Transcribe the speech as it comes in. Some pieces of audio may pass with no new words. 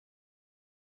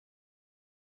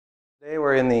Today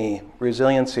we're in the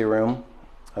resiliency room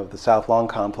of the South Lawn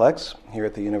Complex here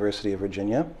at the University of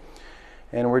Virginia,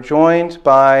 and we're joined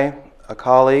by a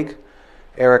colleague,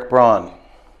 Erik Braun.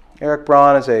 Erik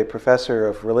Braun is a professor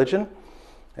of religion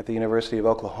at the University of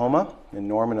Oklahoma in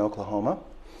Norman, Oklahoma.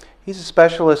 He's a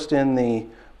specialist in the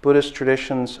Buddhist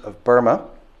traditions of Burma.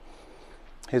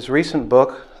 His recent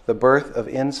book, The Birth of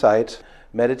Insight,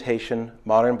 Meditation,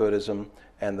 Modern Buddhism,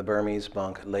 and the Burmese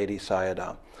monk Ledi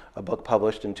Sayadaw, a book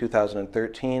published in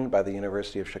 2013 by the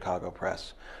University of Chicago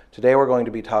Press. Today we're going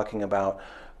to be talking about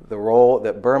the role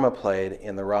that Burma played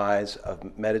in the rise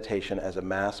of meditation as a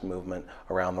mass movement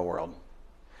around the world.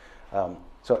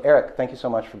 So Erik, thank you so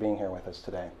much for being here with us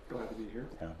today. Glad to be here.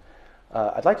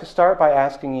 Yeah. I'd like to start by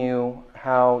asking you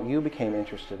how you became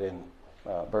interested in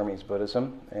Burmese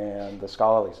Buddhism and the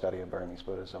scholarly study of Burmese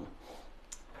Buddhism.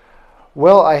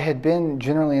 Well, I had been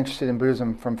generally interested in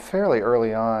Buddhism from fairly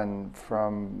early on,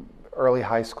 from early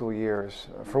high school years.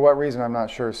 For what reason, I'm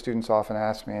not sure. Students often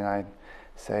ask me, and I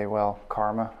say, well,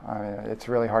 karma. I mean, it's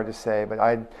really hard to say, but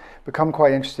I'd become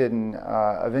quite interested in,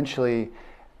 eventually,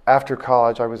 after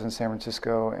college, I was in San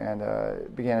Francisco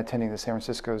and began attending the San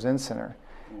Francisco Zen Center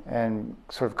and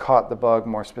sort of caught the bug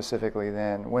more specifically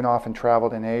then. Went off and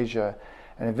traveled in Asia,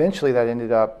 and eventually that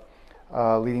ended up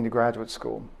leading to graduate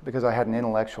school because I had an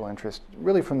intellectual interest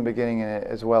really from the beginning in it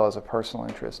as well as a personal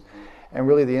interest. And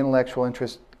really the intellectual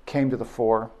interest came to the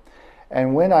fore.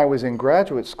 And when I was in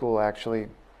graduate school, actually,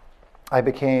 I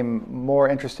became more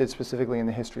interested specifically in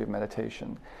the history of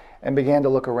meditation and began to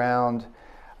look around,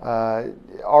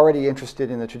 already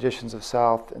interested in the traditions of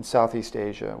South and Southeast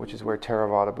Asia, which is where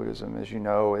Theravada Buddhism, as you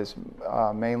know, is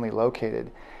mainly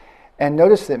located. And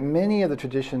noticed that many of the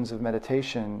traditions of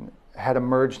meditation had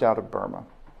emerged out of Burma.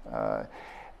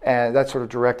 And that sort of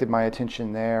directed my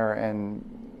attention there. And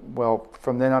well,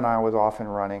 from then on I was off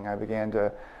and running. I began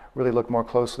to really look more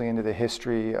closely into the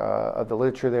history of the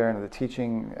literature there and the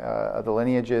teaching of the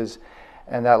lineages.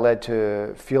 And that led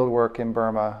to field work in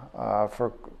Burma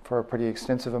for a pretty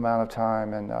extensive amount of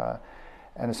time.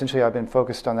 And essentially I've been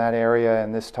focused on that area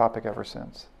and this topic ever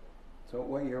since. So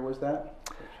what year was that?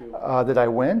 That I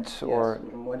went? Yes. Or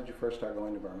And when did you first start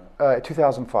going to Burma?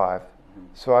 2005.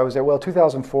 So I was there,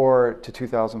 2004 to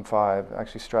 2005,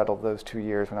 actually straddled those 2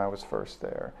 years when I was first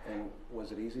there. And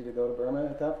was it easy to go to Burma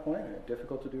at that point, or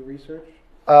difficult to do research?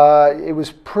 It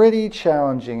was pretty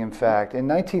challenging, in fact. In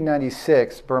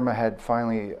 1996, Burma had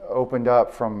finally opened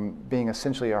up from being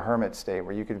essentially a hermit state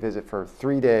where you could visit for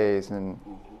 3 days, and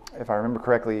if I remember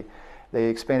correctly, they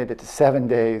expanded it to 7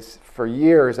 days. For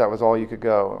years, that was all you could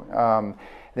go.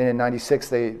 Then in 96,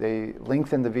 they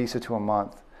lengthened the visa to a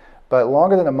month. But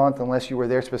longer than a month, unless you were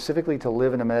there specifically to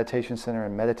live in a meditation center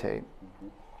and meditate,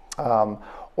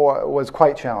 or was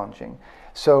quite challenging.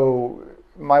 So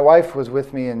my wife was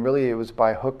with me, and really it was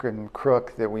by hook and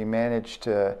crook that we managed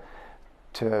to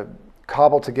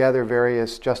cobble together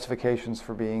various justifications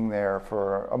for being there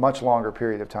for a much longer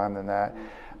period of time than that.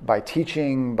 By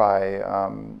teaching, by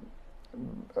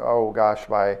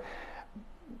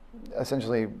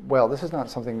essentially, well, this is not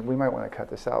something, we might want to cut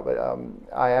this out, but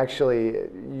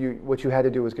what you had to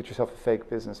do was get yourself a fake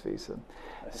business visa.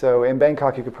 So in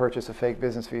Bangkok, you could purchase a fake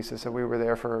business visa, so we were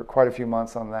there for quite a few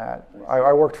months on that.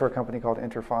 I worked for a company called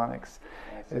Interphonics,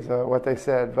 is what they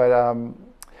said.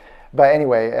 But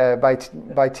anyway,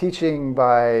 by teaching,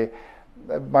 by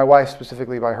my wife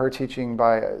specifically, by her teaching,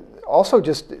 by also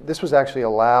just, this was actually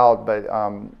allowed, but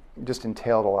just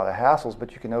entailed a lot of hassles,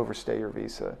 but you can overstay your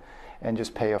visa and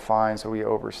just pay a fine, so we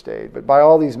overstayed. But by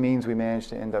all these means, we managed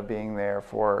to end up being there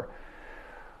for,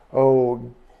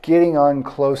 getting on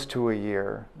close to a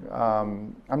year.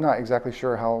 I'm not exactly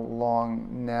sure how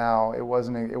long now. It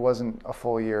wasn't a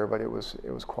full year, but it was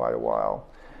quite a while.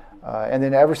 And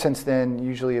then ever since then,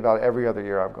 usually about every other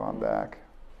year, I've gone back.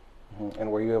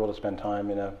 And were you able to spend time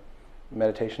in a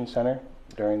meditation center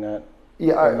during that?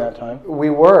 Yeah, during that time? We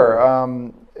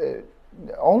were.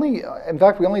 In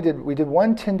fact, we did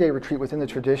one 10-day retreat within the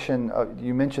tradition.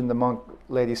 You mentioned the monk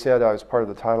Ledi Sayadaw as part of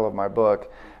the title of my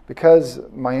book. Because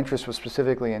my interest was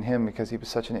specifically in him, because he was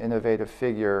such an innovative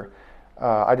figure,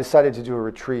 I decided to do a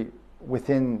retreat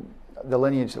within the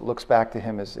lineage that looks back to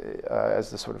him as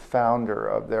the sort of founder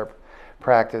of their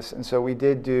practice. And so we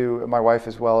did do, my wife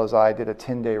as well as I, did a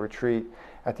 10-day retreat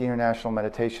at the International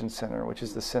Meditation Center, which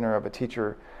is the center of a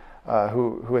teacher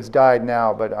who has died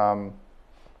now, but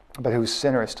whose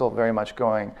center is still very much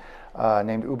going,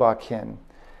 named Uba Khin.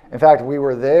 In fact, we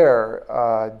were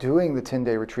there doing the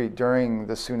 10-day retreat during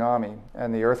the tsunami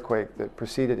and the earthquake that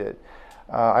preceded it.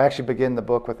 I actually begin the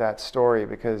book with that story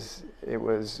because it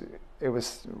was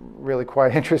really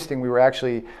quite interesting. We were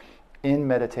actually in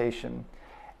meditation,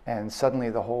 and suddenly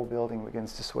the whole building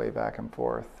begins to sway back and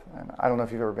forth. And I don't know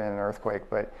if you've ever been in an earthquake,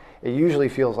 but it usually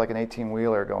feels like an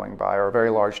 18-wheeler going by or a very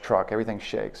large truck. Everything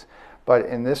shakes. But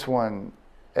in this one,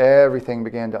 everything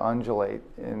began to undulate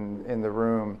in the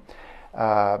room.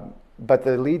 But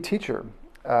the lead teacher,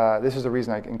 this is the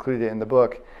reason I included it in the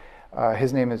book,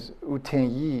 his name is U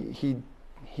Tenyi.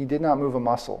 He did not move a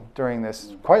muscle during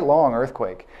this quite long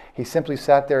earthquake. He simply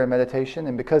sat there in meditation,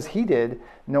 and because he did,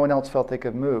 no one else felt they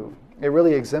could move. It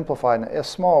really exemplified, in a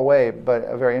small way, but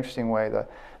a very interesting way,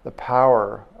 the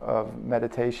power of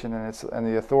meditation and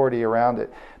the authority around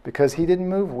it. Because he didn't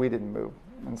move, we didn't move.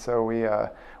 And so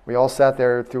we all sat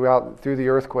there through the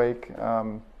earthquake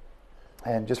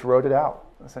and just wrote it out,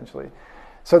 essentially.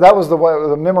 So that was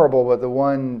the memorable, but the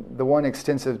one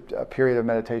extensive period of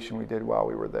meditation we did while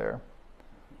we were there.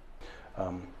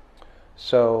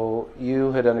 So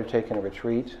you had undertaken a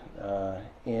retreat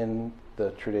in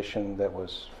the tradition that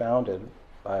was founded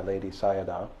by Ledi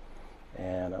Sayadaw,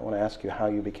 and I want to ask you how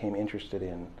you became interested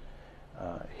in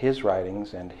his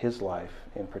writings and his life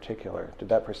in particular. Did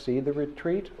that precede the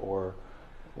retreat, or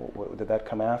did that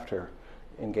come after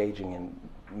engaging in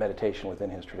meditation within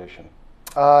his tradition?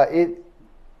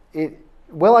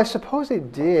 Well, I suppose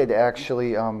it did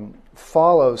actually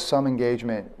follow some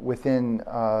engagement within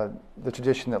the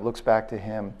tradition that looks back to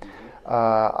him.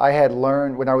 I had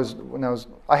learned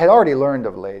I had already learned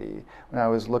of Ledi when I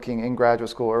was looking in graduate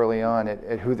school early on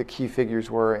at who the key figures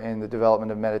were in the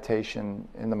development of meditation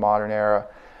in the modern era.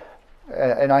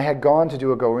 And I had gone to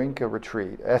do a Goenka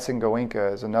retreat. Essen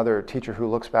Goenka is another teacher who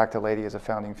looks back to Ledi as a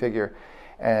founding figure.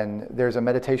 And there's a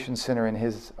meditation center in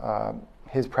his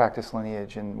practice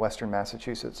lineage in Western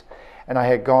Massachusetts. And I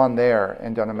had gone there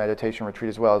and done a meditation retreat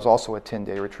as well. It was also a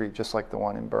 10-day retreat, just like the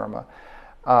one in Burma.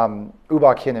 U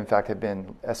Ba Khin, in fact, had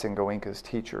been Essen Goenka's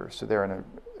teacher, so they're in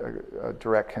a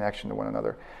direct connection to one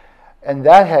another. And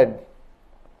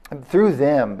through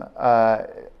them, I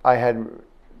had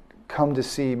come to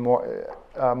see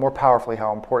more powerfully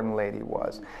how important Ledi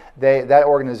was. That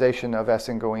organization of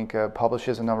Essen Goenka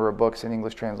publishes a number of books in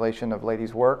English translation of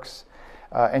Ledi's works,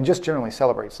 and just generally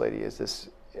celebrates Ledi as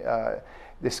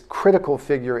this critical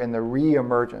figure in the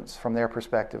re-emergence from their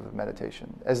perspective of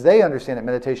meditation. As they understand it,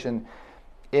 meditation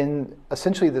in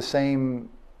essentially the same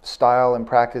style and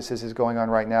practice as is going on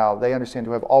right now, they understand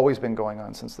to have always been going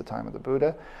on since the time of the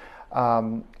Buddha.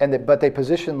 But they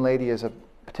position Ledi as a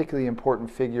particularly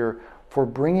important figure for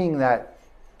bringing that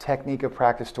technique of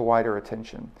practice to wider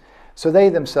attention. So they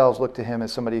themselves look to him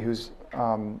as somebody who's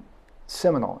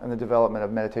seminal in the development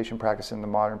of meditation practice in the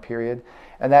modern period,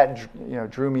 and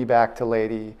that drew me back to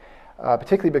Ledi,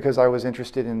 particularly because I was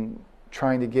interested in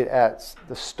trying to get at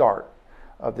the start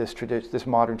of this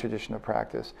modern tradition of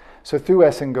practice. So through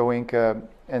Essen Goenka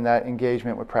and that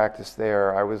engagement with practice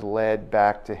there, I was led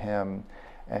back to him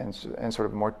and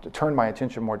sort of turned my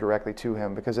attention more directly to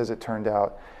him, because as it turned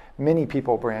out, many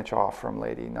people branch off from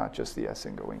Ledi, not just the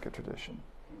Essen Goenka tradition.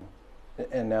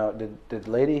 And now, did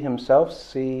Ledi himself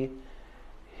see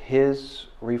his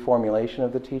reformulation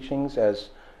of the teachings as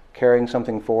carrying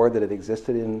something forward that had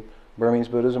existed in Burmese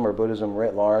Buddhism or Buddhism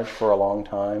writ large for a long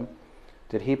time?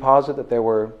 Did he posit that there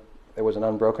was an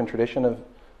unbroken tradition of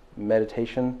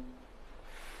meditation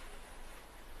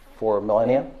for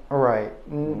millennia? Right.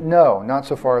 No, not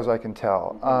so far as I can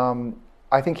tell.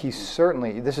 I think he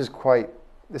certainly, this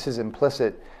is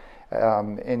implicit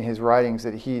in his writings,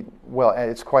 that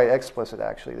it's quite explicit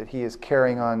actually, that he is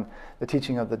carrying on the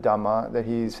teaching of the Dhamma, that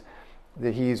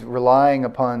he's relying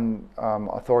upon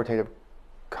authoritative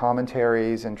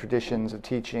commentaries and traditions of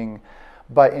teaching.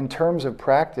 But in terms of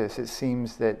practice, it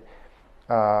seems that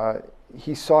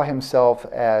he saw himself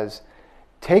as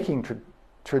taking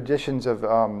traditions of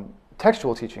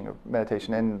textual teaching of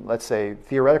meditation and, let's say,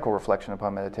 theoretical reflection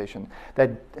upon meditation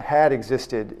that had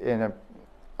existed in an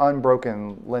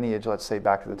unbroken lineage, let's say,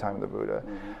 back to the time of the Buddha.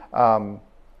 Mm-hmm.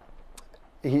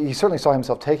 He certainly saw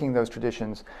himself taking those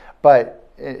traditions,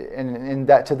 but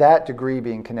to that degree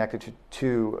being connected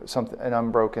to an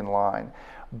unbroken line.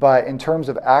 But in terms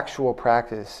of actual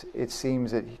practice, it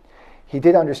seems that he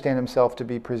did understand himself to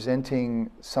be presenting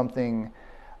something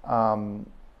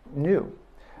new.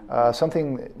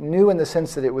 Something new in the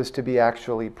sense that it was to be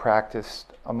actually practiced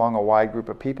among a wide group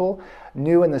of people.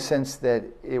 New in the sense that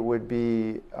it would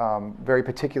be very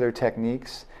particular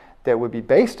techniques that would be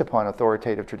based upon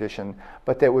authoritative tradition,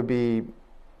 but that would be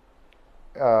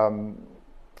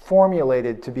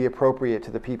formulated to be appropriate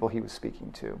to the people he was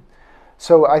speaking to.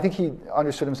 So I think he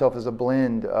understood himself as a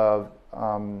blend of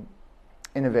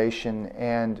innovation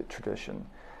and tradition.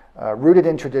 Rooted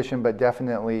in tradition, but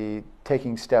definitely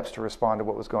taking steps to respond to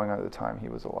what was going on at the time he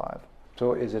was alive.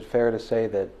 So is it fair to say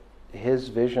that his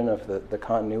vision of the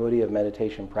continuity of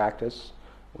meditation practice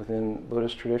within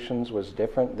Buddhist traditions was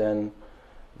different than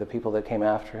the people that came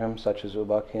after him, such as U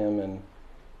Ba Khin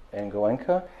and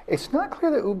Goenka? It's not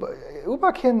clear that U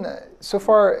Ba Khin, so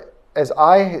far as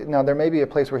now there may be a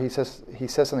place where he says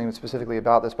something specifically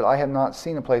about this, but I have not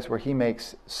seen a place where he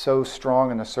makes so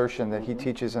strong an assertion that he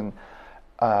teaches an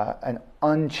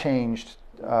unchanged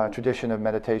tradition of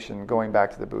meditation going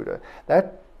back to the Buddha.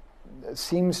 That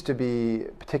seems to be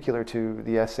particular to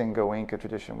the Essing Goenka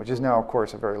tradition, which is now, of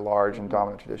course, a very large and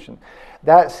dominant tradition.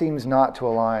 That seems not to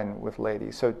align with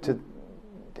Ledi. So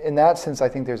in that sense, I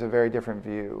think there's a very different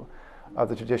view of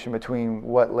the tradition between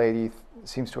what Ledi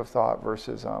seems to have thought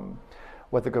versus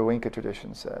what the Goenka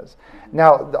tradition says.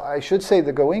 Now, I should say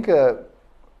the Goenka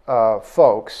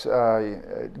folks,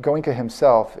 Goenka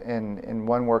himself, in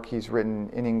one work he's written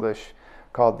in English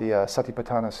called the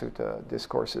Satipatthana Sutta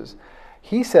Discourses,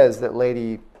 he says that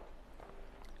Ledi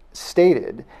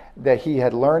stated that he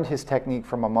had learned his technique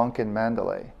from a monk in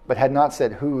Mandalay, but had not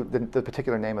said who the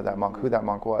particular name of that monk, who that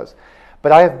monk was.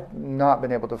 But I have not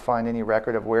been able to find any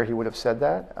record of where he would have said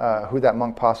that, who that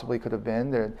monk possibly could have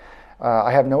been.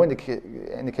 I have no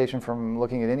indication from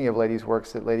looking at any of Ledi's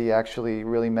works that Ledi actually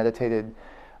really meditated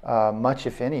much,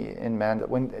 if any,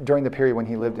 during the period when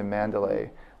he lived in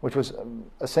Mandalay, which was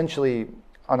essentially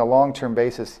on a long-term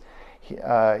basis. He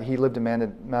lived in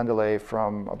Mandalay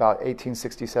from about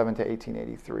 1867 to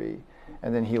 1883,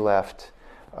 and then he left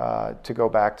to go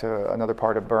back to another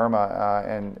part of Burma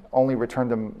and only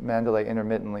returned to Mandalay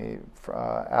intermittently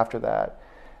after that.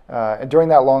 And during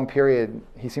that long period,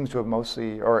 he seems to have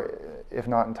mostly, or if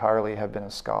not entirely, have been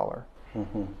a scholar.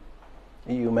 Mm-hmm.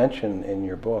 You mention in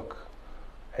your book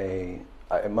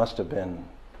it must have been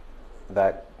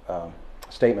that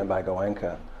statement by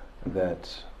Goenka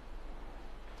that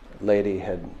Ledi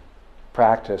had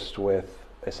practiced with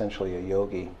essentially a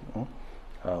yogi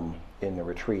in the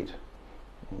retreat.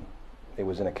 It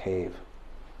was in a cave.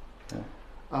 Do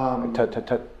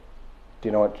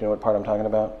you know what part I'm talking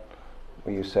about?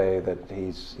 Where you say that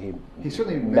he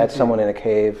certainly met someone in a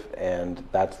cave, and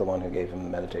that's the one who gave him the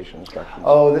meditation instructions.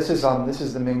 Oh, this is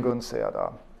the Mingun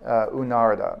Sayadaw.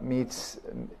 Unarada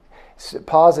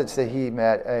posits that he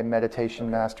met a meditation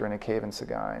master in a cave in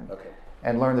Sagaing. Okay.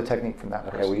 And learn the technique from that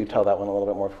person. Okay, will you tell that one a little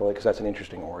bit more fully? Because that's an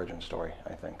interesting origin story,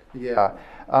 I think. Yeah.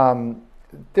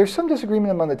 There's some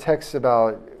disagreement among the texts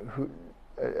about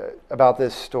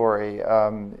this story,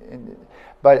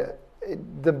 but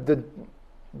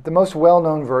the most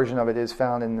well-known version of it is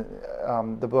found in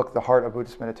the book The Heart of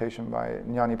Buddhist Meditation by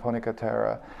Nyanaponika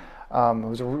Thera, who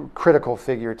was a critical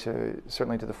figure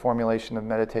certainly to the formulation of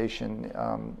meditation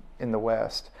in the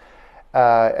West.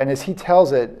 And as he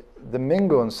tells it, the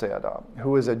Mingun Sayadaw,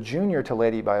 who was a junior to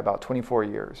Ledi by about 24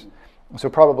 years, so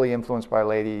probably influenced by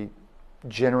Ledi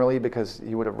generally because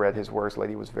he would have read his works.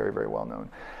 Ledi was very, very well known,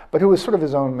 but who was sort of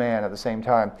his own man at the same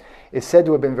time, is said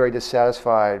to have been very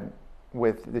dissatisfied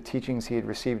with the teachings he had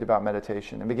received about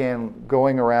meditation and began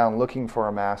going around looking for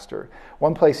a master.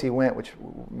 One place he went, which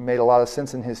made a lot of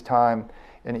sense in his time,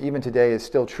 and even today is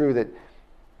still true, that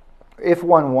if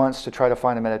one wants to try to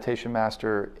find a meditation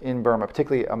master in Burma,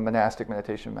 particularly a monastic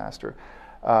meditation master,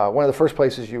 one of the first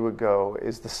places you would go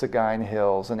is the Sagaing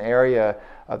Hills, an area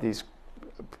of these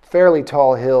fairly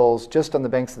tall hills just on the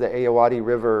banks of the Ayeyarwady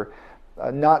River,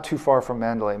 not too far from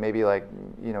Mandalay, maybe a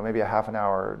half an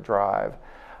hour drive.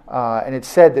 And it's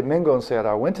said that Mingun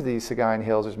Sayadaw went to these Sagaing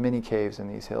Hills. There's many caves in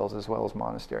these hills as well as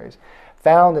monasteries.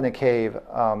 Found in a cave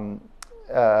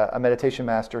a meditation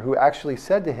master who actually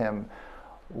said to him,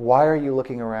 "Why are you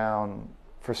looking around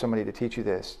for somebody to teach you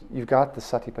this? You've got the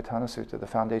Satipatthana Sutta, the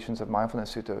Foundations of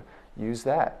Mindfulness Sutta. Use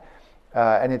that."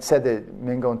 And it's said that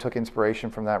Mingun took inspiration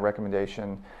from that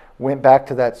recommendation, went back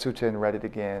to that sutta and read it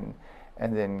again,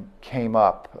 and then came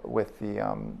up with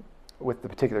the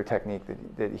particular technique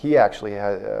that he actually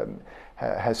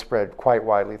has spread quite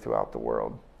widely throughout the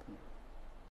world.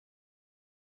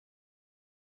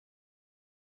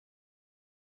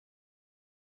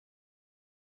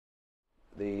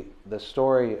 The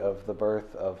story of the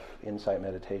birth of insight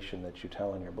meditation that you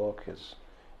tell in your book is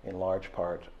in large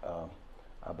part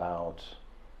about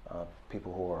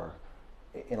people who are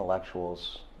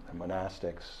intellectuals and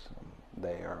monastics.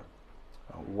 They are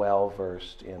well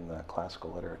versed in the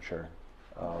classical literature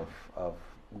of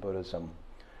Buddhism.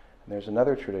 And there's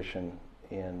another tradition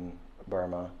in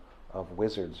Burma of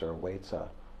wizards or Huetsa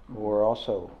who are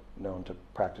also known to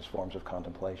practice forms of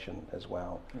contemplation as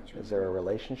well. Is there a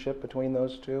relationship between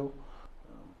those two?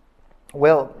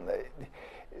 Well,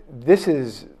 this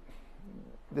is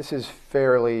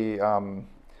fairly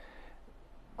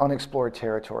unexplored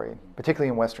territory, particularly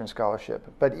in Western scholarship.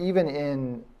 But even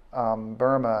in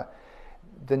Burma,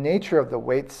 the nature of the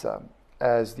Huetsa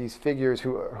as these figures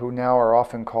who now are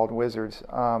often called wizards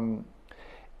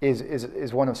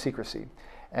is one of secrecy.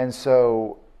 And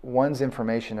so one's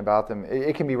information about them,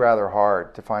 it can be rather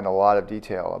hard to find a lot of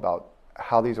detail about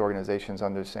how these organizations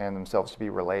understand themselves to be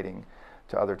relating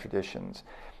to other traditions.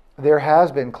 There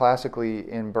has been classically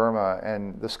in Burma,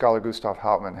 and the scholar Gustav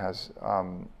Hauptmann has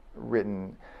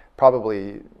written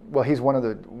probably, well, he's one of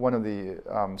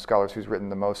the scholars who's written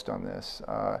the most on this.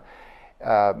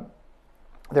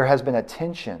 There has been a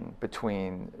tension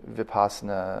between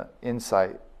Vipassana,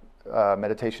 insight,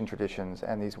 meditation traditions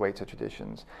and these Huetsa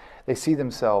traditions. They see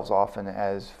themselves often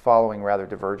as following rather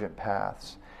divergent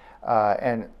paths.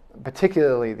 And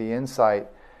particularly the insight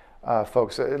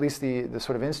folks, at least the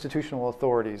sort of institutional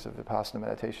authorities of Vipassana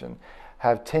meditation,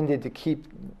 have tended to keep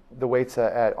the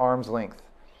Huetsa at arm's length.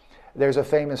 There's a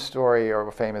famous story, or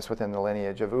famous within the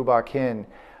lineage, of U Ba Khin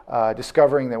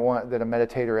discovering that a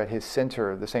meditator at his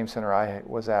center, the same center I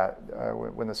was at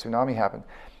when the tsunami happened,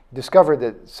 discovered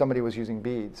that somebody was using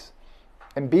beads.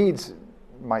 And beads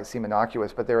might seem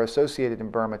innocuous, but they're associated in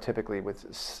Burma typically with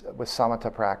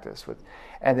samatha practice.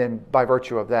 And then by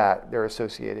virtue of that, they're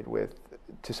associated with,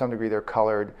 to some degree, they're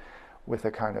colored with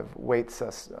a kind of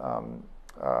Huetsa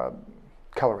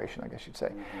coloration, I guess you'd say.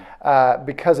 Mm-hmm.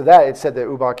 Because of that, it said that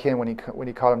U Ba Khin, when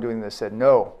he caught him doing this, said,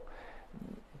 "No,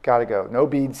 gotta go. No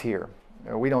beads here.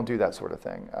 We don't do that sort of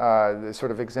thing." It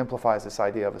sort of exemplifies this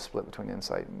idea of a split between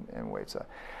insight and Huetsa.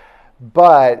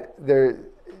 But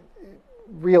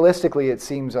realistically, it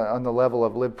seems on the level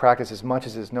of lived practice, as much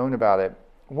as is known about it,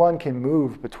 one can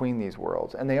move between these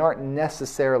worlds, and they aren't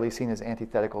necessarily seen as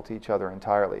antithetical to each other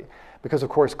entirely. Because, of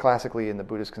course, classically in the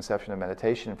Buddhist conception of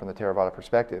meditation, from the Theravada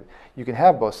perspective, you can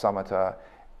have both samatha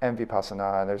and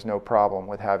vipassana, and there's no problem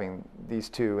with having these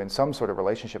two in some sort of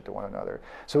relationship to one another.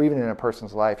 So even in a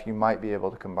person's life, you might be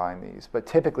able to combine these. But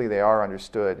typically they are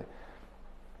understood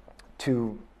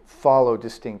to follow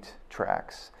distinct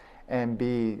tracks and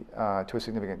be, to a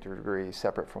significant degree,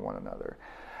 separate from one another.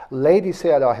 Ledi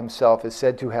Sayadaw himself is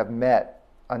said to have met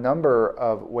a number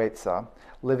of Huetsa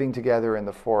living together in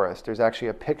the forest. There's actually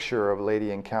a picture of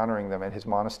Ledi encountering them at his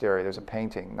monastery. There's a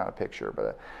painting, not a picture,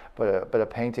 but a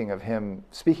painting of him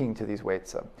speaking to these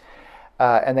Huetsa.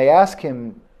 And they ask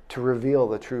him to reveal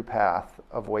the true path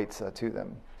of Huetsa to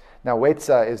them. Now,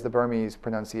 Huetsa is the Burmese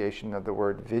pronunciation of the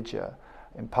word vidya,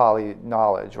 in Pali,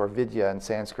 knowledge, or vidya in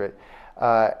Sanskrit.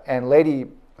 And Ledi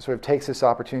sort of takes this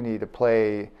opportunity to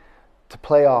play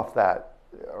off that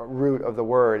root of the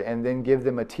word and then give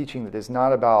them a teaching that is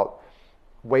not about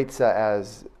Huetsa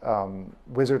as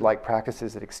wizard-like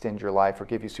practices that extend your life or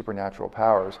give you supernatural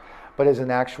powers, but as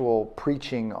an actual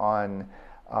preaching on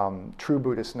true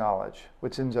Buddhist knowledge,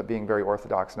 which ends up being very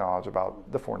orthodox knowledge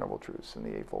about the Four Noble Truths and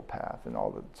the Eightfold Path and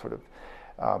all the sort of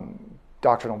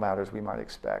doctrinal matters we might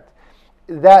expect.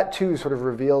 That too sort of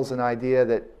reveals an idea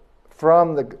that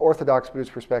from the Orthodox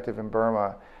Buddhist perspective in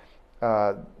Burma,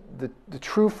 the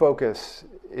true focus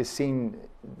is seen,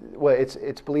 well,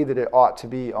 it's believed that it ought to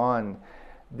be on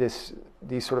these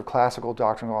sort of classical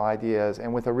doctrinal ideas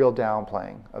and with a real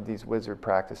downplaying of these wizard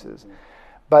practices.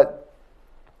 But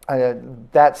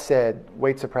that said,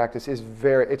 Huetsa practice is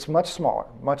it's much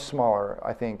smaller,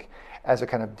 I think, as a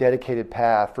kind of dedicated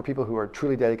path for people who are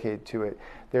truly dedicated to it.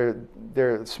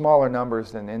 They're smaller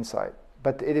numbers than insight,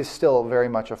 but it is still very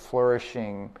much a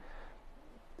flourishing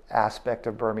aspect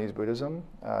of Burmese Buddhism,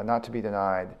 not to be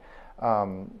denied,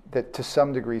 that to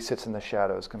some degree sits in the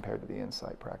shadows compared to the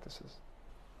insight practices.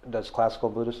 Does classical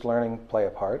Buddhist learning play a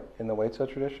part in the Huetsa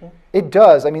tradition? It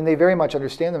does. I mean, they very much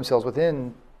understand themselves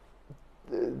within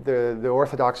the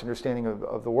orthodox understanding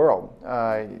of the world,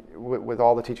 with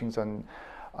all the teachings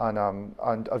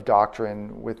of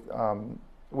doctrine,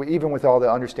 even with all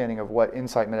the understanding of what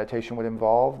insight meditation would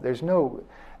involve. There's no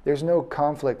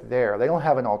conflict there. They don't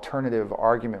have an alternative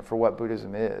argument for what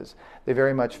Buddhism is. They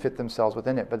very much fit themselves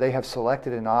within it, but they have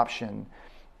selected an option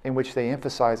in which they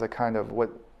emphasize a kind of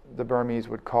what the Burmese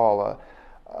would call a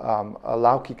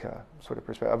laukika sort of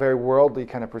perspective, a very worldly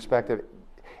kind of perspective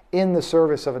in the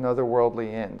service of another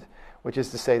worldly end, which is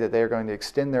to say that they are going to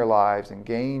extend their lives and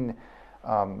gain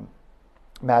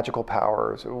magical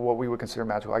powers, what we would consider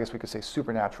magical, I guess we could say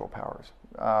supernatural powers,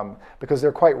 because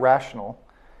they're quite rational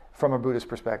from a Buddhist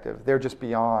perspective. They're just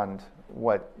beyond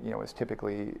what is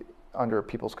typically under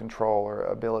people's control or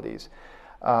abilities.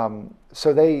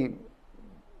 So they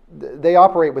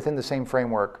operate within the same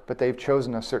framework, but they've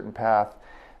chosen a certain path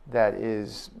that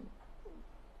is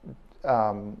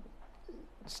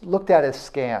looked at as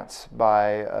scant by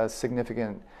a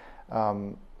significant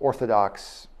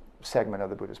orthodox segment of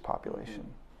the Buddhist population.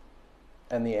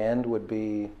 And the end would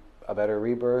be a better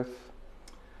rebirth?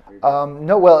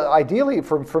 No, well, ideally,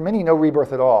 for many, no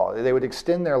rebirth at all. They would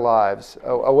extend their lives.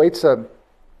 Awaitsa,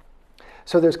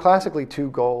 so there's classically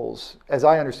two goals, as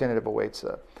I understand it, of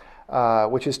Awaitsa,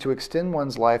 which is to extend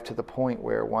one's life to the point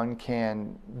where one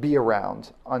can be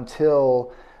around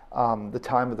until the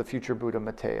time of the future Buddha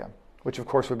Maitreya, which of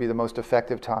course would be the most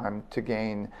effective time to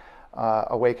gain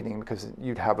awakening, because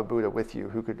you'd have a Buddha with you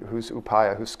whose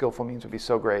upaya, whose skillful means would be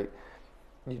so great.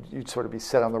 You'd sort of be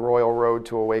set on the royal road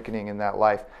to awakening in that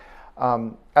life.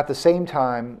 At the same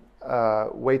time,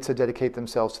 Waitsa dedicate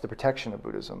themselves to the protection of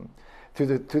Buddhism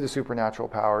through the supernatural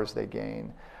powers they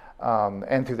gain,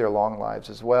 and through their long lives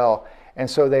as well. And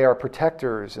so they are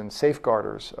protectors and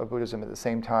safeguarders of Buddhism at the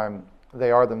same time.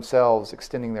 They are themselves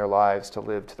extending their lives to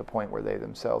live to the point where they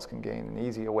themselves can gain an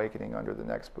easy awakening under the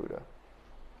next Buddha.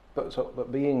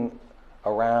 But being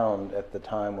around at the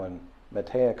time when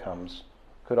Maitreya comes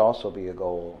could also be a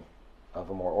goal of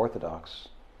a more orthodox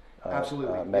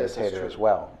meditator, yes, as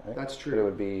well. Right? That's true. But it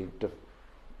would be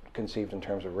conceived in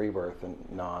terms of rebirth and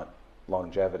not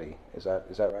longevity. Is that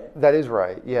right? That is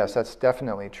right. Yes, that's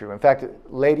definitely true. In fact,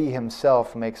 Ledi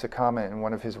himself makes a comment in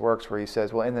one of his works where he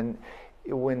says, "Well,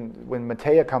 when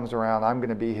Maitreya comes around, I'm going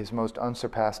to be his most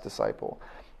unsurpassed disciple."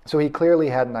 So he clearly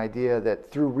had an idea that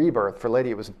through rebirth, for Ledi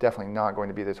it was definitely not going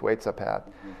to be this Waitsa path.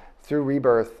 Mm-hmm. Through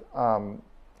rebirth,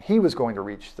 he was going to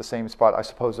reach the same spot I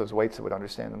suppose those Waitsa would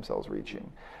understand themselves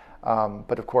reaching.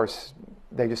 But of course,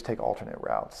 they just take alternate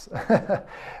routes.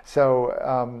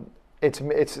 So it's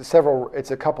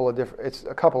a couple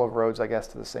of roads, I guess,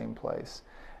 to the same place.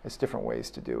 It's different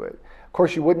ways to do it. Of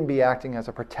course, you wouldn't be acting as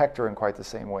a protector in quite the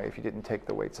same way if you didn't take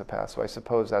the Waitsa path. So I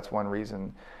suppose that's one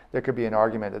reason there could be an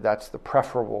argument that that's the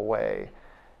preferable way,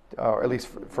 or at least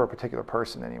for a particular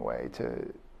person anyway,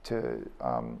 to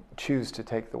choose to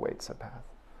take the Waitsa path.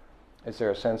 Is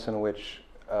there a sense in which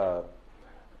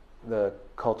the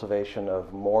cultivation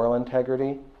of moral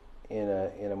integrity in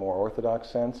a more orthodox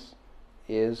sense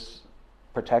is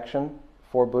protection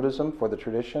for Buddhism, for the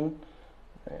tradition?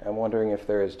 I'm wondering if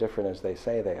they're as different as they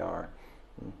say they are,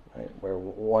 right? Where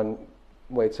one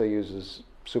Waitsa uses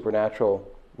supernatural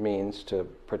means to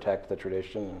protect the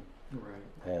tradition, right,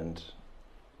 and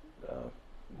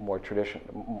more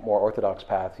orthodox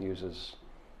path uses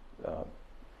in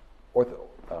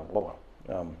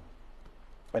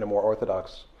a more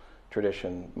orthodox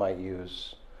tradition might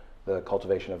use the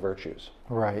cultivation of virtues.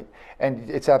 Right, and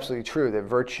it's absolutely true that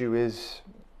virtue is,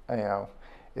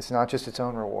 it's not just its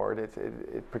own reward.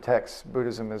 It protects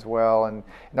Buddhism as well, and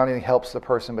not only helps the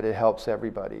person, but it helps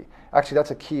everybody. Actually,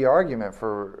 that's a key argument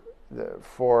for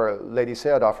Ledi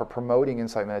Sayadaw for promoting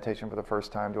insight meditation for the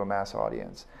first time to a mass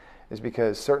audience, is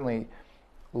because certainly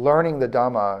learning the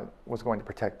Dhamma was going to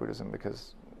protect Buddhism,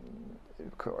 because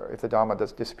if the Dhamma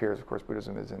disappears, of course,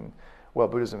 Buddhism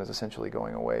is essentially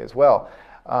going away as well.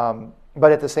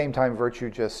 But at the same time, virtue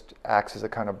just acts as a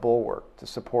kind of bulwark to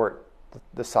support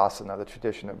the sasana, the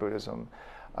tradition of Buddhism.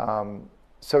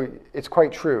 So it's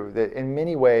quite true that in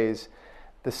many ways,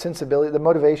 the sensibility, the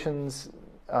motivations,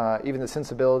 even the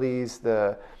sensibilities,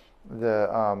 the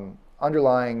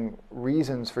underlying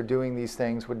reasons for doing these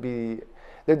things would be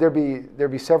there'd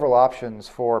be several options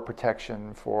for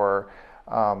protection, for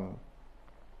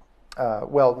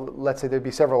let's say there'd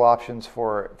be several options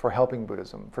for helping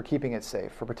Buddhism, for keeping it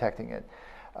safe, for protecting it,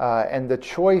 and the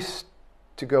choice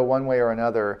to go one way or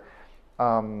another.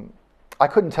 I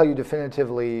couldn't tell you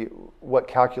definitively what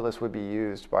calculus would be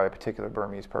used by a particular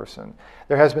Burmese person.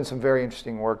 There has been some very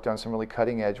interesting work done, some really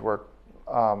cutting-edge work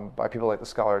by people like the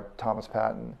scholar Thomas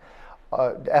Patton,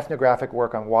 ethnographic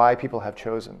work on why people have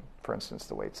chosen, for instance,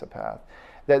 the Waitsa path.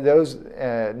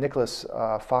 Nicholas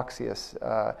Foxius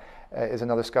is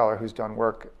another scholar who's done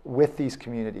work with these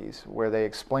communities where they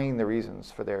explain the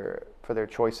reasons for their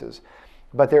choices.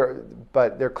 But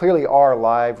there clearly are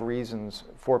live reasons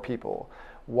for people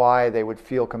why they would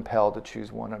feel compelled to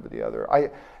choose one over the other.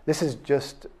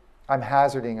 I'm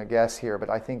hazarding a guess here, but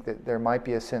I think that there might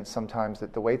be a sense sometimes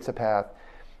that the Waitsa path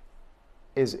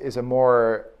is a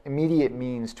more immediate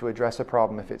means to address a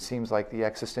problem if it seems like the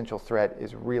existential threat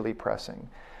is really pressing.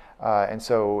 And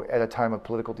so at a time of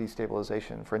political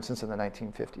destabilization, for instance in the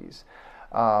 1950s,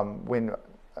 when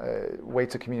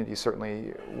Waitsa communities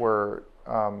certainly were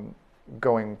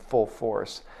going full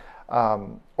force,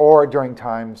 or during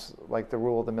times like the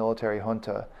rule of the military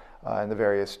junta and the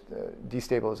various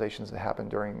destabilizations that happened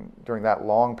during that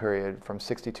long period from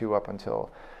 62 up until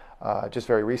just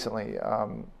very recently,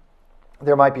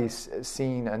 there might be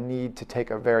seen a need to take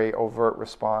a very overt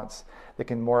response that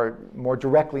can more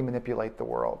directly manipulate the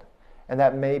world. And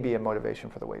that may be a motivation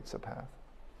for the Waitsa path.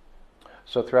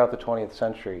 So throughout the 20th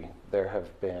century, there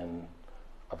have been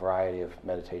a variety of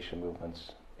meditation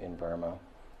movements in Burma.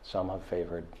 Some have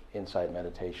favored insight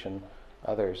meditation,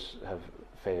 others have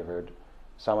favored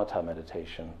samatha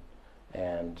meditation,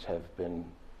 and have been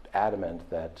adamant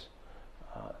that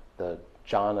the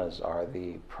jhanas are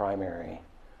the primary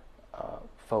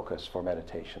focus for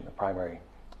meditation, the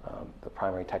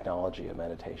primary technology of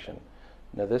meditation.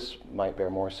 Now, this might bear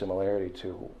more similarity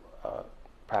to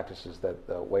practices that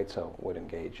the Huetsa would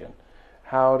engage in.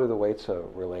 How do the Huetsa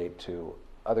relate to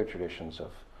other traditions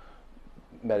of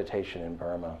meditation in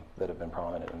Burma that have been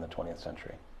prominent in the 20th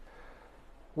century?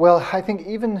 Well, I think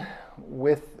even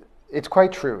with, it's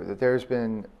quite true that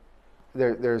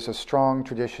there's a strong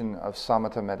tradition of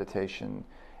samatha meditation.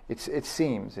 It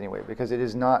seems, anyway, because it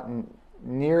is not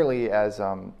nearly as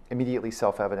immediately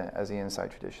self-evident as the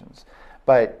insight traditions.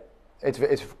 But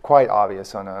it's quite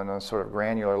obvious on a sort of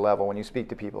granular level when you speak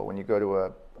to people, when you go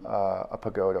to a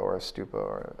pagoda or a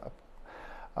stupa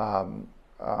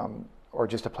or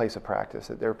just a place of practice,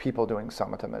 that there are people doing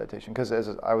samatha meditation. Because as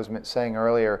I was saying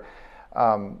earlier,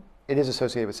 it is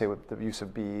associated with, say, with the use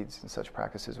of beads and such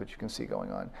practices, which you can see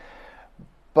going on.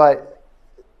 But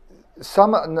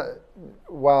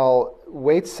while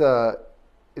Huetsa,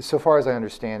 so far as I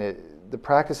understand it, the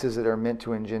practices that are meant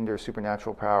to engender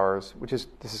supernatural powers, this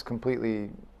is completely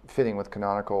fitting with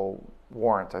canonical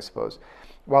warrant, I suppose.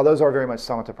 While those are very much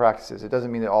samatha practices, it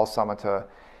doesn't mean that all samatha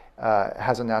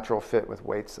has a natural fit with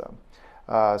Huetsa.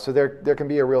 So there can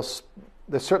be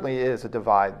there certainly is a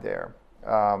divide there.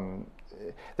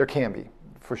 There can be,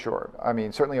 for sure. I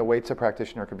mean, certainly a Huetsa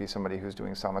practitioner could be somebody who's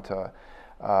doing samatha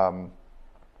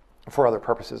for other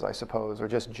purposes, I suppose, or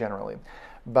just generally.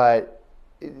 But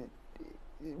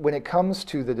when it comes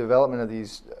to the development of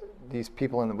these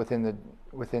people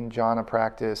within jhana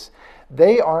practice,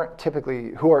 they aren't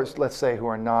typically who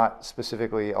are not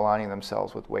specifically aligning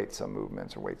themselves with Huetsa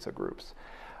movements or Huetsa groups.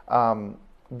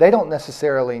 They don't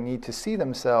necessarily need to see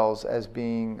themselves as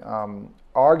being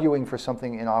arguing for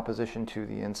something in opposition to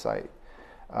the insight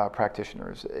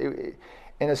practitioners.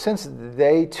 In a sense,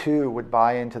 they too would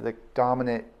buy into the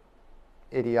dominant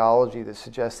ideology that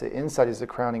suggests that insight is the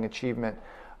crowning achievement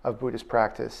of Buddhist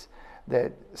practice,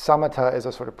 that samatha is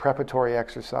a sort of preparatory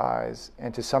exercise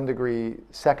and to some degree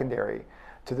secondary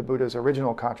to the Buddha's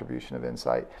original contribution of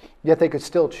insight. Yet they could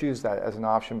still choose that as an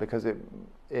option because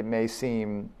it may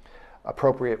seem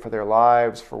appropriate for their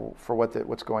lives, for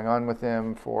what's going on with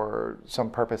them, for some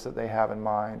purpose that they have in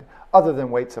mind, other than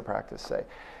Huetsa practice, say.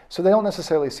 So they don't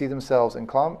necessarily see themselves in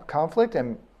conflict,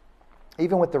 and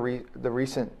even with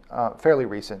the fairly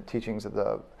recent teachings of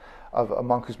a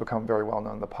monk who's become very well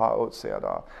known, the Ledi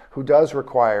Sayadaw, who does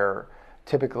require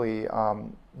typically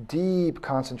deep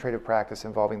concentrative practice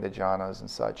involving the jhanas and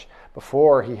such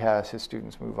before he has his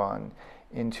students move on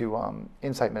into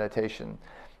insight meditation.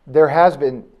 There has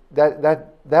been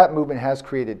that movement has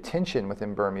created tension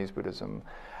within Burmese Buddhism,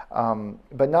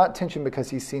 but not tension because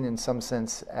he's seen in some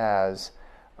sense as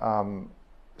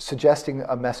suggesting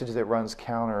a message that runs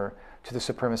counter to the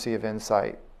supremacy of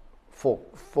insight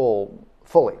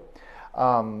fully.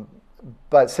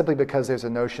 But simply because there's a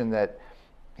notion that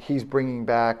he's bringing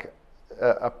back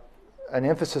an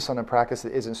emphasis on a practice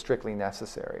that isn't strictly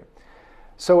necessary.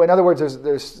 So in other words,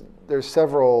 there's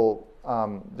several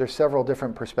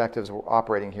different perspectives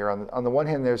operating here. On the one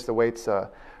hand, there's the Huetsa,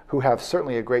 who have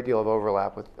certainly a great deal of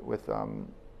overlap with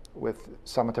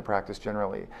samatha practice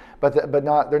generally, but they're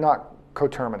not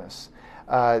coterminous.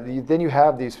 Then you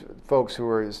have these folks who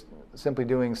are simply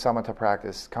doing samatha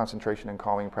practice, concentration and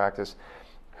calming practice,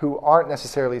 who aren't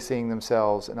necessarily seeing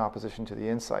themselves in opposition to the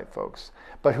insight folks,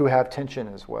 but who have tension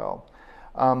as well.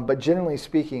 But generally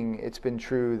speaking, it's been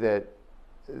true that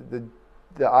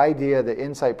the idea that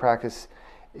insight practice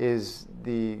is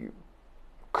the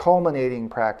culminating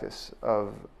practice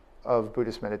of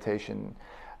Buddhist meditation,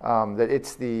 that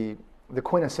it's the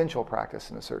quintessential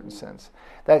practice in a certain sense.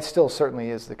 That still certainly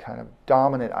is the kind of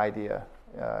dominant idea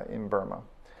in Burma,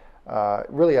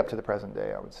 really up to the present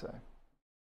day, I would say.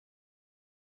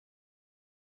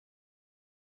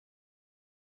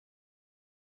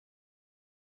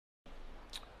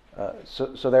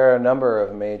 So there are a number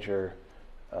of major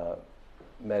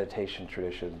meditation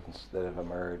traditions that have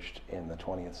emerged in the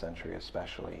 20th century,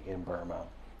 especially in Burma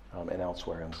and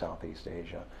elsewhere in Southeast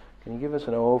Asia. Can you give us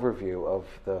an overview of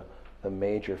the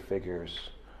major figures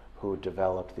who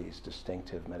developed these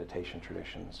distinctive meditation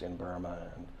traditions in Burma?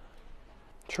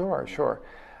 Sure.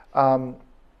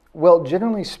 Well,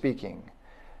 generally speaking,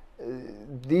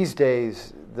 these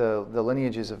days the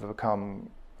lineages have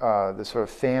become the sort of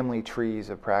family trees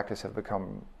of practice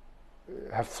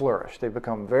have flourished. They've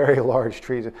become very large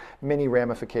trees, many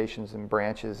ramifications and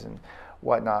branches and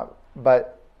whatnot.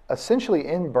 But essentially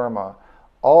in Burma,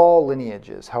 all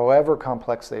lineages, however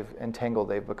complex and tangled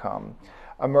they've become,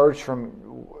 emerged from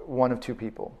one of two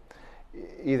people.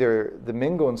 Either the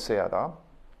Mingun Sayadaw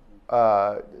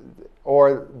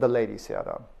or the Ledi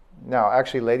Sayadaw. Now,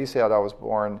 actually, Ledi Sayadaw was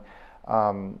born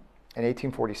in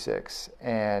 1846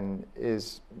 and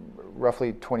is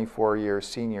roughly 24 years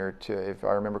senior to, if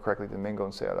I remember correctly, the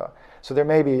Mingun Sayadaw. So there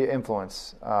may be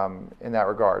influence in that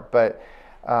regard. But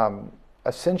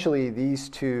essentially, these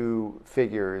two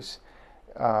figures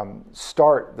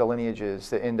start the lineages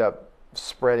that end up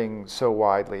spreading so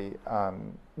widely,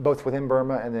 both within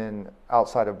Burma and then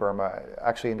outside of Burma,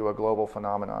 actually into a global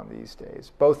phenomenon these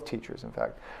days. Both teachers, in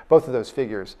fact, both of those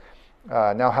figures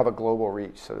now have a global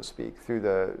reach, so to speak, through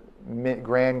the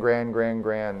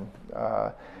grand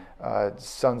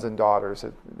sons and daughters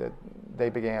that they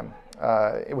began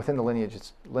within the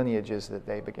lineages that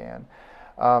they began.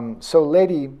 So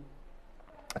Ledi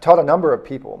taught a number of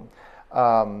people.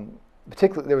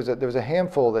 Particularly, there was a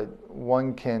handful that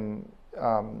one can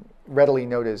readily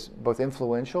note as both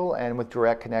influential and with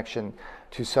direct connection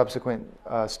to subsequent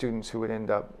students who would end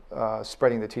up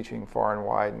spreading the teaching far and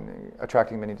wide and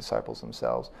attracting many disciples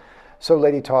themselves. So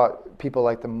Ledi taught people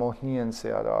like the Mohnian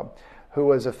Sayadaw, who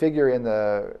was a figure in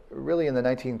the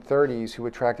 1930s who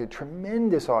attracted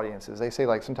tremendous audiences. They say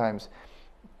like sometimes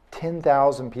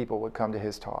 10,000 people would come to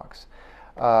his talks.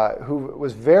 Who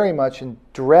was very much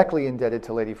directly indebted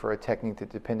to Ledi for a technique that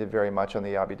depended very much on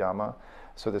the Abhidhamma,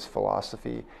 so this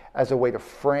philosophy, as a way to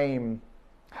frame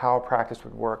how practice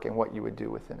would work and what you would do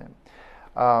within it.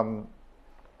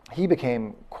 He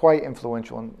became quite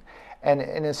influential, and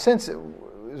in a sense, it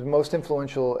was most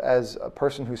influential as a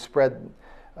person who spread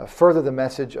further the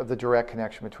message of the direct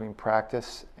connection between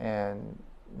practice and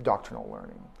doctrinal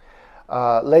learning.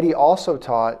 Ledi also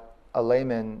taught a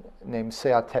layman named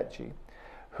Seatetji,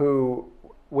 who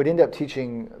would end up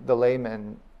teaching the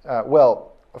layman.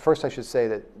 First I should say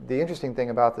that the interesting thing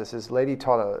about this is Ledi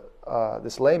taught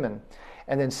this layman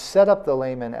and then set up the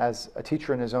layman as a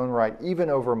teacher in his own right, even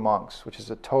over monks, which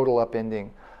is a total upending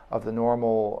of the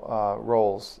normal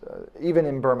roles, even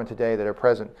in Burma today, that are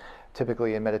present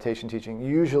typically in meditation teaching.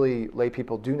 Usually lay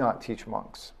people do not teach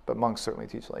monks, but monks certainly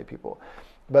teach lay people.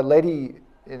 But Ledi,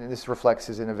 and this reflects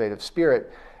his innovative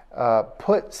spirit,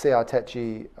 put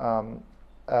Seatetji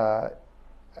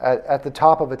at the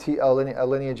top of a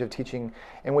lineage of teaching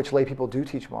in which lay people do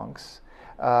teach monks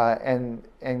and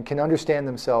can understand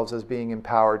themselves as being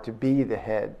empowered to be the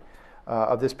head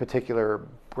of this particular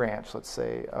branch, let's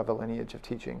say, of a lineage of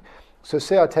teaching. So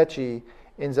Seatetji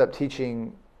ends up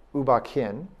teaching Uba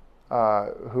Khin,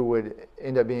 who would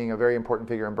end up being a very important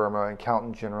figure in Burma,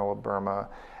 accountant general of Burma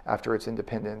after its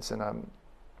independence, and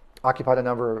occupied a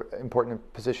number of important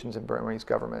positions in Burmese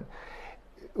government.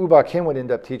 Uba Khin would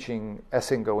end up teaching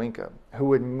Esen Goenka, who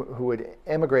would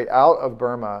emigrate out of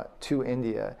Burma to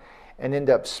India and end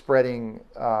up spreading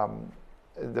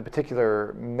the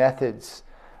particular methods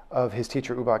of his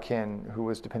teacher Uba Khin, who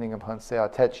was depending upon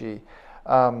Seatetji,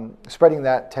 spreading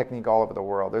that technique all over the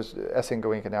world. Esen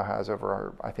Goenka now has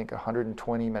over, I think,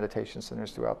 120 meditation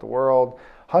centers throughout the world,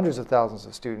 hundreds of thousands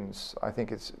of students. I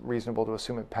think it's reasonable to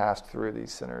assume it passed through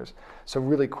these centers. So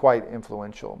really quite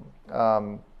influential.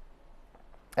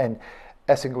 And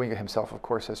Esen Goenka himself, of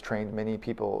course, has trained many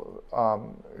people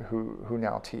who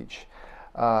now teach.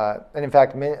 And in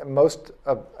fact,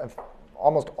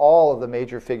 almost all of the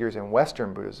major figures in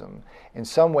Western Buddhism, in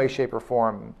some way, shape, or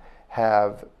form,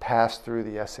 have passed through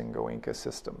the Esen Goenka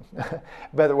system,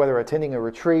 whether attending a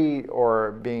retreat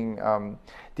or being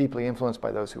deeply influenced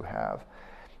by those who have.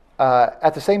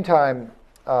 At the same time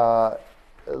that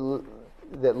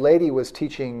Ledi was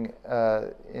teaching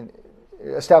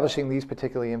establishing these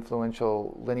particularly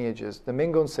influential lineages, the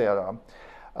Mingun Sayadaw,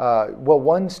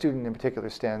 one student in particular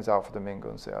stands out for the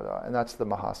Mingun Sayadaw, and that's the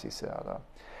Mahasi Sayadaw.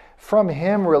 From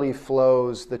him really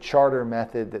flows the charter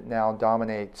method that now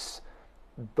dominates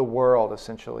the world,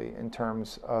 essentially, in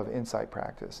terms of insight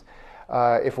practice.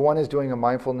 If one is doing a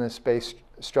mindfulness-based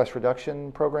stress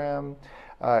reduction program,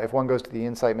 if one goes to the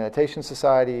Insight Meditation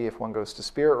Society, if one goes to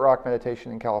Spirit Rock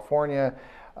Meditation in California,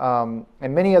 and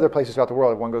many other places throughout the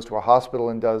world, if one goes to a hospital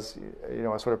and does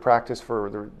a sort of practice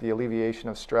for the alleviation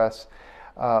of stress,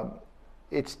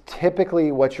 it's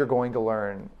typically what you're going to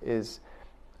learn is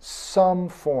some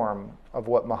form of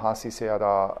what Mahasi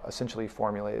Sayadaw essentially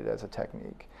formulated as a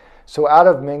technique. So out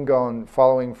of Mingun,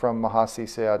 following from Mahasi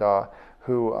Sayadaw,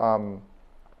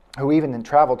 who even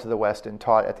traveled to the West and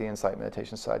taught at the Insight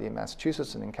Meditation Society in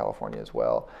Massachusetts and in California as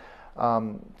well,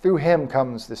 through him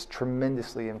comes this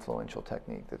tremendously influential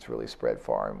technique that's really spread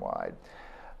far and wide.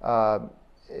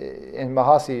 and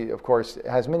Mahasi, of course,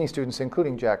 has many students,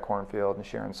 including Jack Kornfield and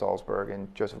Sharon Salzberg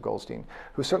and Joseph Goldstein,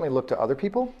 who certainly look to other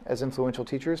people as influential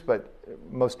teachers, but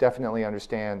most definitely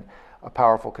understand a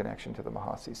powerful connection to the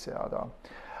Mahasi Sayadaw.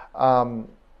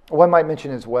 One might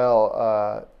mention as well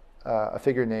a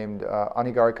figure named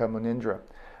Anigarika Munindra,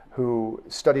 who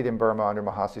studied in Burma under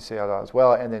Mahasi Sayadaw as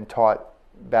well, and then taught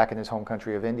back in his home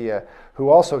country of India, who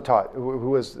also taught, who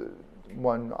was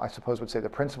one, I suppose, would say the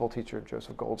principal teacher of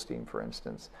Joseph Goldstein, for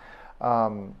instance.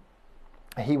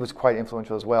 He was quite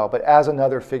influential as well, but as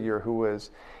another figure who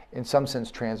was, in some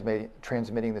sense,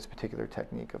 transmitting this particular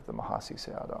technique of the Mahasi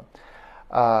Sayadaw.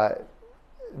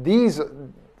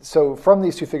 So from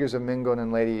these two figures of Mingun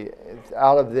and Ledi,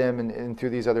 out of them and through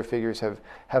these other figures have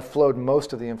flowed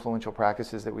most of the influential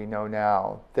practices that we know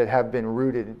now that have been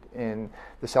rooted in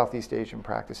the Southeast Asian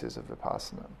practices of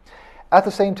Vipassana. At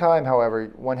the same time,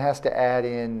 however, one has to add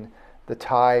in the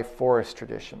Thai forest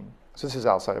tradition. So this is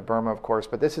outside of Burma, of course,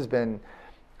 but this has been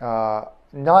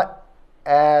not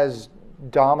as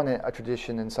dominant a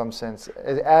tradition in some sense,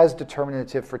 as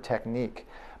determinative for technique,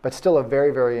 but still a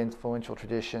very, very influential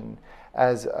tradition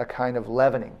as a kind of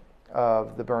leavening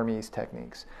of the Burmese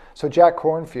techniques. So Jack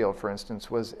Kornfield, for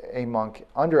instance, was a monk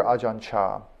under Ajahn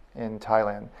Chah in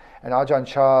Thailand. And Ajahn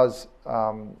Chah's,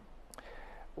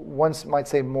 one might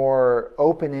say, more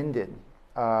open-ended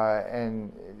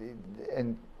and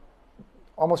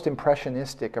almost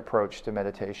impressionistic approach to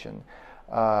meditation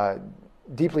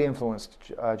deeply influenced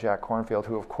Jack Kornfield,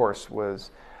 who, of course,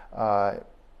 was a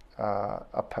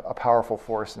powerful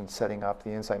force in setting up the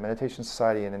Insight Meditation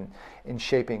Society and in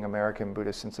shaping American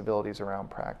Buddhist sensibilities around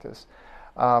practice.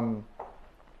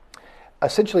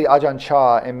 Essentially, Ajahn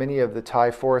Chah and many of the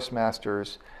Thai forest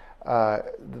masters,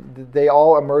 they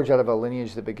all emerge out of a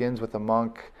lineage that begins with a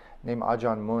monk named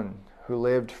Ajahn Mun, who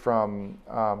lived from,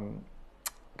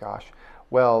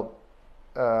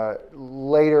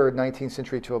 later 19th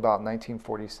century to about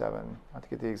 1947. I have to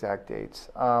get the exact dates.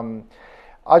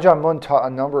 Ajahn Mun taught a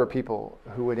number of people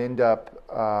who would end up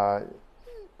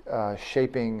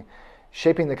shaping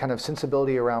the kind of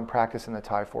sensibility around practice in the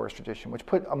Thai forest tradition, which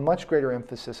put a much greater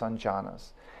emphasis on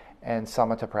jhanas and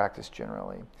samatha practice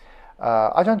generally.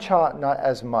 Ajahn Chah, not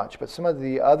as much, but some of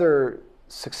the other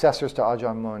successors to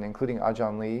Ajahn Mun, including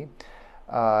Ajahn Lee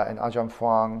and Ajahn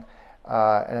Fuang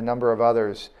and a number of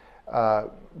others,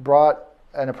 brought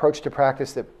an approach to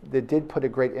practice that did put a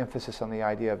great emphasis on the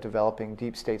idea of developing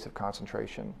deep states of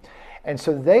concentration. And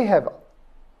so they have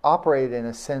operated in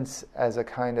a sense as a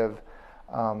kind of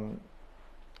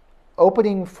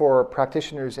opening for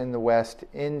practitioners in the West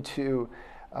into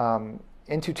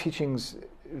teachings,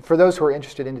 for those who are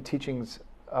interested, into teachings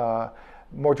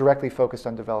more directly focused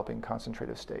on developing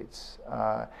concentrative states.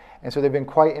 And so they've been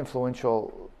quite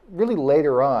influential really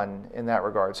later on in that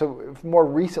regard. So more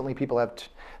recently,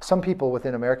 some people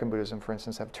within American Buddhism, for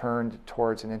instance, have turned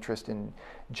towards an interest in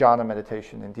jhana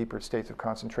meditation and deeper states of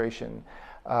concentration.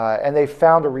 And they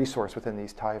found a resource within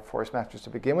these Thai forest masters to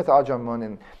begin with Ajahn Mun,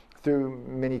 and through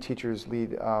many teachers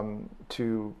lead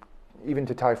to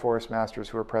Thai forest masters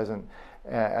who are present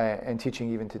and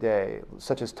teaching even today,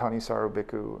 such as Tanisaru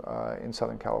Bhikkhu in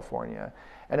Southern California,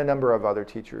 and a number of other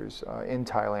teachers in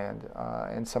Thailand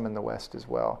and some in the West as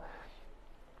well.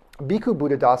 Bhikkhu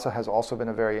Buddhadasa has also been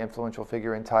a very influential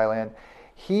figure in Thailand.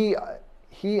 He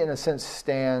in a sense,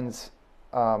 stands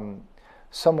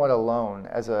somewhat alone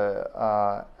as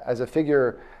a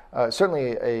figure,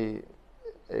 certainly a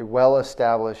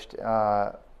well-established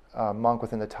monk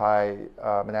within the Thai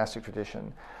monastic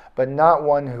tradition, but not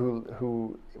one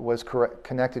who was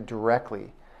connected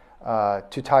directly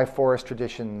to Thai forest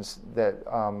traditions that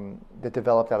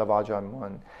developed out of Ajahn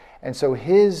Mun. And so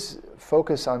his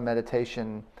focus on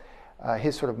meditation,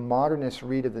 his sort of modernist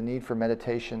read of the need for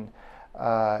meditation,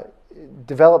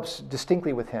 develops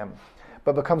distinctly with him,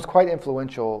 but becomes quite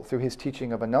influential through his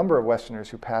teaching of a number of Westerners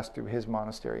who passed through his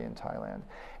monastery in Thailand.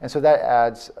 And so that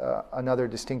adds another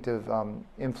distinctive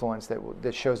influence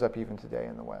that shows up even today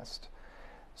in the West.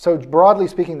 So broadly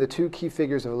speaking, the two key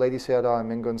figures of Ledi Sayadaw and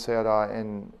Mingun Sayadaw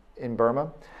in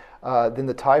Burma, then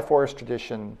the Thai forest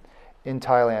tradition in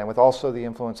Thailand, with also the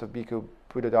influence of Bhikkhu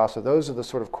Buddhadasa, those are the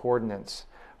sort of coordinates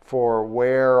for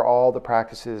where all the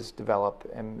practices develop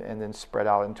and then spread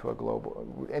out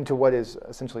into what is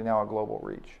essentially now a global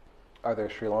reach. Are there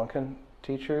Sri Lankan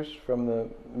teachers from the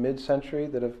mid-century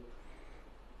that have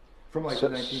from like the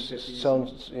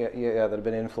 1950s? That have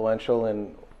been influential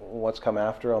in what's come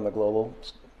after on the global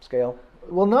scale?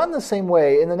 Well, not in the same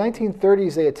way. In the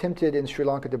 1930s, they attempted in Sri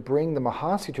Lanka to bring the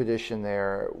Mahasi tradition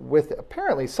there with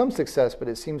apparently some success, but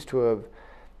it seems to have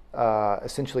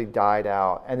essentially died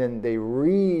out, and then they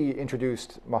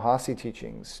reintroduced Mahasi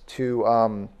teachings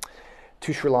to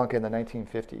Sri Lanka in the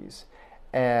 1950s,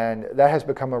 and that has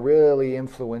become a really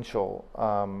influential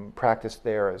practice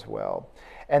there as well.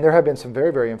 And there have been some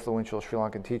very, very influential Sri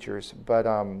Lankan teachers, but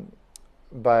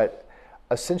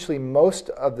essentially most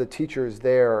of the teachers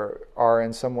there are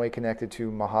in some way connected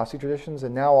to Mahasi traditions,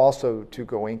 and now also to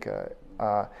Goenka.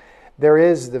 There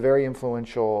is the very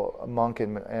influential monk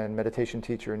and meditation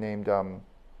teacher named Bhante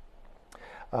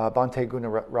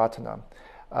Gunaratana,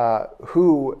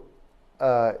 who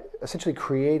essentially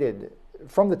created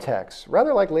from the text,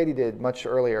 rather like Ledi did much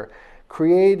earlier,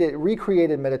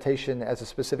 recreated meditation as a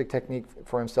specific technique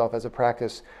for himself, as a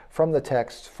practice from the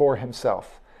text for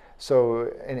himself.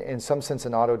 So in some sense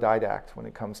an autodidact when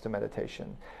it comes to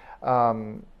meditation.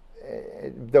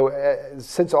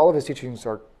 Since all of his teachings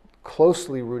are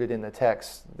closely rooted in the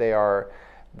text, they are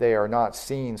not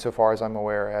seen, so far as I'm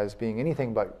aware, as being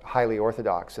anything but highly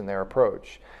orthodox in their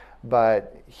approach.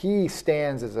 But he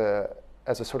stands as a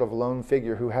sort of lone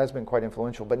figure who has been quite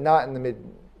influential, but not in the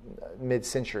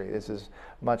mid-century. This is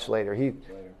much later.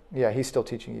 He's still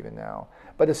teaching even now.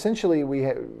 But essentially,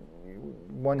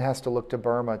 one has to look to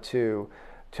Burma too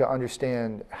to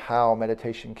understand how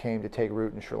meditation came to take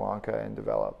root in Sri Lanka and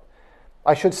develop.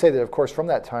 I should say that, of course, from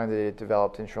that time that it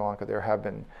developed in Sri Lanka, there have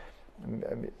been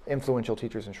influential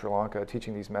teachers in Sri Lanka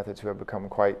teaching these methods who have become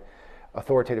quite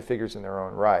authoritative figures in their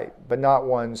own right, but not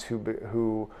ones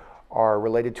who are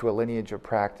related to a lineage of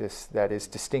practice that is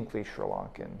distinctly Sri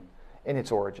Lankan, in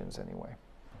its origins anyway.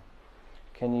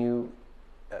 Can you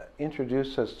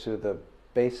introduce us to the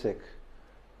basic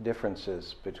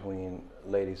differences between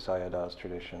Ledi Sayadaw's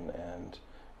tradition and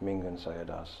Mingun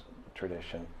Sayadaw's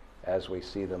tradition as we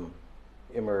see them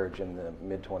emerge in the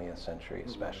mid-20th century,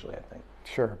 especially, I think?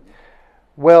 Sure.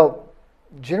 Well,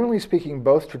 generally speaking,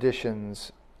 both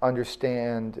traditions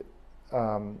understand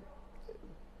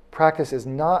practice is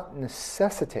not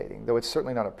necessitating, though it's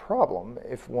certainly not a problem,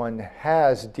 if one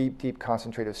has deep, deep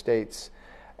concentrative states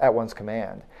at one's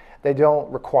command. They don't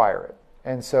require it.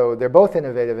 And so they're both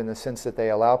innovative in the sense that they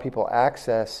allow people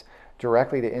access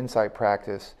directly to insight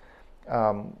practice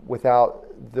without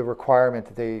the requirement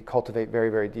that they cultivate very,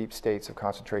 very deep states of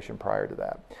concentration prior to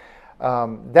that.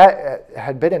 That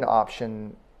had been an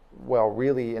option, well,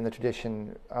 really in the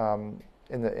tradition,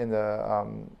 in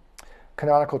the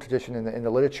canonical tradition in the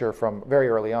literature from very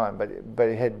early on, but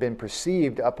it had been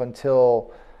perceived up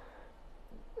until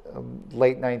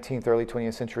late 19th, early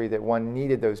 20th century that one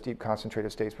needed those deep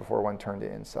concentrative states before one turned to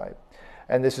insight.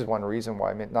 And this is one reason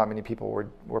why not many people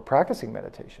were practicing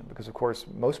meditation, because of course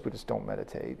most Buddhists don't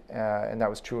meditate, and that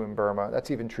was true in Burma.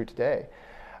 That's even true today.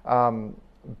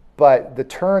 But the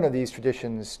turn of these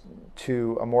traditions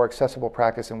to a more accessible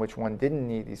practice in which one didn't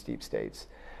need these deep states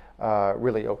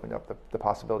really opened up the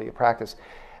possibility of practice.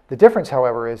 The difference,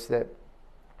 however, is that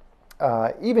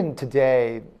even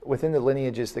today, within the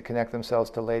lineages that connect themselves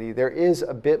to Ledi, there is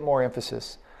a bit more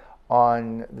emphasis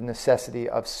on the necessity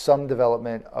of some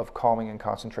development of calming and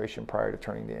concentration prior to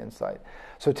turning to insight.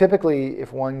 So typically,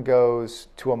 if one goes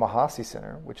to a Mahasi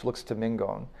center, which looks to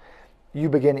Mingun, you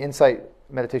begin insight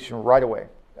meditation right away,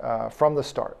 from the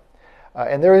start.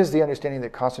 And there is the understanding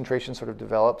that concentration sort of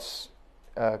develops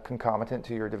concomitant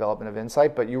to your development of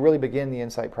insight, but you really begin the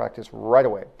insight practice right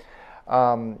away.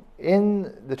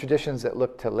 In the traditions that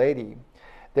look to Ledi,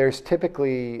 there's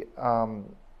typically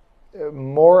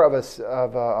more of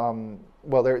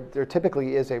there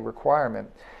typically is a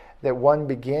requirement that one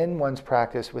begin one's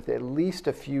practice with at least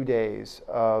a few days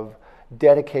of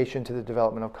dedication to the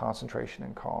development of concentration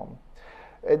and calm.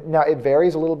 Now, it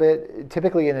varies a little bit.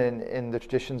 Typically in the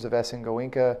traditions of S and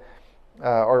Goenka,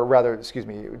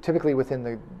 typically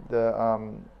within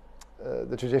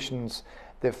the traditions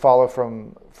that follow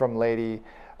from Ledi,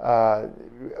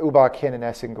 Uba Khin and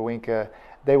S and Goenka,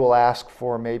 they will ask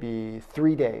for maybe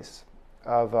 3 days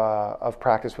of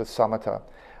practice with samatha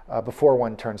before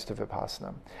one turns to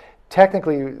vipassana.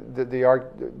 Technically,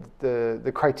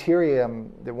 the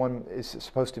criterion that one is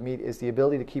supposed to meet is the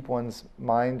ability to keep one's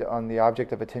mind on the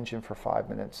object of attention for 5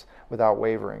 minutes without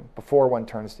wavering before one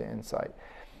turns to insight.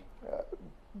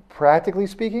 Practically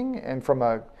speaking, and from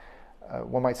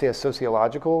one might say a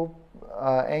sociological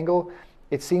angle,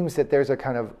 it seems that there's a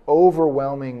kind of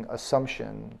overwhelming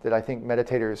assumption that I think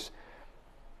meditators,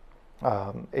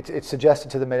 it's suggested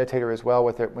to the meditator as well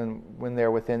when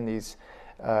they're within these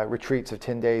retreats of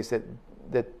 10 days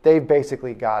that they've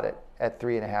basically got it at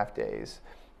 3.5 days.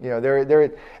 You know,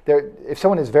 if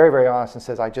someone is very, very honest and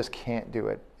says, I just can't do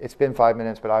it, it's been 5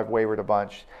 minutes, but I've wavered a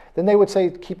bunch, then they would say,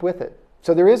 keep with it.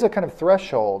 So there is a kind of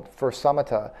threshold for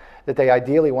samatha that they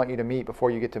ideally want you to meet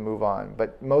before you get to move on.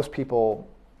 But most people,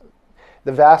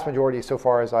 the vast majority, so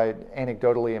far as I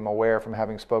anecdotally am aware from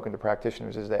having spoken to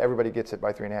practitioners, is that everybody gets it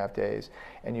by 3.5 days,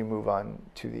 and you move on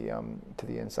to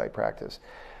the insight practice.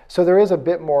 So there is a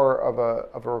bit more of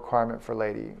a requirement for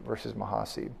Ledi versus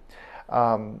Mahasi.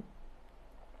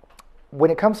 When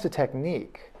it comes to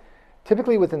technique,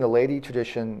 typically within the Ledi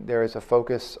tradition, there is a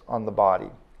focus on the body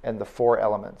and the 4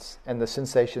 elements and the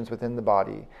sensations within the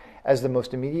body as the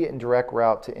most immediate and direct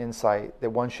route to insight that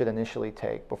one should initially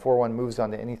take before one moves on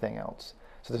to anything else.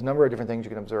 So there's a number of different things you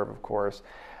can observe, of course,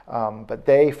 but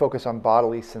they focus on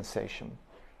bodily sensation.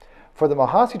 For the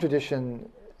Mahasi tradition,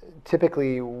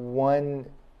 typically one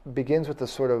begins with the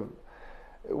sort of,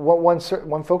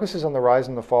 one focuses on the rise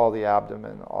and the fall of the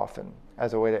abdomen often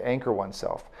as a way to anchor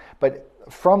oneself. But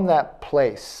from that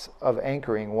place of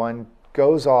anchoring, one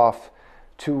goes off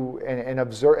to and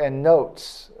observe and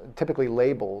notes, typically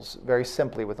labels very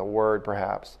simply with a word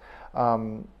perhaps,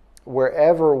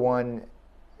 wherever one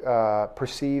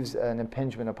perceives an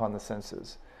impingement upon the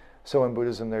senses. So in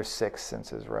Buddhism there's 6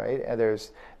 senses, right? And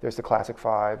there's the classic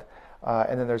 5,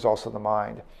 and then there's also the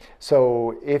mind.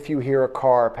 So if you hear a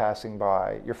car passing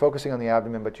by, you're focusing on the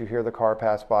abdomen, but you hear the car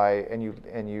pass by, and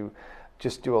you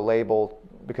just do a label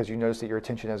because you notice that your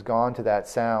attention has gone to that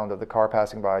sound of the car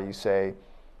passing by. You say,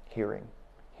 hearing.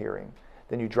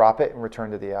 Then you drop it and return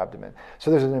to the abdomen.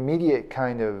 So there's an immediate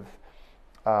kind of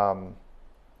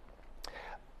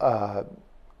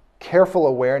careful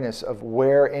awareness of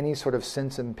where any sort of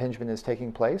sense impingement is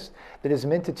taking place that is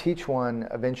meant to teach one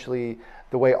eventually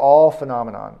the way all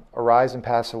phenomenon arise and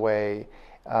pass away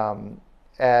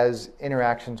as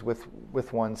interactions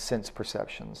with one's sense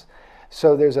perceptions.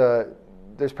 So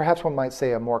there's perhaps one might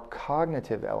say a more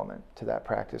cognitive element to that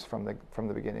practice from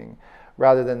the beginning,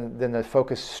 rather than the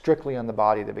focus strictly on the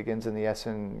body that begins in the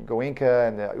Essen Goenka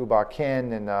and the Uba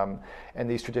Ken and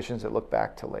these traditions that look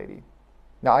back to Ledi.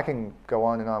 Now I can go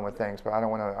on and on with things, but I don't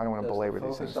want to belabor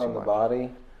these things too much. Focus on the body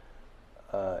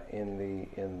in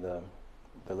the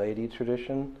Ledi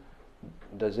tradition,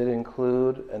 does it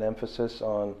include an emphasis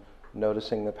on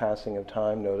noticing the passing of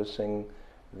time, noticing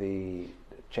the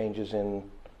changes in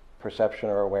perception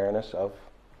or awareness of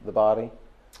the body?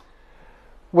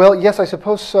 Well, yes, I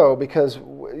suppose so, because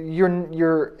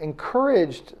you're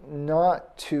encouraged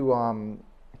not to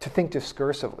think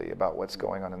discursively about what's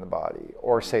going on in the body,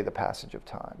 or say the passage of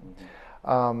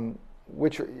time,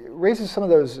 which raises some of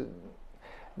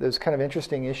those kind of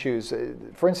interesting issues.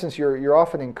 For instance, you're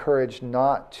often encouraged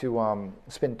not to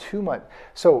spend too much.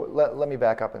 So let me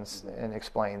back up and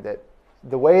explain that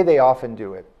the way they often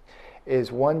do it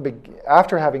is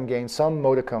after having gained some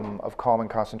modicum of calm and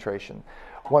concentration,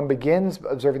 one begins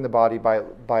observing the body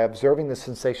by observing the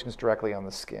sensations directly on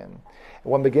the skin.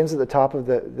 One begins at the top of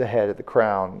the head, at the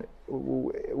crown,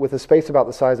 with a space about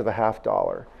the size of a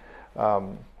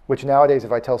 $50, which nowadays,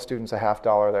 if I tell students a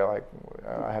 $50, they're like,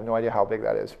 I have no idea how big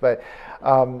that is. But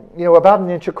about an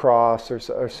inch across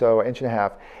or so, inch and a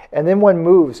half. And then one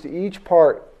moves to each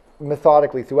part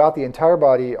methodically throughout the entire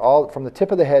body, all from the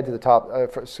tip of the head to the top.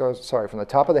 From the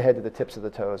top of the head to the tips of the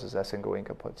toes, as Essen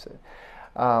Goenka puts it.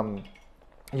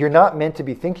 You're not meant to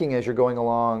be thinking as you're going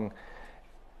along,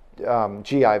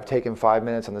 gee, I've taken 5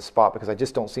 minutes on the spot because I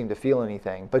just don't seem to feel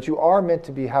anything. But you are meant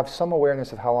to have some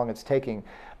awareness of how long it's taking,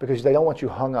 because they don't want you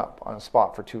hung up on a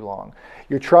spot for too long.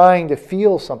 You're trying to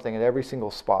feel something at every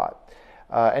single spot.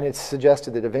 And it's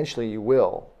suggested that eventually you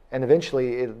will. And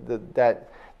eventually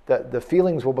the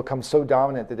feelings will become so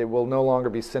dominant that it will no longer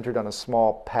be centered on a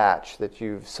small patch that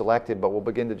you've selected, but will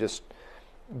begin to just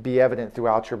be evident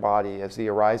throughout your body as the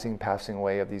arising, passing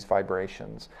away of these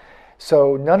vibrations.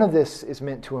 So none of this is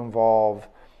meant to involve,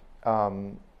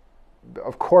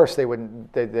 of course they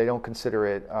don't consider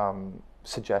it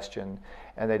suggestion,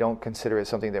 and they don't consider it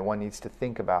something that one needs to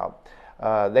think about.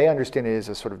 They understand it as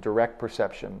a sort of direct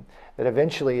perception that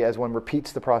eventually, as one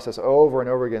repeats the process over and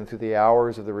over again through the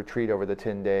hours of the retreat over the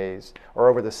 10 days, or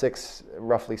over the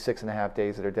roughly 6.5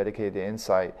 days that are dedicated to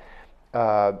insight,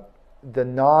 the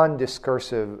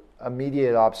non-discursive,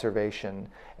 immediate observation,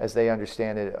 as they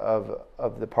understand it,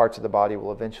 of the parts of the body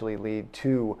will eventually lead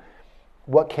to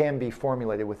what can be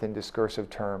formulated within discursive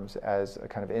terms as a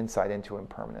kind of insight into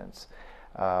impermanence,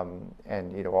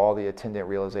 and all the attendant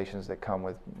realizations that come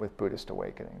with Buddhist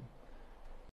awakening.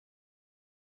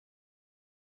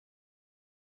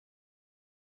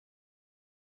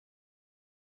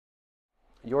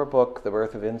 Your book, The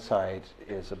Birth of Insight,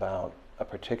 is about a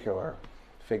particular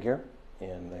figure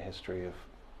in the history of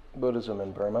Buddhism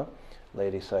in Burma,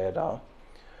 Ledi Sayadaw.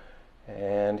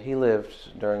 And he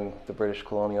lived during the British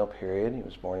colonial period. He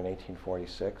was born in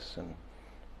 1846, and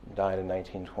died in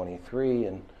 1923,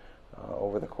 and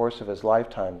over the course of his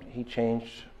lifetime, he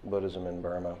changed Buddhism in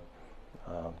Burma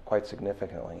quite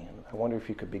significantly. And I wonder if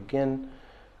you could begin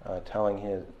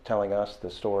telling us the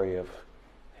story of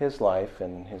his life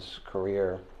and his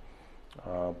career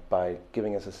by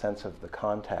giving us a sense of the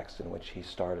context in which he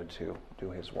started to do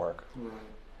his work. Right.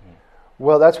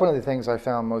 Well, that's one of the things I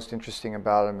found most interesting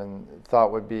about him and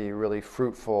thought would be really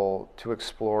fruitful to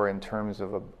explore in terms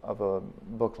of a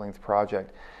book-length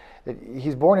project.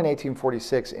 He's born in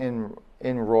 1846 in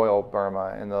royal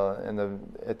Burma,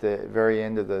 at the very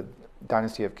end of the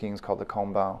dynasty of kings called the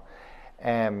Kombao.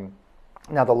 And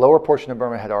now the lower portion of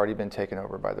Burma had already been taken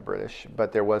over by the British,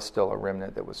 but there was still a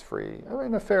remnant that was free,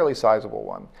 and a fairly sizable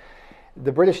one.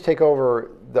 The British take over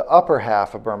the upper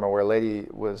half of Burma where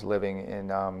Ledi was living in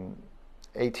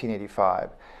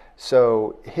 1885.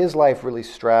 So his life really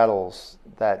straddles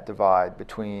that divide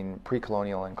between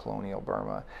pre-colonial and colonial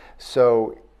Burma.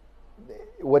 So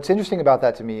what's interesting about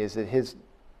that to me is that he's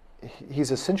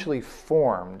essentially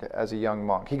formed as a young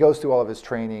monk. He goes through all of his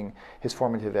training, his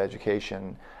formative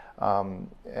education,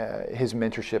 his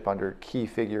mentorship under key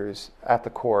figures at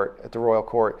the royal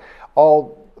court,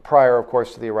 all prior, of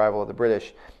course, to the arrival of the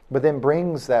British, but then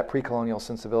brings that pre-colonial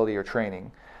sensibility or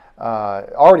training,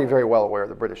 already very well aware of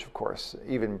the British, of course,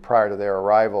 even prior to their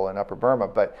arrival in Upper Burma,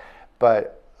 but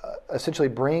essentially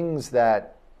brings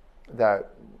that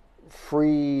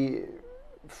free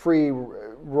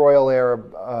royal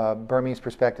era Burmese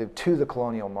perspective to the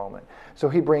colonial moment. So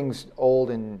he brings old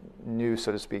and new,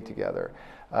 so to speak, together,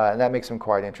 and that makes him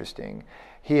quite interesting.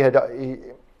 He was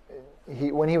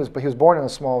born in a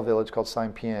small village called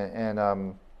Saipien,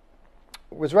 and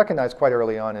was recognized quite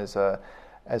early on as a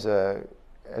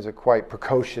quite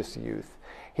precocious youth.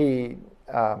 He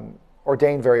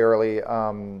ordained very early,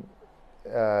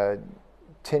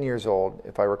 10 years old,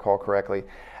 if I recall correctly,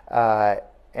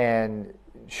 and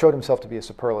showed himself to be a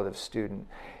superlative student.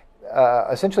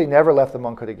 Essentially never left the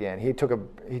monkhood again. He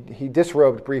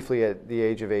disrobed briefly at the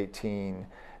age of 18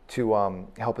 to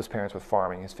help his parents with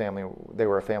farming. His family, they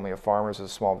were a family of farmers in a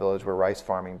small village where rice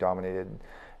farming dominated,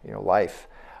 life.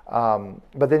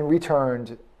 But then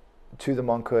returned to the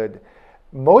monkhood,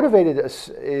 motivated,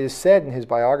 is said in his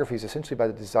biographies, essentially by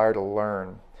the desire to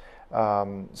learn.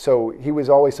 So he was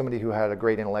always somebody who had a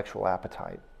great intellectual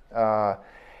appetite.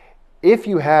 If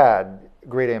you had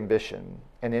great ambition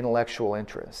and intellectual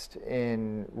interest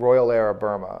in royal era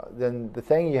Burma, then the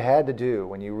thing you had to do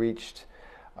when you reached,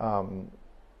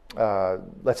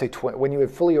 let's say, when you had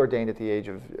fully ordained at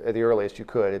the earliest you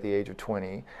could, at the age of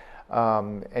 20,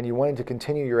 and you wanted to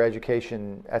continue your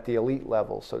education at the elite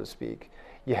level, so to speak,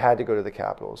 you had to go to the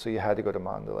capital. So you had to go to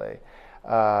Mandalay,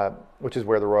 which is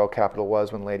where the royal capital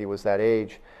was when Ledi was that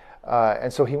age.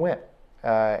 And so he went.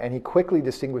 And he quickly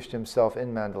distinguished himself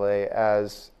in Mandalay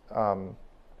as an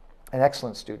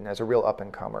excellent student, as a real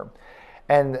up-and-comer.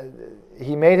 And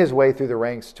he made his way through the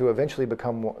ranks to eventually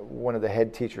become one of the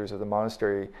head teachers of the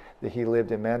monastery that he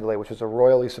lived in Mandalay, which was a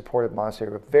royally supported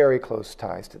monastery with very close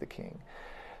ties to the king.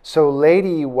 So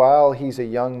Ledi, while he's a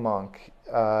young monk,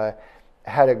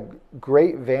 had a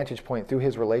great vantage point through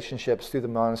his relationships through the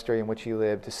monastery in which he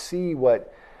lived to see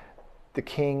what the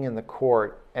king and the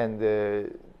court and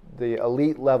the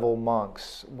elite level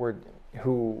monks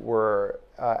who were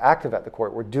active at the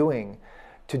court were doing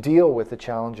to deal with the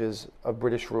challenges of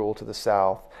British rule to the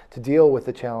south, to deal with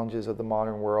the challenges of the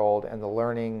modern world and the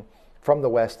learning from the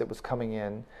West that was coming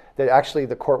in, that actually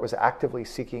the court was actively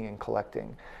seeking and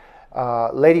collecting.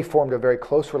 Ledi formed a very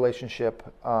close relationship,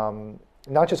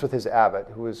 not just with his abbot,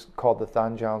 who was called the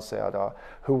Ledi Sayadaw,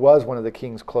 who was one of the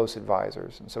king's close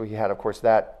advisors. And so he had, of course,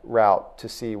 that route to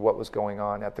see what was going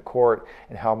on at the court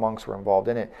and how monks were involved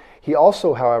in it. He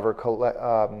also, however,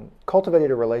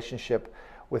 cultivated a relationship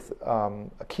with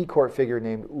a key court figure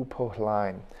named U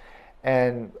Pohlain.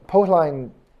 And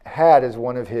Pohlain had as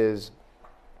one of his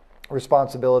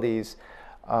responsibilities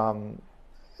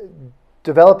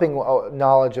developing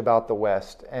knowledge about the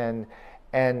West and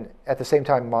at the same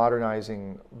time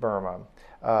modernizing Burma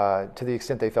to the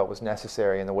extent they felt was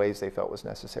necessary in the ways they felt was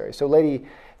necessary. So Ledi,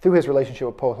 through his relationship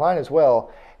with Pohlain as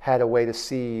well, had a way to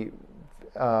see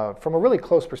from a really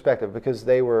close perspective, because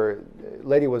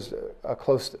Ledi was a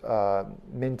close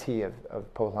mentee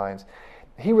of Pohlain's.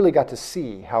 He really got to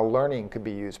see how learning could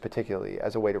be used particularly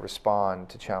as a way to respond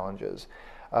to challenges,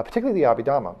 particularly the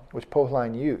Abhidhamma, which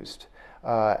Pohlain used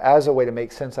as a way to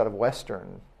make sense out of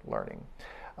Western learning.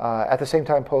 At the same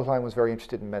time, Pohlain was very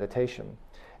interested in meditation.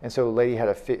 And so Ledi had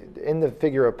in the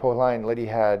figure of Pohlain, Ledi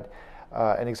had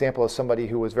an example of somebody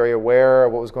who was very aware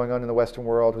of what was going on in the Western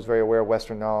world, who was very aware of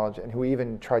Western knowledge, and who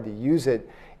even tried to use it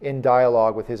in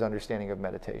dialogue with his understanding of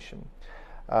meditation.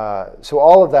 So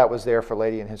all of that was there for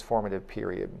Ledi in his formative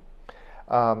period.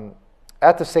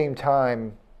 At the same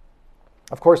time,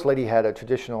 of course, Ledi had a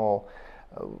traditional,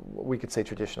 we could say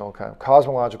traditional, kind of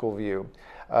cosmological view.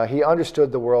 He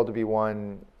understood the world to be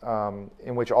one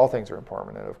in which all things are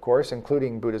impermanent, of course,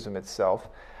 including Buddhism itself.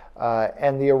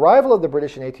 And the arrival of the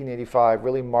British in 1885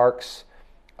 really marks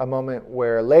a moment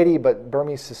where Ledi, but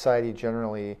Burmese society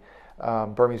generally,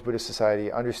 Burmese Buddhist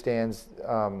society, understands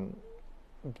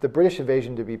the British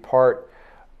invasion to be part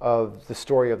of the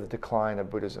story of the decline of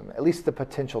Buddhism, at least the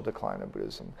potential decline of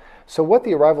Buddhism. So what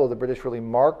the arrival of the British really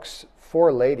marks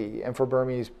for Ledi and for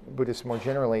Burmese Buddhists more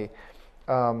generally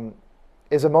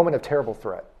is a moment of terrible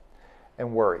threat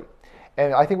and worry.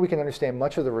 And I think we can understand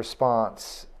much of the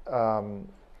response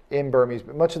in Burmese,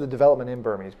 much of the development in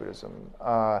Burmese Buddhism,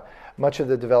 much of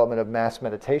the development of mass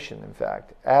meditation, in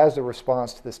fact, as a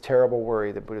response to this terrible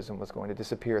worry that Buddhism was going to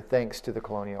disappear thanks to the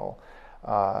colonial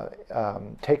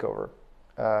takeover.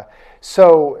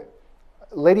 So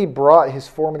Ledi brought his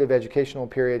formative educational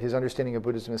period, his understanding of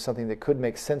Buddhism as something that could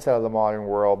make sense out of the modern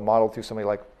world, modeled through somebody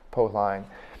like Po Line.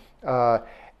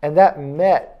 And that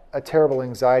met a terrible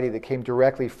anxiety that came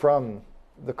directly from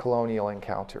the colonial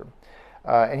encounter.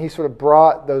 And he sort of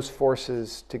brought those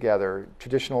forces together,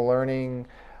 traditional learning,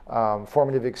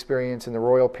 formative experience in the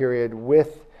royal period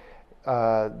with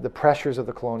the pressures of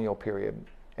the colonial period.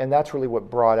 And that's really what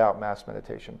brought out mass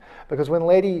meditation. Because when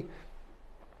Ledi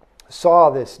saw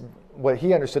this, what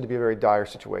he understood to be a very dire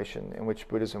situation in which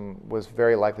Buddhism was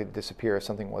very likely to disappear if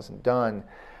something wasn't done,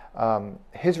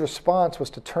 his response was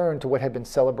to turn to what had been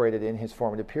celebrated in his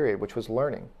formative period, which was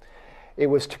learning. It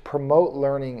was to promote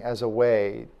learning as a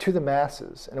way to the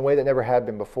masses, in a way that never had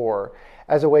been before,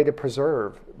 as a way to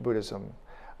preserve Buddhism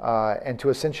and to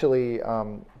essentially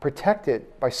protect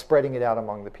it by spreading it out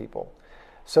among the people.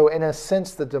 So in a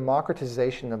sense, the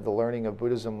democratization of the learning of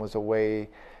Buddhism was a way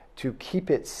to keep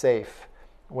it safe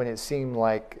when it seemed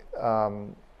like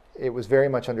it was very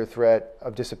much under threat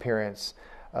of disappearance,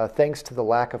 thanks to the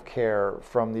lack of care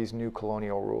from these new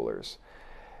colonial rulers.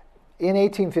 In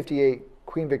 1858,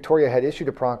 Queen Victoria had issued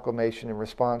a proclamation in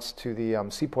response to the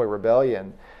Sepoy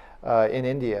Rebellion in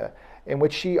India, in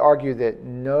which she argued that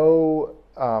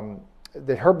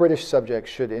that her British subjects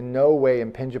should in no way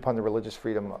impinge upon the religious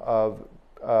freedom of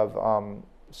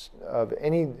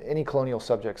any colonial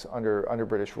subjects under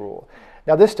British rule.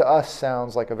 Now, this to us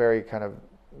sounds like a very kind of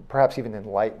perhaps even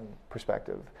enlightened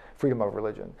perspective, freedom of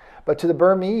religion. But to the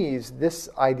Burmese, this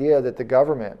idea that the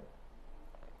government,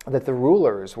 that the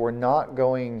rulers were not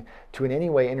going to in any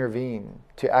way intervene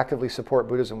to actively support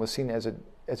Buddhism was seen as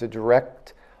a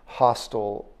direct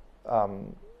hostile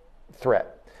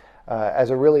threat. As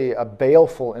a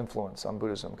baleful influence on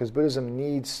Buddhism, because Buddhism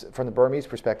needs, from the Burmese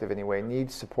perspective anyway,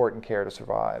 needs support and care to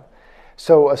survive.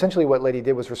 So essentially what Ledi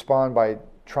did was respond by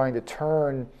trying to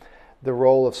turn the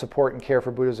role of support and care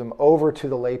for Buddhism over to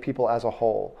the lay people as a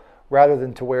whole, rather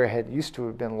than to where it had used to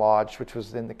have been lodged, which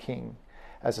was in the king,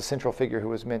 as a central figure who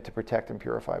was meant to protect and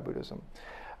purify Buddhism.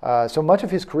 So much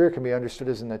of his career can be understood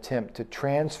as an attempt to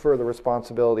transfer the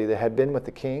responsibility that had been with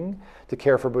the king to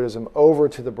care for Buddhism over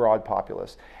to the broad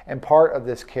populace. And part of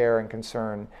this care and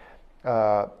concern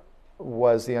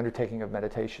was the undertaking of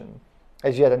meditation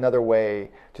as yet another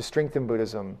way to strengthen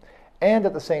Buddhism. And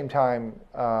at the same time,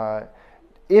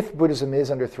 if Buddhism is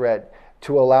under threat,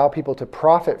 to allow people to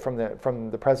profit from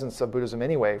the presence of Buddhism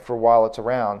anyway for while it's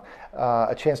around,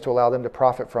 a chance to allow them to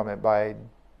profit from it by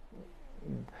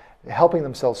helping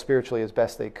themselves spiritually as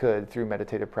best they could through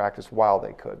meditative practice while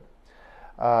they could.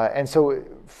 And so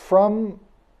from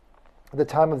the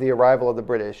time of the arrival of the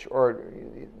British, or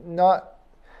not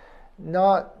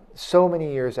so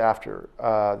many years after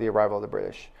the arrival of the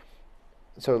British,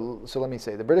 so let me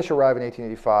say, the British arrive in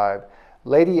 1885.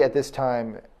 Ledi at this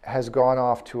time has gone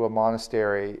off to a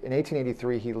monastery. In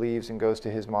 1883 he leaves and goes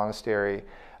to his monastery.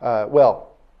 Let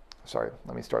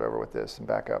me start over with this and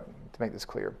back up to make this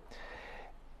clear.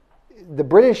 The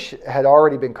British had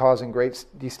already been causing great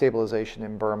destabilization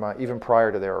in Burma even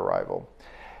prior to their arrival.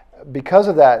 Because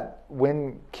of that,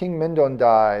 when King Mindon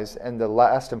dies and the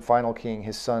last and final king,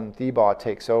 his son Thibaw,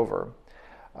 takes over,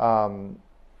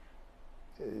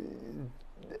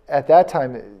 at that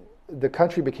time the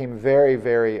country became very,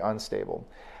 very unstable.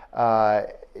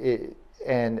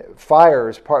 And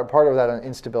fires, part of that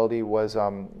instability was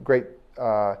great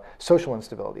social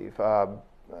instability.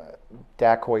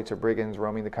 Dacoits or brigands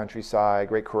roaming the countryside,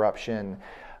 great corruption.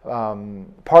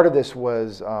 Part of this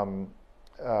was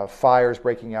fires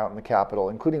breaking out in the capital,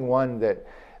 including one that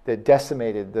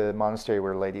decimated the monastery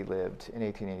where Ledi lived in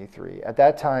 1883. At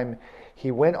that time,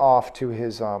 he went off to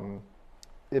his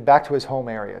back to his home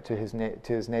area, to his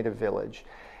native village,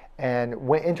 and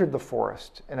entered the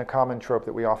forest, in a common trope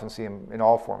that we often see in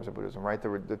all forms of Buddhism, right?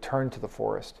 The turn to the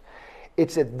forest.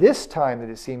 It's at this time that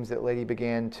it seems that Ledi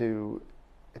began to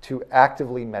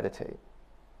actively meditate.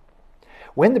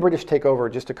 When the British take over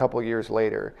just a couple of years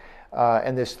later,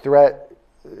 and this threat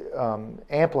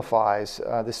amplifies,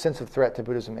 the sense of threat to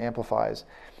Buddhism amplifies,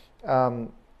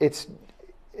 it's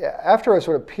after a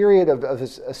sort of period of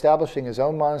his establishing his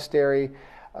own monastery,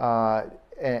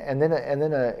 and then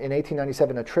in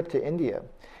 1897 a trip to India,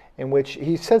 in which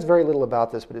he says very little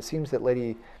about this, but it seems that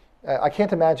Ledi, I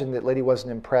can't imagine that Ledi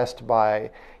wasn't impressed by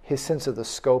his sense of the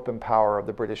scope and power of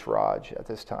the British Raj at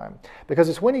this time, because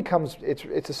it's when he comes,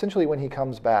 it's essentially when he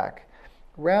comes back,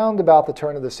 round about the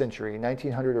turn of the century,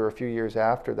 1900 or a few years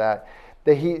after that,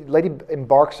 Ledi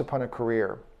embarks upon a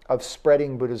career of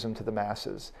spreading Buddhism to the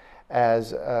masses,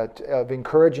 of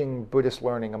encouraging Buddhist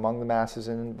learning among the masses,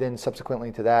 and then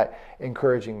subsequently to that,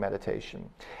 encouraging meditation.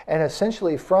 And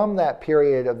essentially from that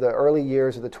period of the early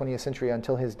years of the 20th century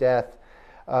until his death,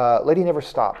 Ledi never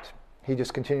stopped. He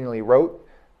just continually wrote,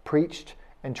 preached,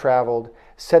 and traveled,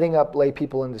 setting up lay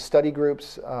people into study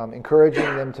groups,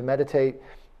 encouraging them to meditate,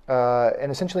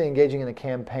 and essentially engaging in a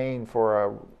campaign for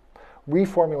a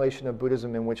reformulation of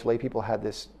Buddhism in which lay people had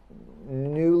this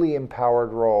newly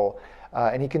empowered role.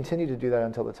 And he continued to do that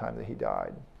until the time that he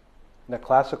died. Now,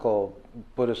 classical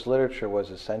Buddhist literature was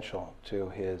essential to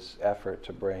his effort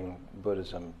to bring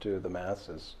Buddhism to the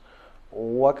masses.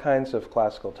 What kinds of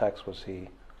classical texts was he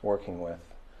working with?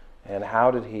 And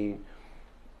how did he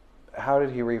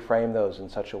reframe those in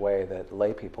such a way that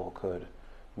lay people could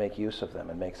make use of them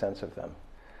and make sense of them?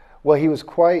 Well, he was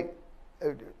quite,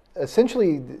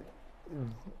 essentially,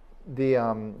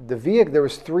 there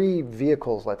was three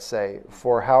vehicles, let's say,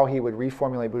 for how he would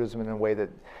reformulate Buddhism in a way that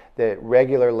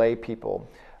regular lay people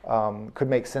could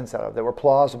make sense out of, that were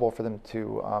plausible for them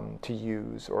to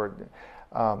use or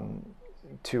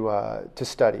to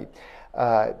study.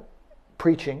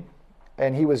 Preaching,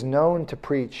 and he was known to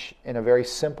preach in a very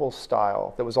simple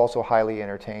style that was also highly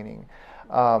entertaining.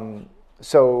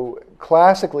 So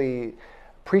classically,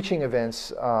 preaching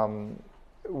events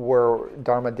were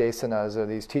Dharma desanas, or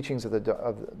these teachings of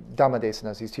Dhamma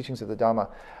desanas, these teachings of the Dhamma,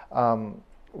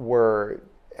 were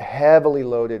heavily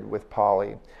loaded with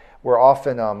Pali, were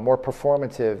often more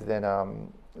performative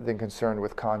than concerned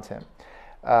with content,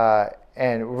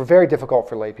 and were very difficult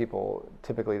for lay people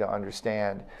typically to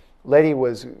understand. Ledi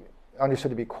was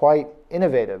understood to be quite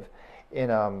innovative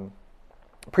in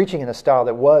preaching in a style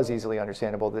that was easily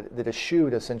understandable, that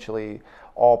eschewed essentially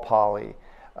all Pali.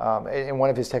 In one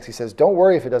of his texts he says, don't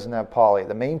worry if it doesn't have Pali.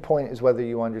 The main point is whether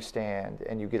you understand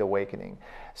and you get awakening.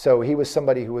 So he was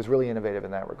somebody who was really innovative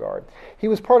in that regard. He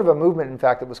was part of a movement, in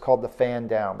fact, that was called the fan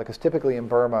down, because typically in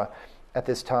Burma at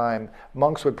this time,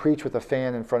 monks would preach with a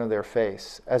fan in front of their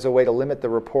face as a way to limit the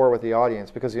rapport with the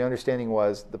audience, because the understanding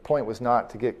was the point was not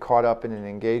to get caught up in an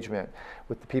engagement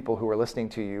with the people who were listening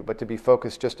to you, but to be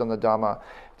focused just on the Dhamma,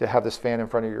 to have this fan in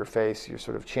front of your face. You're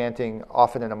sort of chanting,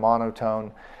 often in a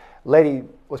monotone. Ledi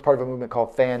was part of a movement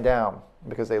called Fan Down,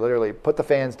 because they literally put the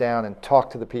fans down and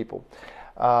talked to the people.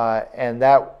 And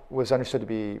that was understood to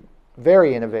be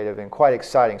very innovative and quite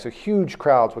exciting. So huge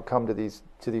crowds would come to these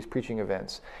preaching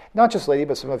events. Not just Ledi,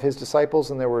 but some of his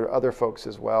disciples, and there were other folks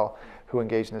as well who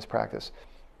engaged in this practice.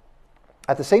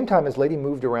 At the same time as Ledi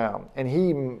moved around, and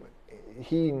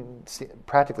he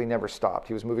practically never stopped.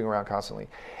 He was moving around constantly.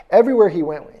 Everywhere he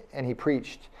went and he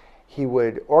preached, he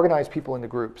would organize people into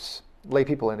groups, lay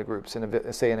people into groups,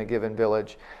 say in a given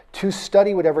village, to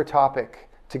study whatever topic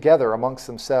together amongst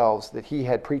themselves that he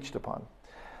had preached upon.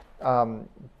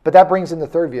 But that brings in the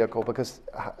third vehicle, because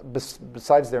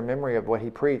besides their memory of what he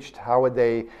preached, how would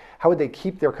they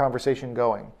keep their conversation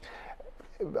going?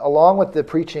 Along with the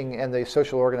preaching and the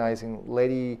social organizing,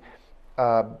 Ledi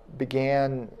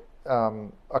began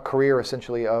a career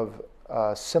essentially of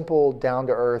simple,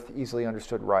 down-to-earth, easily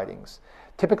understood writings.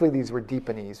 Typically, these were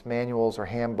deepanese, manuals or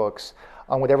handbooks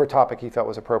on whatever topic he felt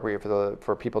was appropriate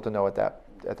for people to know at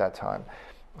that time.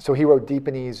 So he wrote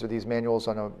deepanese, or these manuals,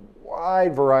 on a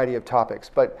wide variety of topics,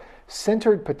 but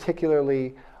centered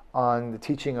particularly on the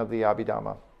teaching of the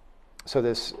Abhidhamma. So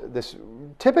this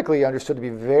typically understood to be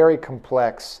very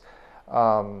complex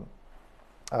and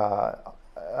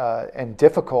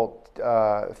difficult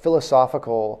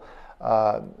philosophical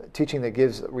teaching that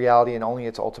gives reality in only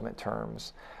its ultimate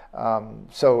terms.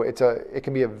 So it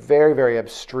can be a very, very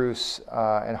abstruse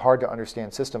and hard to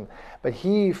understand system, but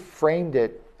he framed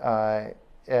it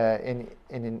in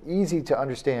an easy to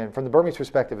understand, from the Burmese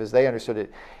perspective as they understood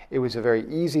it, it was a very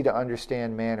easy to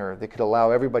understand manner that could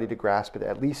allow everybody to grasp it,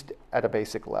 at least at a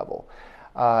basic level.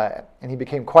 And he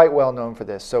became quite well known for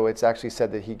this. So it's actually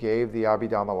said that he gave the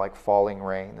Abhidhamma like falling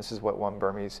rain. This is what one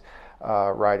Burmese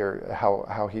writer,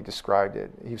 how he described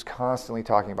it. He was constantly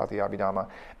talking about the Abhidhamma,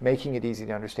 making it easy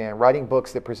to understand, writing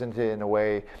books that presented it in a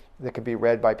way that could be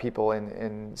read by people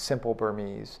in simple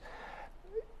Burmese.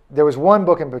 There was one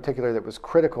book in particular that was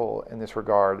critical in this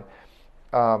regard.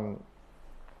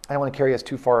 I don't want to carry us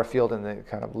too far afield in the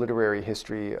kind of literary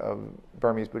history of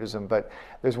Burmese Buddhism, but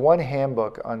there's one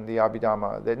handbook on the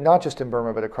Abhidhamma that not just in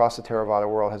Burma but across the Theravada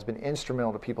world has been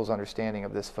instrumental to people's understanding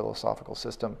of this philosophical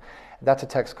system. That's a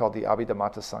text called the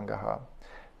Abhidhammata Sangaha,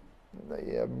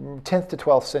 10th to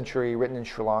 12th century, written in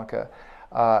Sri Lanka.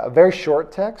 A very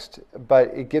short text,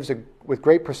 but it gives, with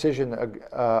great precision,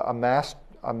 a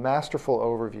masterful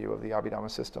overview of the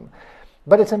Abhidhamma system.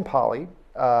 But it's in Pali,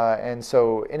 and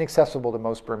so inaccessible to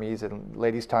most Burmese in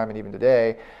Ledi's time and even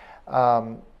today.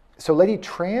 So Ledi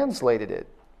translated it,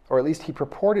 or at least he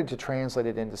purported to translate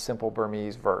it into simple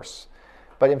Burmese verse.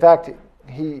 But in fact,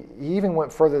 he even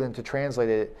went further than to translate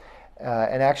it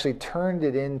and actually turned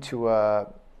it into a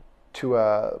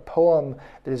poem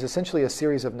that is essentially a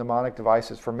series of mnemonic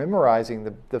devices for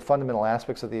memorizing the fundamental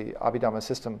aspects of the Abhidhamma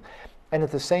system, and at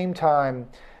the same time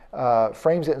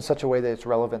frames it in such a way that it's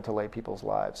relevant to lay people's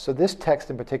lives. So this text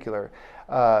in particular,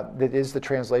 that is the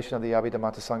translation of the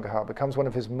Abhidhammata Sangaha, becomes one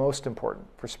of his most important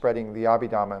for spreading the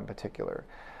Abhidhamma in particular.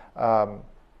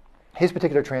 His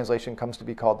particular translation comes to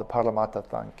be called the Paramattha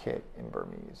Thankhet in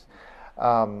Burmese.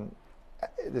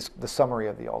 The summary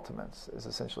of the ultimates is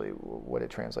essentially what it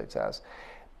translates as.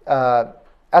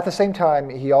 At the same time,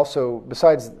 he also,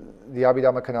 besides the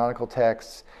Abhidhamma canonical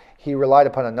texts, he relied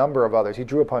upon a number of others. He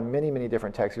drew upon many, many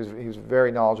different texts. He was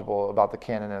very knowledgeable about the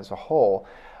canon as a whole.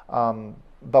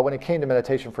 But when it came to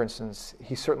meditation, for instance,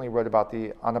 he certainly wrote about the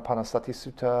Anapanasati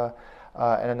Sutta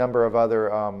and a number of other,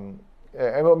 and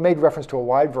made reference to a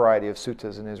wide variety of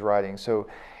suttas in his writing. So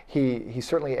he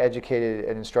certainly educated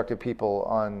and instructed people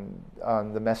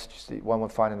on the message that one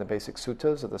would find in the basic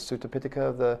suttas, or the Sutta Pitaka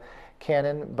of the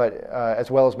canon, but as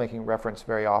well as making reference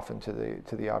very often to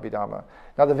the Abhidhamma.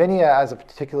 Now, the Vinaya, as a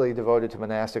particularly devoted to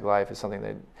monastic life, is something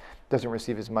that doesn't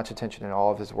receive as much attention in all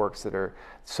of his works that are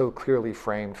so clearly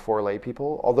framed for lay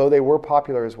people, although they were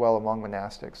popular as well among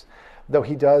monastics. Though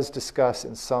he does discuss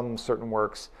in some certain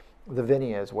works the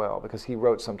Vinaya as well, because he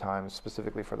wrote sometimes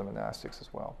specifically for the monastics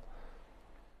as well.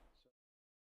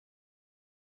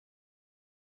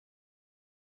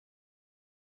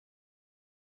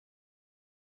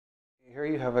 Here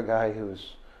you have a guy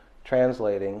who's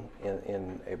translating,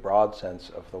 in a broad sense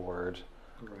of the word,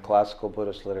 right, classical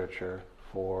Buddhist literature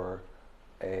for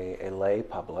a lay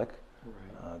public.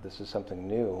 Right. This is something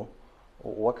new.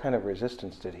 What kind of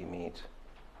resistance did he meet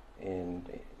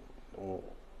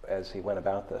as he went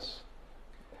about this?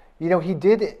 You know, he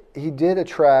did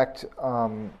attract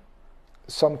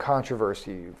some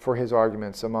controversy for his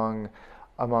arguments among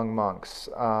monks.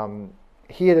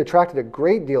 He had attracted a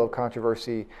great deal of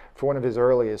controversy for one of his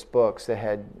earliest books that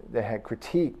had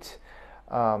critiqued,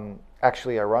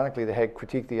 actually ironically, they had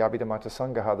critiqued the Abhidhammata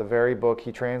Sangaha, the very book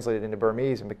he translated into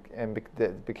Burmese and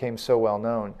that became so well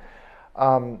known.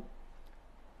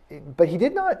 But he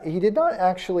did not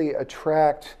actually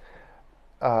attract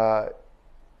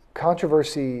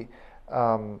controversy,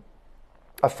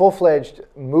 a full-fledged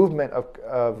movement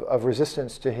of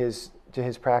resistance to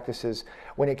his practices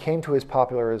when it came to his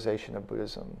popularization of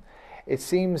Buddhism. It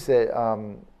seems that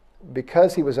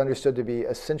because he was understood to be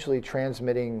essentially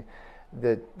transmitting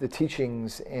the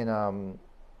teachings in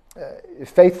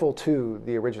faithful to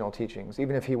the original teachings,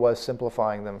 even if he was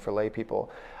simplifying them for lay people,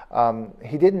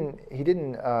 he didn't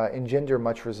engender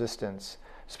much resistance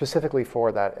specifically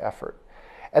for that effort.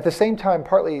 At the same time,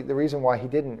 partly the reason why he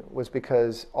didn't was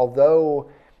because although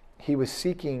he was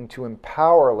seeking to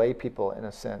empower lay people in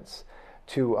a sense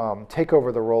to take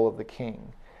over the role of the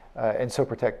king and so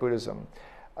protect Buddhism,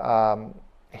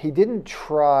 he didn't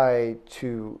try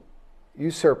to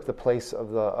usurp the place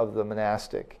of the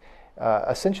monastic.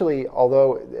 Essentially,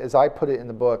 although, as I put it in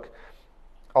the book,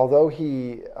 although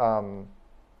he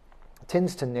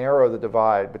tends to narrow the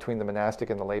divide between the monastic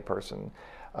and the layperson,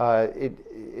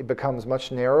 it becomes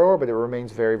much narrower, but it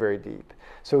remains very, very deep.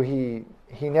 So he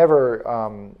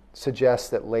never suggests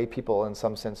that lay people, in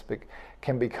some sense,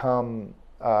 can become.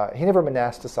 He never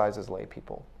monasticizes lay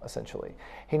people. Essentially,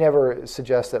 he never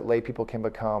suggests that lay people can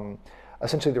become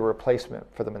essentially the replacement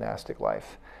for the monastic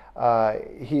life.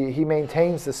 He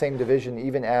maintains the same division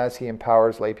even as he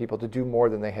empowers lay people to do more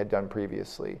than they had done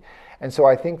previously. And so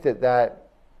I think that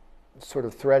sort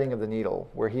of threading of the needle,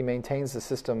 where he maintains the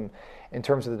system in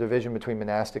terms of the division between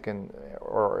monastic and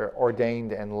or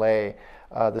ordained and lay,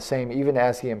 the same even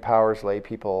as he empowers lay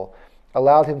people,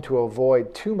 allowed him to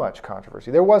avoid too much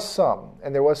controversy. There was some,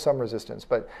 and there was some resistance,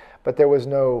 but there was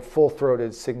no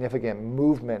full-throated, significant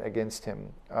movement against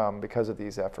him because of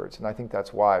these efforts. And I think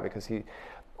that's why, because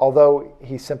although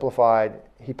he simplified,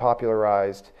 he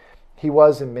popularized, he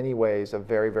was in many ways a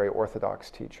very, very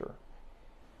orthodox teacher.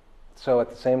 So at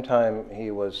the same time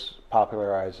he was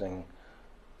popularizing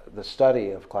the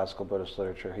study of classical Buddhist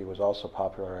literature, he was also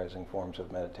popularizing forms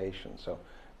of meditation. So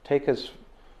take us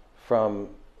from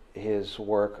his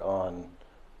work on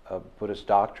Buddhist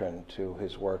doctrine to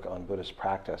his work on Buddhist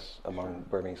practice among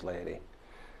Burmese laity.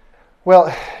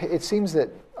 Well, it seems that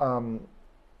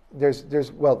there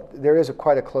is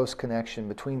quite a close connection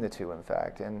between the two, in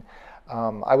fact. And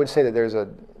I would say that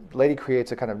Ledi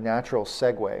creates a kind of natural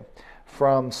segue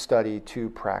from study to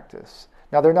practice.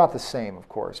 Now, they're not the same, of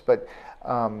course, but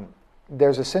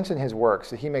there's a sense in his works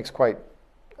that he makes quite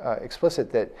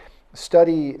explicit that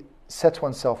study sets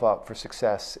oneself up for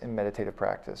success in meditative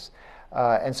practice.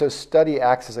 And so study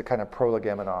acts as a kind of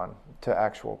prolegomenon to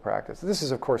actual practice. This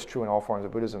is, of course, true in all forms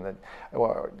of Buddhism,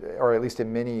 or at least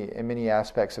in many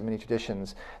aspects of many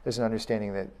traditions, there's an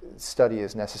understanding that study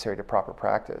is necessary to proper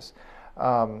practice.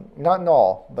 Not in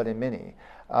all, but in many.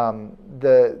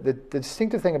 The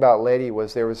distinctive thing about Ledi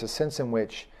was there was a sense in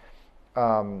which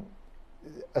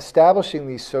establishing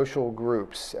these social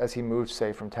groups as he moved,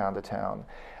 say, from town to town,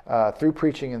 through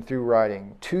preaching and through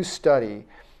writing, to study,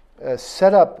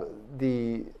 set up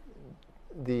the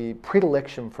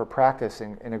predilection for practice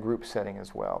in a group setting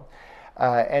as well.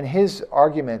 And his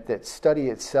argument that study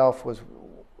itself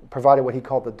provided what he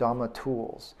called the Dhamma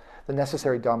tools, the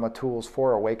necessary Dhamma tools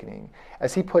for awakening.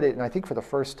 As he put it, and I think for the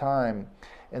first time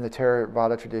in the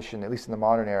Theravada tradition, at least in the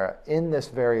modern era, in this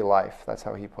very life, that's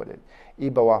how he put it,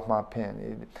 Ibawah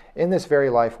Pin, in this very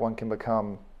life one can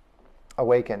become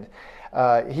awakened.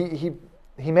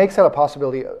 He makes that a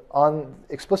possibility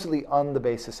explicitly on the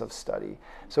basis of study.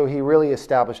 So he really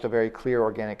established a very clear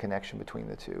organic connection between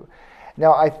the two.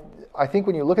 Now, I think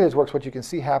when you look at his works, what you can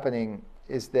see happening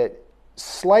is that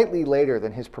slightly later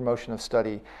than his promotion of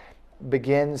study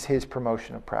begins his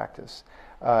promotion of practice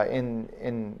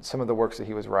in some of the works that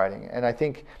he was writing. And I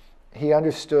think he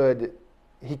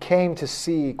came to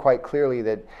see quite clearly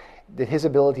that his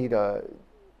ability to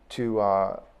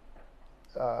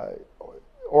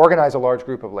organize a large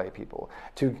group of lay people,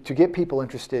 to get people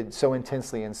interested so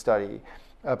intensely in study,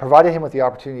 provided him with the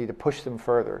opportunity to push them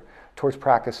further towards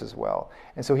practice as well.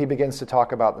 And so he begins to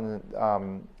talk about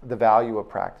the value of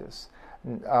practice,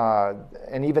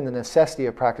 and even the necessity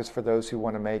of practice for those who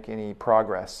want to make any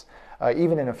progress,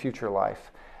 even in a future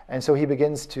life. And so he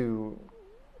begins to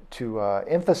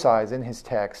emphasize in his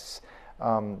texts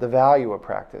the value of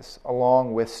practice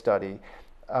along with study,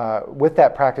 with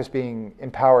that practice being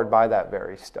empowered by that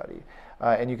very study.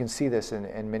 And you can see this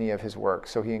in many of his works.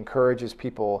 So he encourages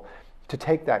people to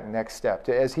take that next step,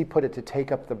 as he put it, to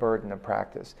take up the burden of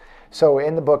practice. So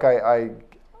in the book, I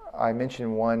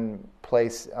mentioned one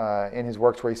place in his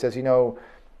works where he says, a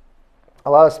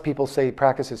lot of people say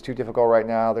practice is too difficult right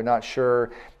now. They're not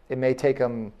sure. It may take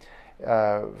them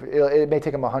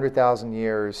 100,000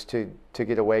 years to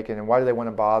get awakened, and why do they want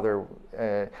to bother?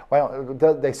 Why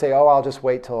don't they say, I'll just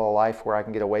wait till a life where I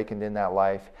can get awakened in that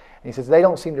life? And he says they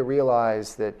don't seem to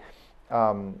realize that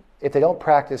if they don't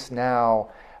practice now,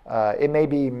 it may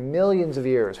be millions of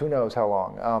years, who knows how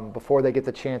long, before they get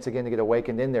the chance again to get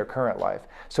awakened in their current life.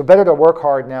 So better to work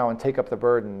hard now and take up the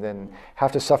burden than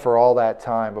have to suffer all that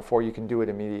time before you can do it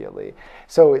immediately.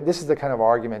 So this is the kind of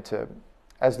argument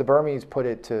as the Burmese put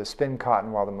it, to spin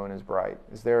cotton while the moon is bright,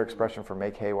 is their expression for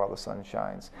make hay while the sun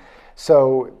shines.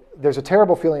 So there's a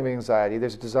terrible feeling of anxiety.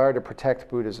 There's a desire to protect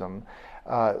Buddhism.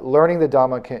 Learning the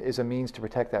Dhamma is a means to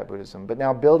protect that Buddhism. But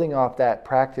now building off that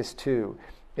practice too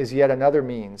is yet another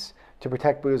means to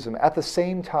protect Buddhism at the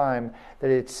same time that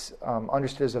it's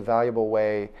understood as a valuable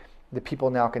way that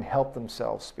people now can help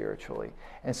themselves spiritually.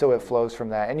 And so it flows from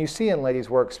that. And you see in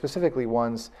Ledi's work, specifically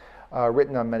ones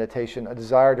written on meditation, a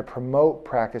desire to promote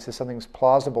practice as something that's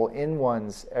plausible in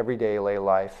one's everyday lay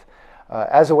life,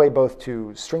 as a way both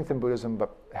to strengthen Buddhism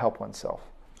but help oneself.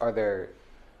 Are there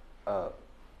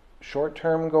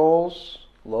short-term goals,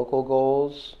 local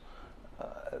goals,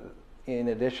 in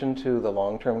addition to the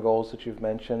long-term goals that you've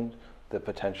mentioned, the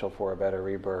potential for a better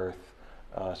rebirth,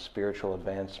 spiritual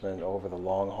advancement over the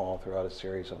long haul throughout a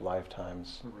series of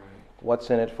lifetimes? Right. What's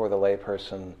in it for the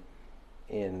layperson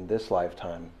in this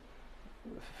lifetime?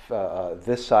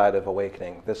 This side of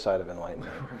awakening, this side of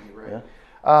enlightenment. Right.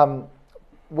 Yeah?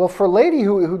 Well, for Ledi,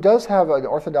 who does have an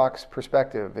orthodox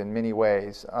perspective in many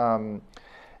ways,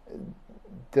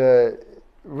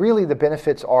 really the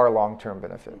benefits are long-term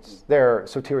benefits. They're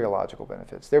soteriological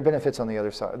benefits. They're benefits on the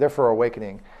other side. They're for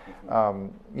awakening,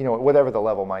 whatever the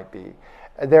level might be.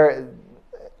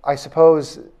 I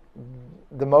suppose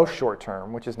the most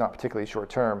short-term, which is not particularly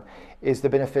short-term, is the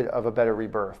benefit of a better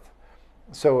rebirth.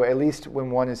 So at least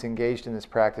when one is engaged in this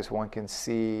practice, one can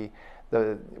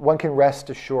rest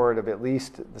assured of at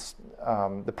least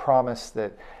the promise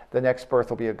that the next birth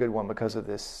will be a good one because of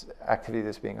this activity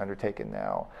that's being undertaken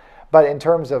now. But in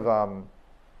terms of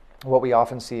what we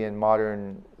often see in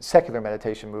modern secular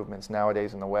meditation movements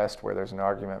nowadays in the West, where there's an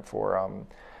argument for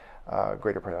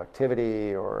greater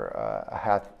productivity or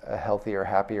a healthier,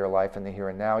 happier life in the here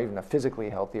and now, even a physically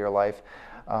healthier life,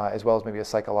 as well as maybe a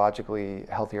psychologically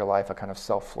healthier life, a kind of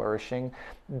self-flourishing,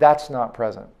 that's not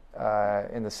present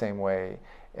in the same way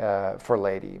for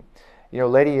Ledi.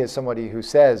 Ledi is somebody who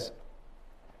says,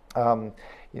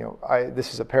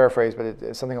 this is a paraphrase, but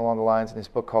it's something along the lines in his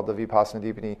book called The Vipassana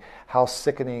Dipani, how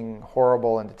sickening,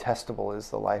 horrible, and detestable is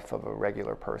the life of a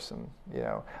regular person,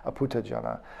 a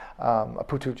puthujjana.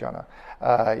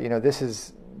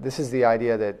 This is the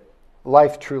idea that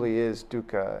life truly is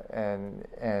dukkha,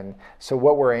 and so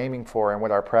what we're aiming for and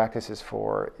what our practice is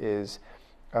for is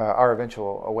our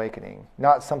eventual awakening,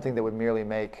 not something that would merely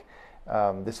make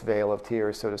this veil of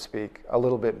tears, so to speak, a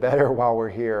little bit better while we're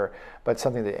here, but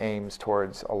something that aims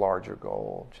towards a larger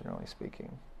goal, generally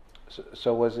speaking.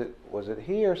 So was it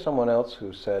he or someone else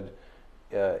who said,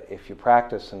 if you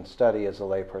practice and study as a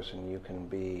layperson, you can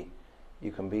be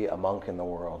a monk in the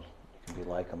world, you can be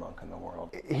like a monk in the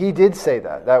world? He did say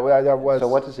that. That was. So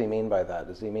what does he mean by that?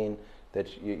 Does he mean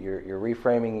that you're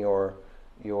reframing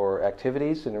your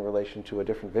activities in relation to a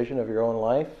different vision of your own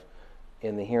life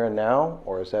in the here and now,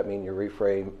 or does that mean you're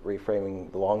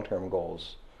reframing the long-term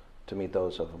goals to meet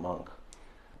those of a monk?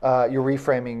 You're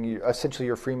reframing, essentially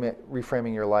you're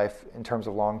reframing your life in terms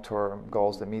of long-term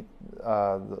goals that meet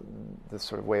the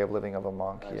sort of way of living of a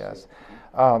monk, yes.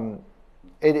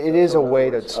 It is a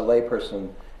way to... A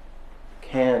layperson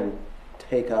can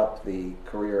take up the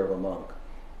career of a monk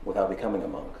without becoming a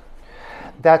monk.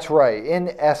 That's right.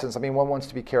 In essence, one wants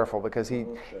to be careful because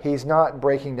he's not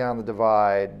breaking down the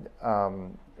divide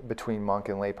between monk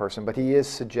and layperson, but he is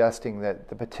suggesting that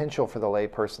the potential for the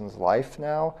layperson's life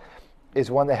now is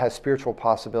one that has spiritual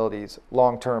possibilities,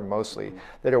 long-term mostly,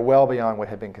 that are well beyond what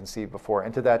had been conceived before.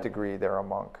 And to that degree, they're a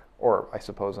monk, or I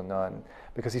suppose a nun,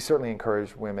 because he certainly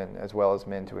encouraged women as well as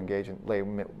men to engage in, lay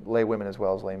women as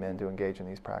well as laymen to engage in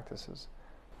these practices.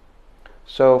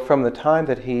 So from the time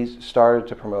that he started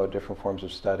to promote different forms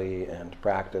of study and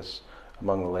practice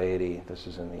among the laity, this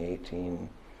is in the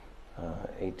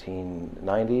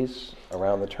 1890s,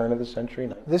 around the turn of the century?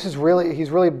 He's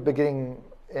really beginning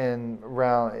in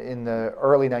the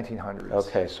early 1900s.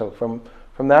 Okay, so from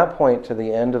that point to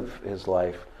the end of his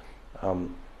life, how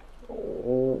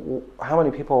many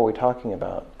people are we talking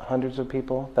about? Hundreds of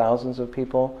people? Thousands of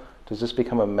people? Does this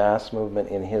become a mass movement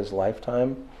in his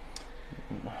lifetime?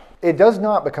 It does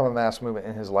not become a mass movement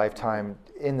in his lifetime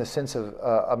in the sense of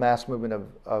a mass movement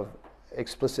of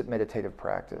explicit meditative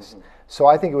practice. Mm-hmm. So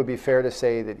I think it would be fair to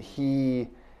say that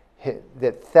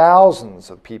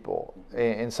thousands of people,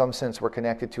 in some sense, were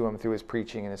connected to him through his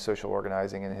preaching and his social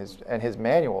organizing and his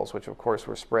manuals, which of course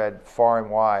were spread far and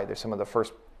wide. They're some of the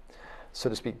first, so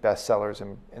to speak, bestsellers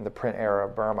in the print era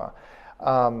of Burma.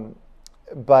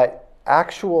 But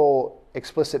actual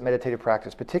explicit meditative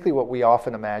practice, particularly what we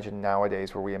often imagine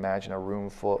nowadays, where we imagine a room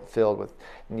filled with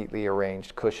neatly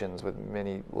arranged cushions with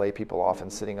many lay people often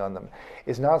sitting on them,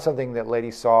 is not something that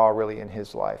Ledi saw really in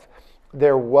his life.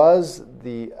 There was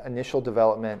the initial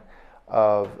development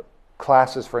of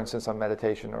classes, for instance, on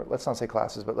meditation, or let's not say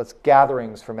classes, but let's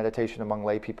gatherings for meditation among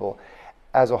lay people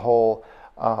as a whole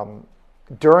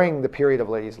during the period of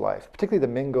Ledi's life. Particularly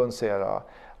the Mingon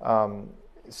Sayadaw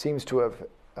seems to have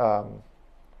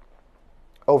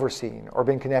overseen or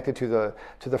been connected to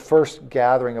the first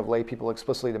gathering of lay people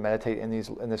explicitly to meditate in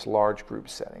this large group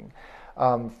setting.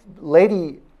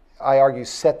 Ledi, I argue,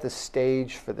 set the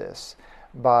stage for this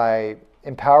by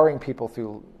empowering people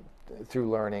through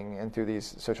learning and through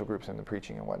these social groups and the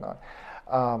preaching and whatnot,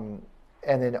 and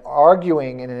then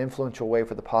arguing in an influential way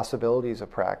for the possibilities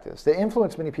of practice. They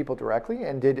influenced many people directly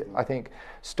and did, I think,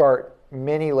 start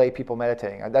many lay people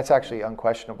meditating. That's actually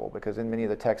unquestionable, because in many of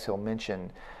the texts he'll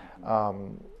mention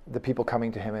the people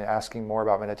coming to him and asking more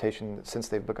about meditation since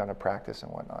they've begun to practice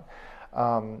and whatnot.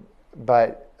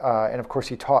 And of course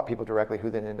he taught people directly, who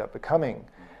then end up becoming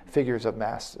figures of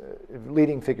mass,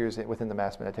 leading figures within the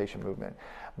mass meditation movement.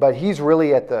 But he's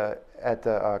really at the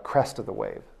crest of the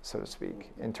wave, so to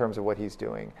speak, in terms of what he's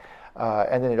doing.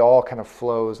 And then it all kind of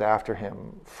flows after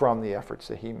him from the efforts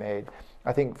that he made,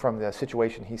 I think from the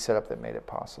situation he set up that made it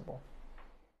possible.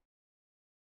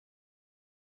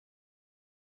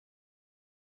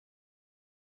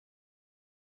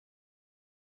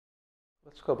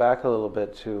 Let's go back a little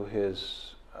bit to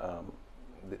his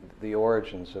the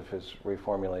origins of his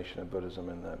reformulation of Buddhism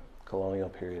in the colonial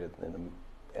period in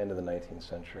the end of the 19th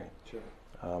century. Sure.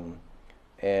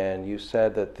 And you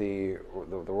said that the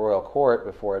royal court,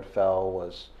 before it fell,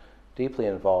 was deeply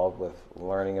involved with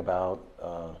learning about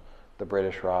the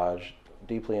British Raj,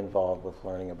 deeply involved with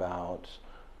learning about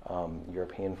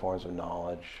European forms of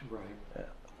knowledge. Right.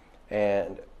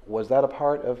 And was that a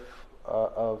part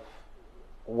of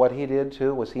what he did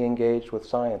too? Was he engaged with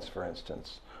science, for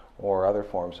instance, or other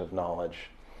forms of knowledge?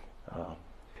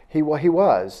 He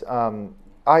was.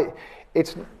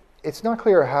 It's not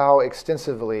clear how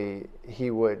extensively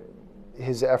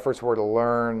his efforts were to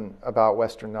learn about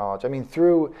Western knowledge. I mean,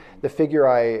 through the figure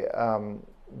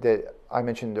that I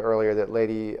mentioned earlier, that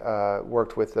Ledi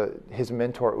worked with, his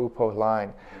mentor Upo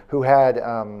Line, who had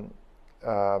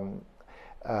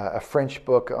a French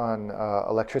book on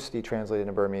electricity translated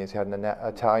into Burmese. He had an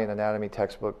Italian anatomy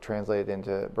textbook translated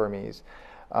into Burmese.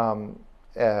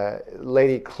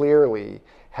 Ledi clearly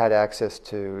had access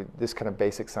to this kind of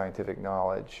basic scientific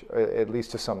knowledge, at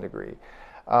least to some degree.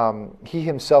 He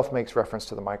himself makes reference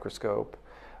to the microscope,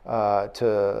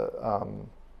 to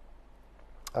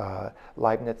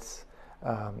Leibniz.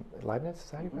 Leibniz, is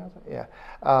that how you pronounce it? Yeah.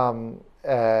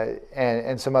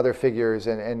 And some other figures,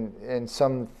 and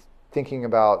some thinking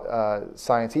about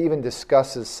science. He even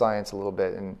discusses science a little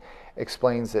bit and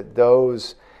explains that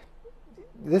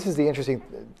this is the interesting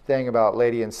thing about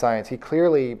Ledi and science. He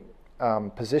clearly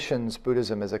positions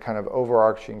Buddhism as a kind of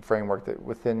overarching framework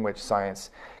within which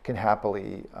science can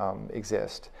happily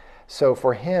exist. So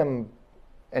for him,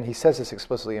 and he says this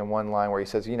explicitly in one line where he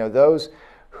says, those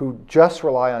who just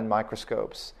rely on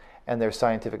microscopes and their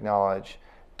scientific knowledge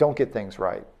don't get things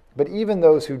right. But even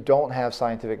those who don't have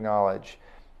scientific knowledge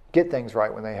get things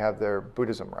right when they have their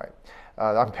Buddhism right.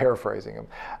 I'm paraphrasing him.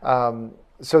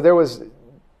 So there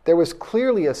was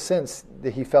clearly a sense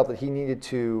that he felt that he needed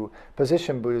to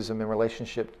position Buddhism in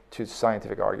relationship to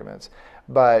scientific arguments.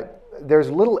 But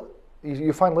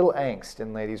you find little angst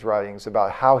in Ledi's writings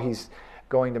about how he's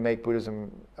going to make Buddhism,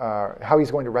 how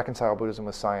he's going to reconcile Buddhism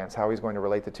with science, how he's going to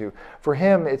relate the two. For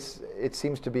him, it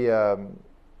seems to be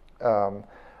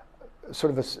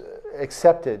sort of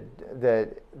accepted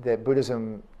that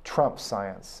Buddhism trumps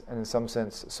science, and in some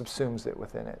sense subsumes it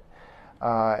within it.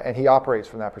 And he operates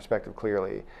from that perspective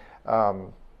clearly.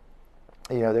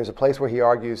 There's a place where he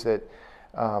argues that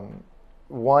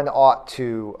one ought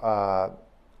to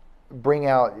bring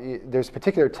out. There's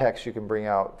particular texts you can bring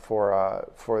out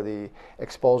for the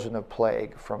expulsion of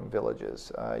plague from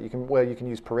villages. You can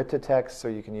use Paritta texts, or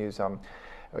you can use.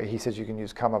 He says you can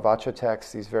use Kamavacha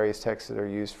texts, these various texts that are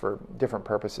used for different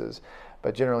purposes,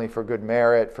 but generally for good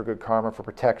merit, for good karma, for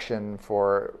protection,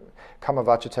 for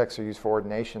Kamavacha texts are used for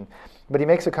ordination. But he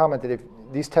makes a comment that if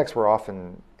these texts were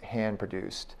often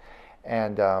hand-produced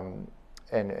and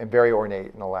very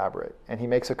ornate and elaborate, and he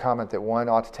makes a comment that one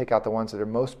ought to take out the ones that are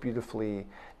most beautifully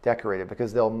decorated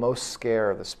because they'll most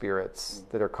scare the spirits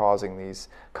that are causing these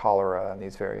cholera and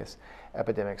these various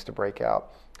epidemics to break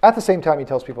out. At the same time, he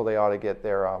tells people they ought to get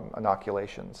their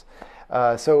inoculations.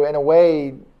 So in a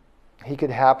way, he could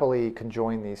happily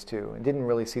conjoin these two and didn't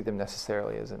really see them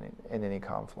necessarily as in any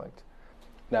conflict.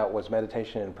 Now, was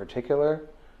meditation in particular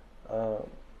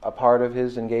a part of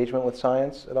his engagement with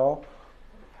science at all?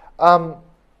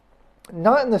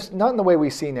 Not in the way we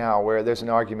see now, where there's an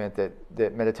argument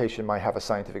that meditation might have a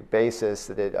scientific basis,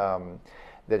 that it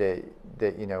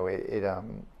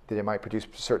might produce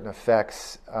certain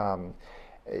effects.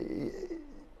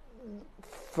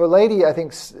 For Ledi, I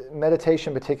think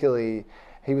meditation particularly,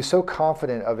 he was so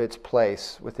confident of its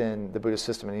place within the Buddhist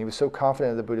system, and he was so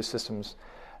confident of the Buddhist system's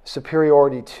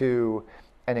superiority to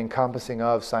and encompassing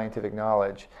of scientific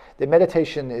knowledge, that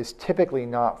meditation is typically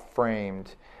not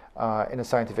framed in a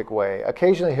scientific way.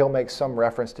 Occasionally he'll make some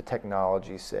reference to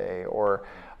technology, say, or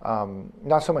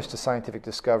not so much to scientific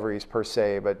discoveries per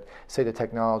se, but say to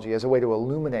technology as a way to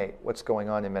illuminate what's going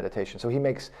on in meditation. So he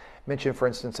makes mention, for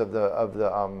instance,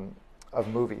 of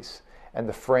movies and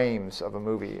the frames of a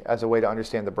movie as a way to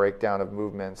understand the breakdown of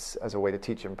movements, as a way to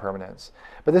teach impermanence.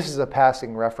 But this is a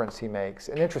passing reference he makes,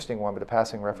 an interesting one, but a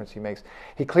passing reference he makes.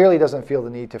 He clearly doesn't feel the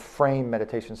need to frame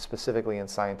meditation specifically in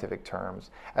scientific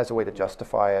terms as a way to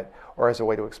justify it or as a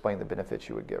way to explain the benefits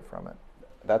you would get from it.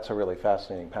 That's a really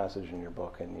fascinating passage in your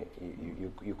book, and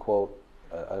you quote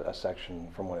a section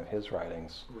from one of his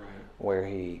writings, right, where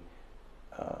he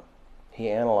he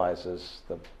analyzes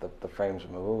the frames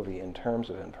of a movie in terms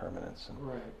of impermanence. And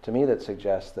Right. to me, that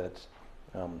suggests that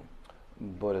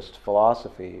Buddhist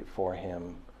philosophy for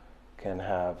him can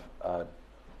have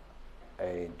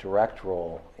a direct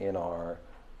role in our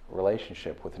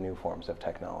relationship with new forms of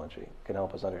technology, can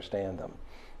help us understand them.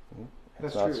 It's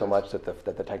That's not true. so much that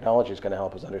the technology is going to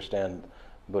help us understand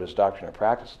Buddhist doctrine or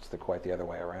practice, it's quite the other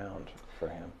way around for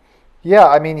him. Yeah,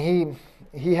 I mean,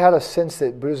 he had a sense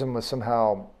that Buddhism was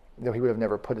somehow, though he would have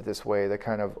never put it this way, the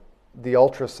kind of the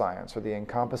ultra science or the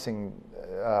encompassing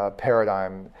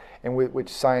paradigm in which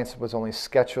science was only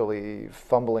sketchily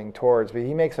fumbling towards. But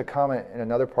he makes a comment in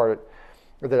another part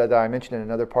that I mentioned in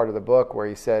another part of the book where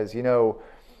he says,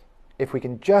 if we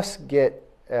can just get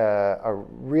a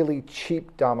really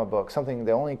cheap Dhamma book, something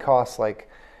that only costs like,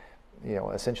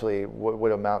 essentially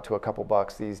would amount to a couple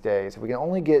bucks these days. If we can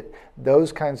only get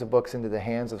those kinds of books into the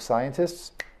hands of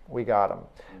scientists, we got them.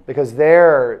 Because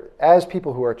they're, as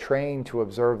people who are trained to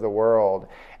observe the world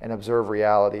and observe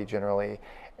reality generally,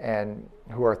 and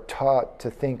who are taught to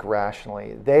think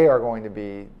rationally, they are going to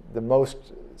be the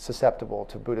most susceptible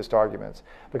to Buddhist arguments.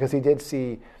 Because he did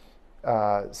see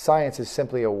science as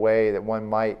simply a way that one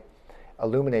might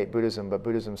illuminate Buddhism, but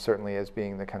Buddhism certainly as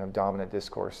being the kind of dominant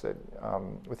discourse that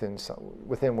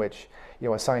within which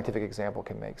a scientific example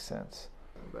can make sense.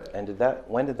 And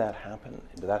when did that happen?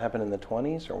 Did that happen in the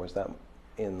 20s, or was that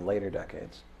in later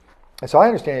decades? So I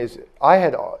understand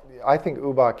I think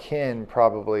Uba Khin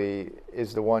probably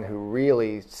is the one who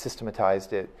really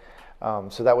systematized it.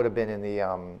 So that would have been in the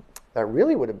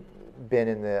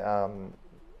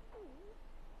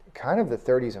kind of the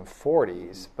 30s and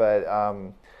 40s, but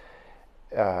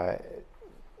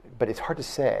it's hard to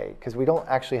say because we don't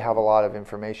actually have a lot of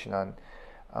information on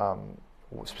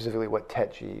specifically what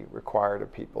Tetji required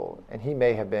of people, and he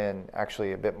may have been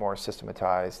actually a bit more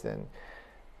systematized than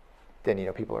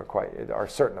people are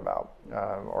certain about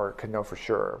or could know for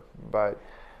sure. But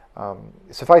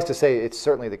suffice to say, it's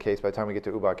certainly the case by the time we get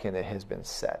to Uba Khin that it has been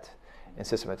set and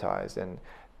systematized, and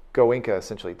Goenka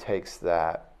essentially takes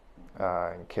that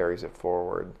and carries it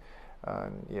forward.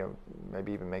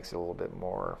 Maybe even makes it a little bit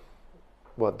more.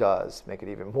 Well, it does make it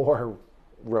even more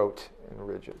rote and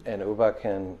rigid. And Uba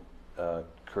Khin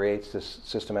creates this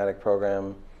systematic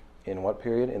program in what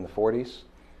period? In the 40s?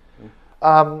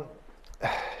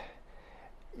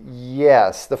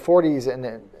 Yes, the 40s,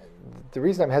 and the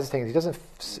reason I'm hesitating is he doesn't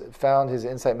found his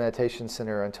Insight Meditation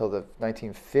Center until the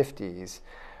 1950s,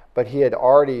 but he had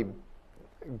already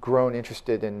grown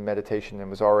interested in meditation and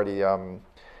was already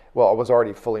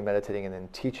fully meditating and then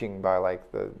teaching by like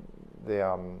the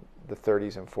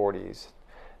 30s and 40s.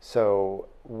 So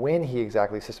when he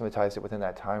exactly systematized it within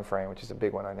that time frame, which is a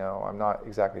big one, I know, I'm not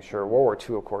exactly sure. World War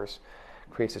II, of course,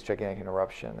 creates this gigantic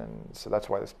interruption, and so that's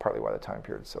partly why the time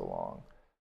period is so long.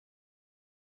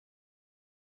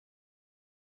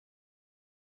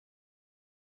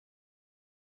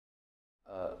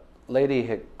 Ledi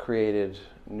had created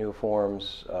new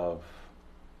forms of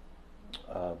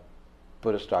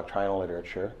Buddhist doctrinal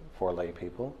literature for lay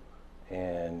people,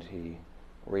 and he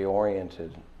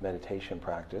reoriented meditation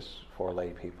practice for lay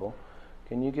people.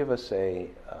 Can you give us a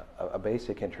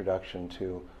basic introduction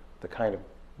to the kind of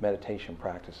meditation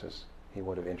practices he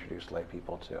would have introduced lay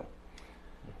people to?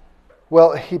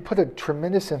 Well, he put a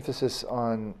tremendous emphasis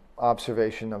on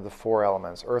observation of the four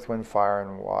elements: earth, wind, fire,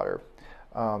 and water.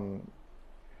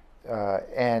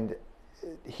 And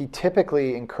he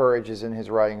typically encourages in his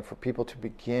writing for people to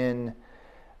begin,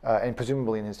 and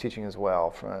presumably in his teaching as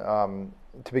well,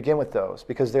 to begin with those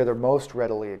because they're the most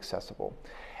readily accessible.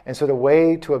 And so the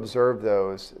way to observe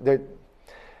those,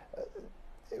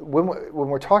 when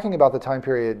we're talking about the time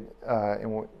period,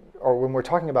 or when we're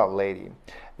talking about Ledi,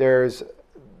 there's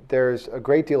a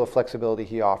great deal of flexibility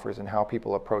he offers in how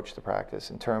people approach the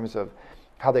practice in terms of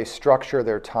how they structure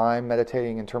their time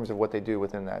meditating, in terms of what they do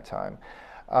within that time.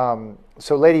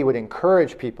 So Ledi would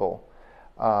encourage people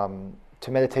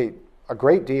to meditate a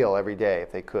great deal every day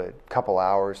if they could, a couple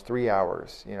hours, 3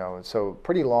 hours, so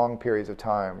pretty long periods of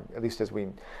time, at least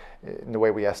in the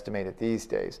way we estimate it these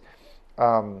days.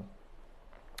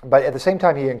 But at the same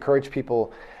time, he encouraged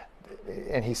people,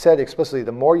 and he said explicitly,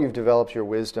 the more you've developed your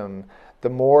wisdom, the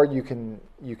more you can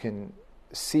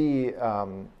see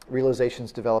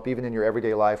realizations develop even in your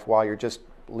everyday life while you're just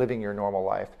living your normal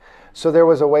life. So there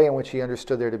was a way in which he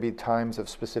understood there to be times of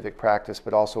specific practice,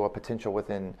 but also a potential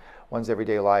within one's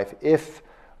everyday life if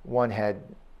one had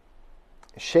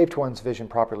shaped one's vision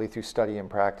properly through study and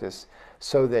practice,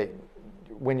 so that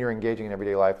when you're engaging in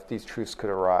everyday life, these truths could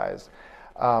arise.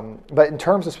 But in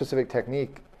terms of specific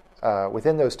technique,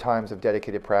 within those times of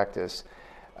dedicated practice,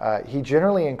 he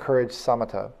generally encouraged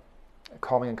samatha,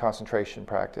 calming and concentration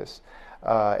practice,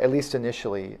 at least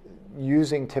initially,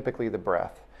 using typically the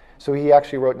breath. So he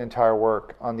actually wrote an entire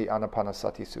work on the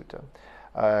Anapanasati Sutta,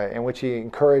 in which he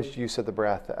encouraged use of the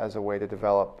breath as a way to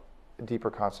develop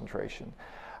deeper concentration.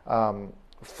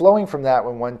 Flowing from that,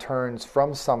 when one turns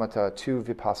from samatha to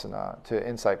vipassana, to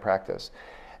insight practice,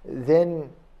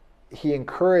 then he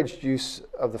encouraged use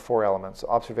of the four elements,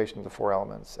 observation of the four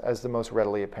elements, as the most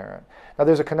readily apparent. Now,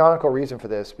 there's a canonical reason for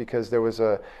this, because there was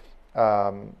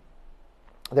an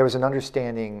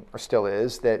understanding, or still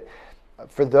is, that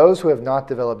for those who have not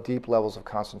developed deep levels of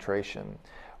concentration,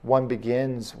 one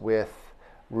begins with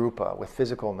rupa, with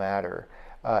physical matter,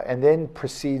 and then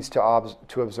proceeds to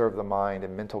observe the mind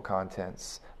and mental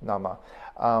contents, nama,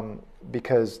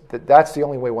 because that's the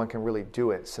only way one can really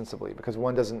do it sensibly, because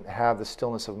one doesn't have the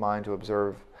stillness of mind to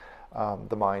observe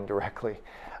the mind directly.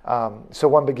 So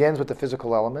one begins with the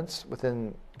physical elements,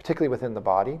 particularly within the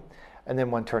body, and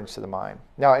then one turns to the mind.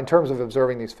 Now, in terms of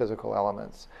observing these physical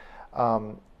elements,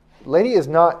 Ledi is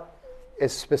not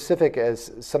as specific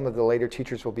as some of the later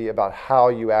teachers will be about how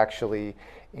you actually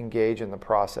engage in the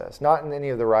process. Not in any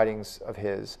of the writings of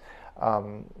his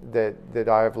that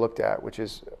I have looked at, which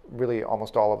is really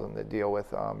almost all of them that deal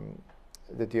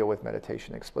with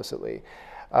meditation explicitly.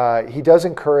 He does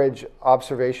encourage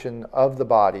observation of the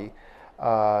body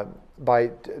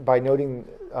by noting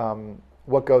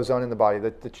what goes on in the body,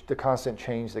 the constant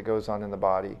change that goes on in the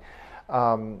body,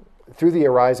 through the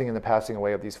arising and the passing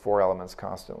away of these four elements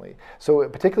constantly. So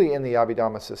particularly in the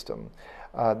Abhidhamma system,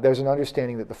 there's an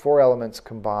understanding that the four elements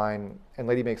combine, and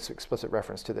Ledi makes explicit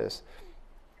reference to this,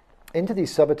 into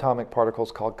these subatomic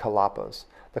particles called kalapas.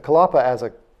 The kalapa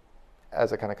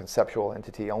as a kind of conceptual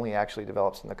entity only actually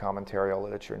develops in the commentarial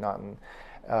literature, not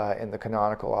in the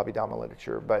canonical Abhidhamma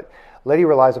literature. But Ledi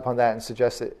relies upon that and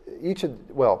suggests that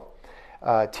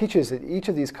teaches that each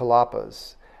of these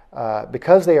kalapas,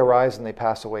 because they arise and they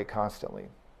pass away constantly,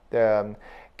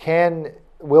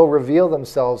 will reveal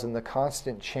themselves in the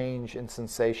constant change in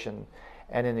sensation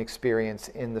and in experience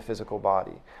in the physical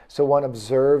body. So one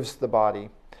observes the body,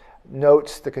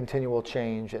 notes the continual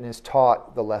change, and is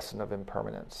taught the lesson of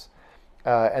impermanence.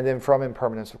 And then from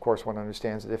impermanence, of course, one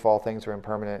understands that if all things are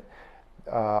impermanent,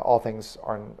 all things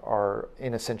are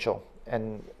inessential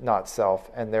and not self,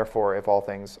 and therefore if all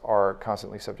things are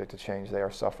constantly subject to change, they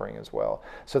are suffering as well.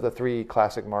 So the three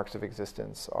classic marks of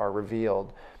existence are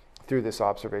revealed through this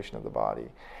observation of the body.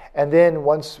 And then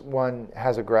once one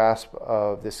has a grasp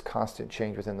of this constant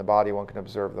change within the body, one can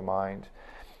observe the mind.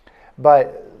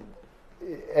 But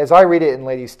as I read it in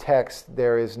Ledi's text,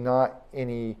 there is not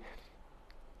any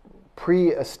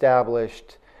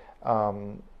pre-established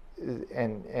and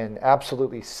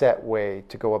absolutely set way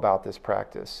to go about this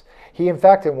practice. He, in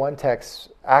fact, in one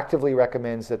text, actively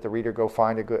recommends that the reader go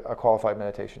find a qualified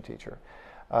meditation teacher.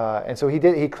 And so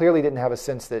he clearly didn't have a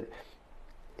sense that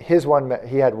he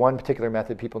had one particular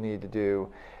method people needed to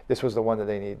do. This was the one that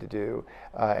they needed to do,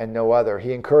 and no other.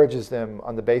 He encourages them,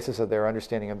 on the basis of their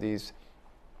understanding of these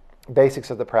basics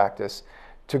of the practice,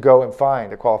 to go and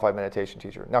find a qualified meditation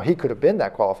teacher. Now, he could have been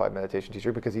that qualified meditation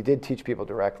teacher because he did teach people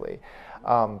directly,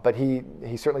 but he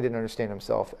certainly didn't understand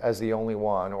himself as the only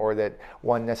one, or that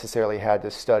one necessarily had to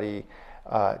study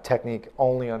technique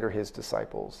only under his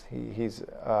disciples. He's,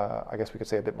 I guess we could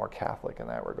say, a bit more Catholic in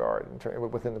that regard,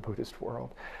 within the Buddhist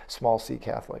world, small c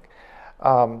Catholic.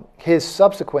 His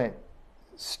subsequent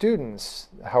students,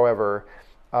 however,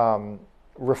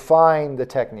 refine the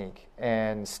technique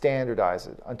and standardize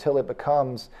it until it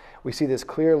becomes, we see this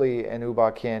clearly in U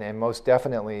Ba Khin, and most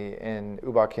definitely in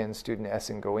U Ba Khin's student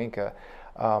Essen Goenka,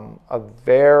 a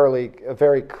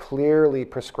very clearly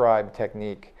prescribed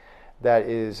technique that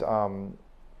is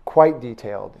quite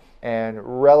detailed and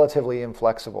relatively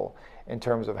inflexible in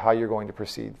terms of how you're going to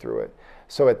proceed through it.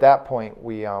 So at that point,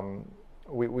 we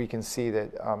can see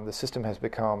that the system has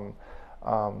become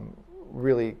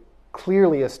really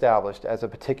clearly established as a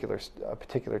particular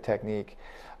technique,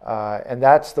 and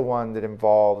that's the one that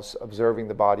involves observing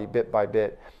the body bit by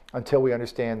bit until we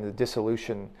understand the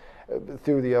dissolution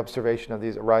through the observation of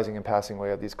these arising and passing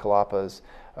away of these kalapas.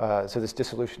 So this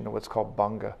dissolution of what's called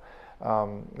bhanga,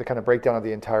 the kind of breakdown of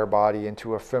the entire body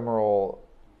into ephemeral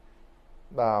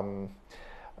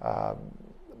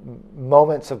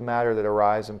moments of matter that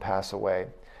arise and pass away,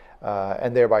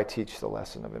 and thereby teach the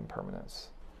lesson of impermanence.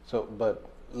 So, but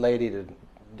Ledi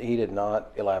did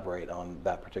not elaborate on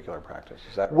that particular practice.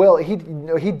 Is that right? Well,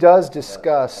 he does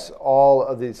discuss all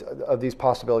of these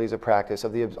possibilities of practice,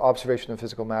 of the observation of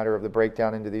physical matter, of the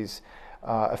breakdown into these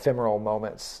ephemeral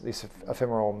moments, these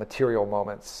ephemeral material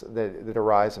moments that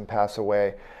arise and pass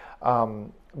away.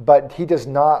 But he does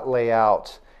not lay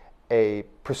out a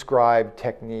prescribed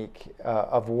technique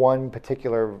of one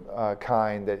particular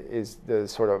kind that is the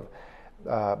sort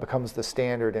of becomes the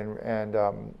standard and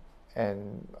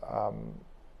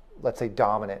let's say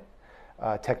dominant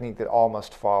technique that all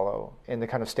must follow in the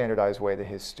kind of standardized way that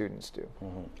his students do.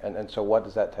 Mm-hmm. And so what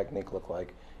does that technique look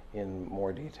like in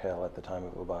more detail at the time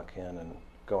of Ubakin and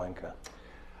Goenka?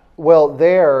 Well,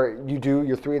 there you do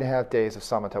your 3.5 days of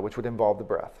samatha, which would involve the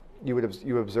breath.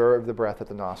 You observe the breath at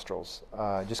the nostrils,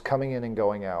 just coming in and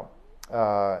going out.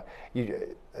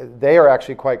 They are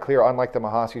actually quite clear, unlike the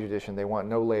Mahasi tradition. They want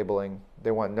no labeling.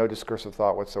 They want no discursive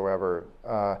thought whatsoever.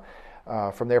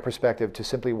 From their perspective, to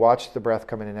simply watch the breath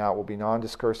come in and out will be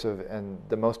non-discursive and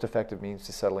the most effective means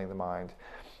to settling the mind.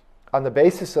 On the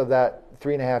basis of that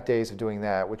 3.5 days of doing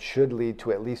that, which should lead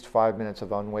to at least 5 minutes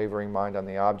of unwavering mind on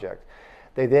the object,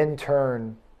 they then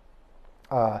turn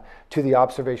to the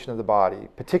observation of the body,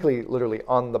 particularly literally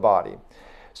on the body.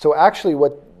 So actually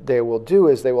what they will do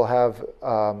is they will have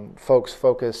folks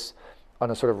focus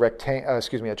on a sort of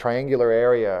a triangular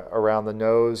area around the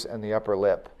nose and the upper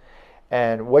lip.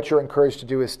 And what you're encouraged to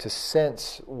do is to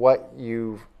sense or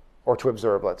to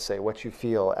observe, let's say, what you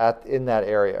feel in that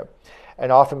area.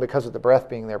 And often because of the breath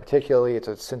being there particularly, it's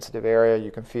a sensitive area,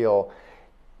 you can feel,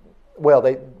 well,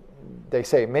 they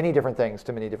say many different things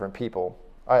to many different people.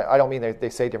 I don't mean they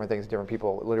say different things to different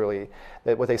people, literally.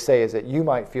 That what they say is that you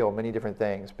might feel many different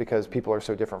things because people are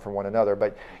so different from one another,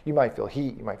 but you might feel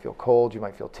heat, you might feel cold, you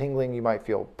might feel tingling, you might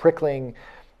feel prickling,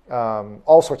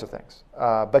 all sorts of things.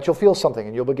 But you'll feel something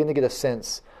and you'll begin to get a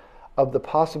sense of the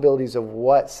possibilities of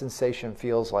what sensation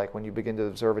feels like when you begin to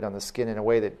observe it on the skin in a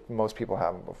way that most people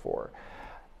haven't before.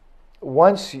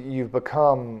 Once you've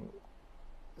become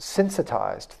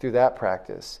sensitized through that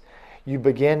practice, you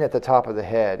begin at the top of the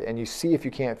head and you see if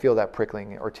you can't feel that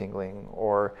prickling or tingling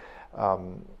or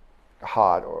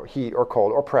hot or heat or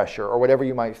cold or pressure or whatever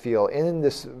you might feel in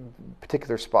this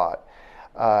particular spot.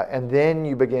 And then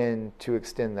you begin to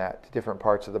extend that to different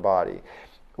parts of the body.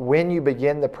 When you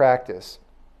begin the practice,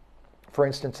 for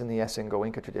instance in the Essen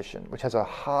Goenka tradition, which has a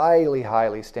highly,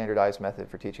 highly standardized method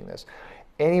for teaching this,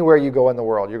 anywhere you go in the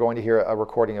world, you're going to hear a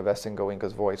recording of Essen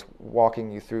Goenka's voice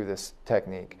walking you through this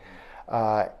technique.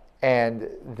 And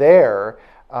there,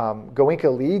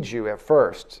 Goenka leads you at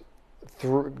first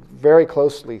very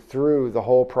closely through the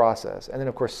whole process, and then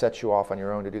of course sets you off on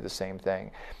your own to do the same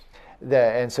thing.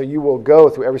 And so you will go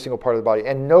through every single part of the body,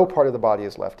 and no part of the body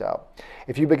is left out.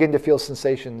 If you begin to feel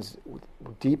sensations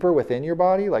deeper within your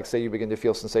body, like say you begin to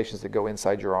feel sensations that go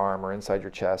inside your arm or inside your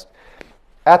chest,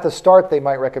 at the start they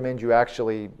might recommend you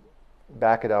actually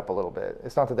back it up a little bit.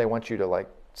 It's not that they want you to like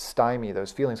stymie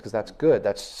those feelings, because that's good,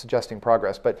 that's suggesting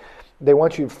progress, but they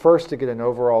want you first to get an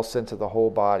overall sense of the whole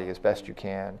body as best you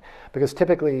can, because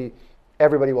typically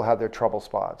everybody will have their trouble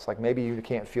spots. Like maybe you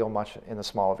can't feel much in the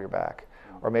small of your back,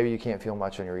 or maybe you can't feel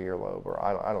much in your earlobe, or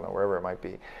I don't know, wherever it might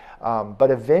be.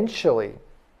 But eventually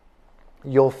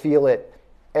you'll feel it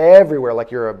everywhere,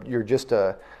 like you're just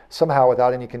somehow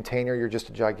without any container, you're just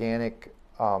a gigantic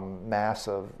mass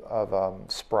of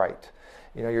Sprite.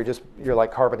 You know, you're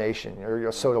like carbonation,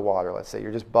 you're soda water, let's say.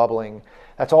 You're just bubbling.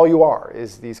 That's all you are,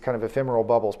 is these kind of ephemeral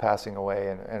bubbles passing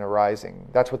away and arising.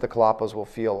 That's what the kalapas will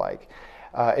feel like.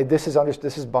 This is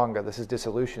bhanga, this is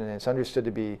dissolution, and it's understood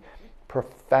to be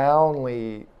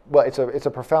profoundly, well, it's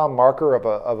a profound marker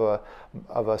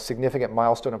of a significant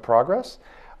milestone of progress.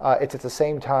 It's at the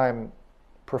same time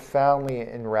profoundly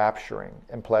enrapturing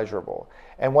and pleasurable.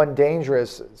 And one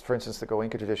dangerous, for instance, the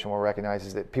Goenka tradition will recognize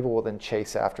is that people will then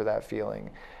chase after that feeling,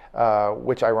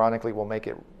 which ironically will make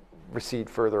it recede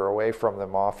further away from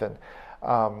them often,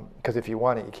 because if you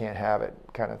want it, you can't have it,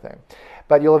 kind of thing.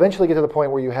 But you'll eventually get to the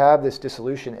point where you have this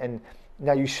dissolution, and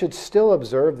now you should still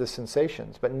observe the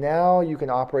sensations, but now you can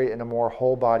operate in a more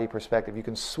whole body perspective. You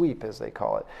can sweep, as they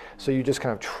call it. So you just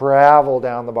kind of travel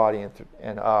down the body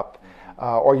and up,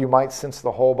 or you might sense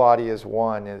the whole body as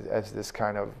one, as this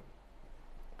kind of,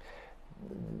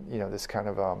 you know, this kind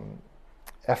of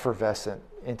effervescent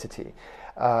entity.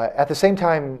 At the same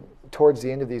time, towards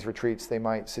the end of these retreats, they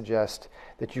might suggest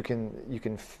that you can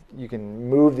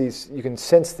move these, you can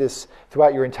sense this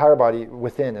throughout your entire body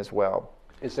within as well.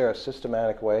 Is there a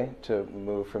systematic way to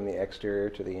move from the exterior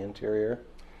to the interior?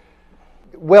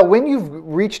 Well, when you've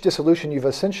reached dissolution, you've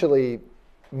essentially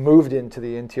moved into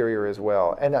the interior as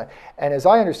well. And as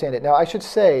I understand it, now I should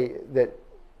say that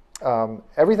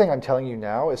everything I'm telling you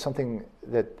now is something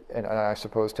that, and I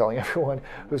suppose telling everyone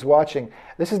who's watching,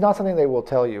 this is not something they will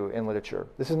tell you in literature.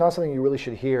 This is not something you really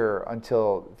should hear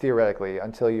until, theoretically,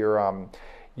 until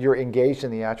you're engaged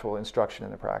in the actual instruction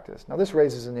and the practice. Now this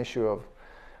raises an issue of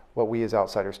what we as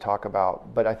outsiders talk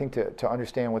about, but I think to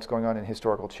understand what's going on in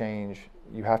historical change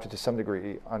you have to some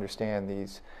degree understand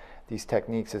these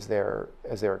techniques as they're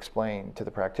explained to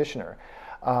the practitioner.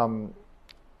 But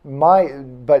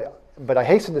I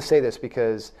hasten to say this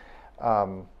because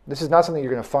this is not something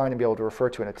you're going to find and be able to refer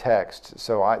to in a text.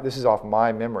 So this is off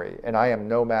my memory, and I am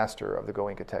no master of the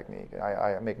Goenka technique.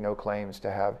 I make no claims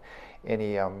to have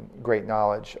any great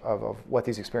knowledge of what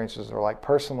these experiences are like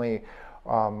personally,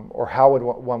 or how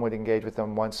one would engage with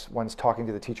them once one's talking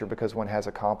to the teacher because one has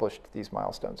accomplished these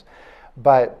milestones.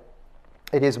 But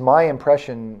it is my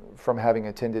impression from having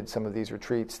attended some of these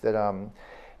retreats that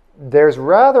there's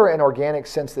rather an organic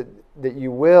sense that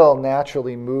you will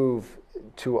naturally move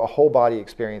to a whole body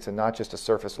experience and not just a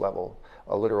surface level,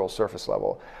 a literal surface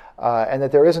level. And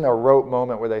that there isn't a rote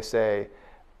moment where they say,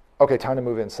 okay, time to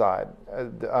move inside.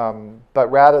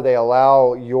 But rather they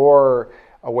allow your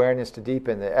awareness to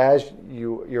deepen. As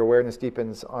your awareness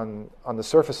deepens on the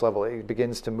surface level, it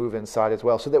begins to move inside as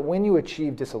well. So that when you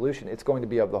achieve dissolution, it's going to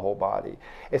be of the whole body.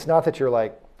 It's not that you're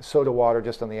like soda water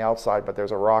just on the outside, but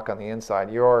there's a rock on the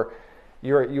inside.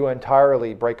 You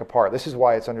entirely break apart. This is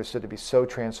why it's understood to be so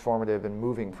transformative and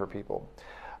moving for people.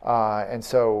 And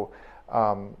so,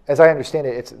 as I understand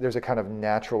it, there's a kind of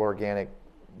natural organic,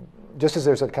 just as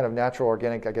there's a kind of natural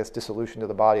organic, I guess, dissolution to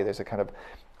the body, there's a kind of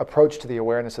approach to the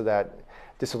awareness of that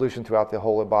dissolution throughout the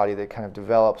whole body that kind of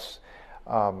develops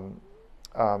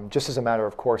just as a matter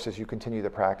of course as you continue the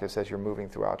practice, as you're moving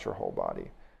throughout your whole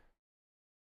body.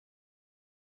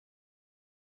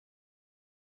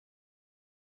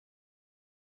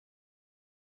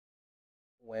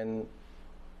 When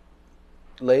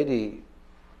Ledi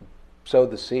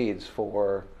sowed the seeds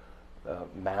for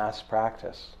mass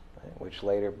practice, right, which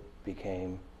later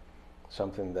became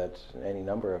something that any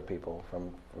number of people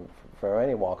from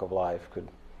any walk of life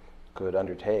could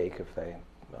undertake if they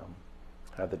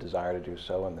had the desire to do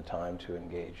so and the time to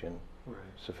engage in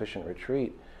sufficient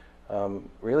retreat.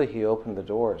 Really, he opened the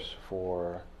doors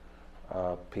for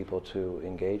people to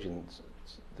engage in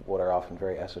what are often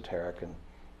very esoteric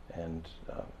and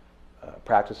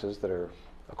practices that are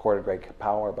accorded great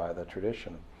power by the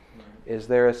tradition. Is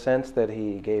there a sense that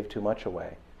he gave too much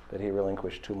away, that he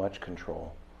relinquished too much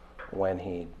control when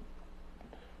he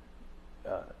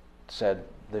said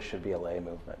this should be a lay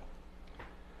movement?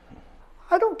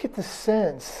 I don't get the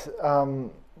sense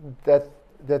that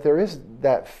there is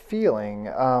that feeling,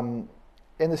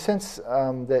 in the sense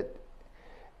that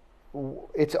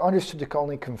it's understood to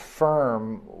only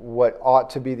confirm what ought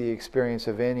to be the experience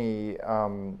of any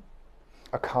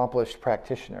accomplished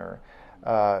practitioner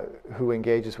who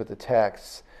engages with the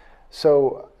texts.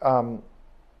 So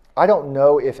I don't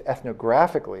know if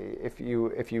ethnographically,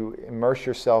 if you immerse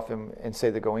yourself in say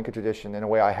the Goenka tradition in a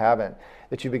way I haven't,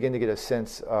 that you begin to get a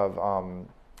sense of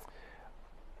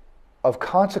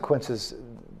consequences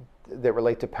that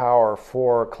relate to power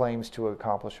for claims to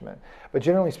accomplishment. But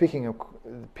generally speaking,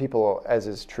 people, as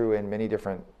is true in many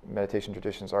different meditation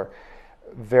traditions, are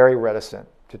very reticent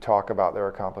to talk about their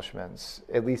accomplishments,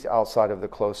 at least outside of the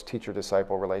close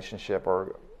teacher-disciple relationship,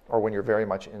 or when you're very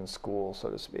much in school, so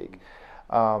to speak.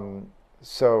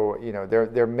 So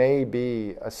there may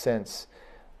be a sense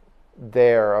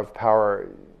there of power.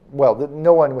 Well,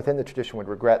 no one within the tradition would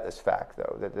regret this fact,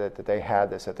 though, that they had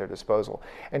this at their disposal.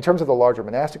 In terms of the larger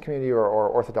monastic community or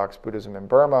Orthodox Buddhism in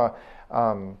Burma,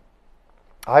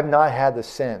 I've not had the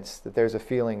sense that there's a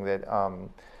feeling that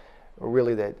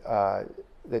really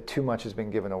that too much has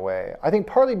been given away. I think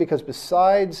partly because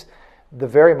besides the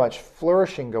very much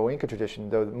flourishing Goenka tradition,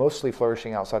 though mostly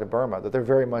flourishing outside of Burma, that there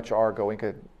very much are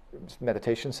Goenka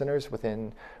meditation centers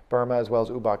within Burma, as well as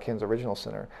U Ba Khin's original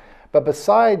center. But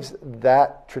besides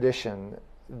that tradition,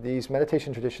 these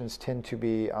meditation traditions tend to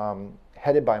be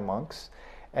headed by monks,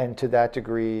 and to that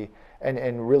degree,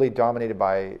 and really dominated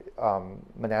by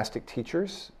monastic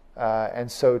teachers, and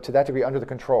so to that degree under the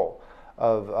control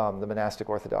of the monastic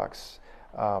Orthodox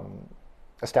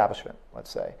establishment, let's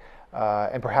say.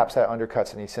 And perhaps that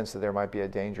undercuts any sense that there might be a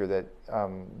danger that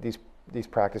these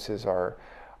practices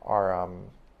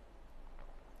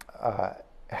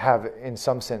have, in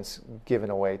some sense, given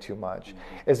away too much.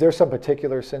 Mm-hmm. Is there some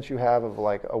particular sense you have of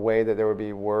like a way that there would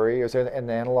be worry? Is there an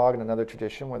analog in another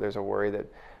tradition where there's a worry that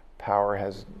power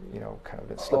has, kind of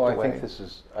been slipped away? I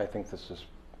think this is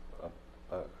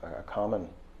a common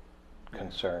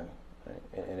concern,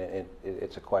 and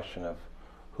it's a question of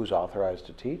who's authorized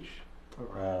to teach.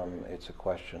 It's a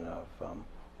question of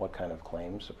what kind of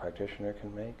claims a practitioner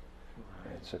can make.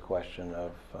 Right. It's a question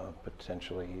of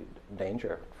potentially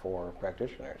danger for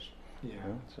practitioners. Yeah.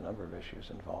 It's a number of issues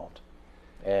involved,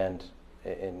 and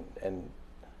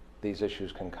these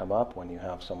issues can come up when you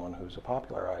have someone who's a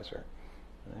popularizer,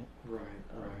 right?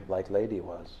 Like Ledi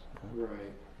was.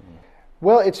 Right.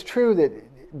 Well, it's true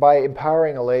that by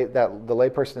empowering the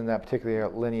layperson in that particular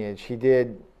lineage, he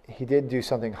did do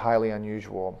something highly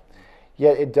unusual.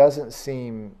 Yet it doesn't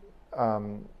seem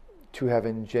to have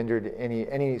engendered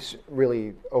any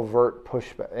really overt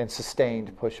pushback and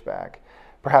sustained pushback.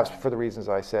 Perhaps for the reasons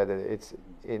I said,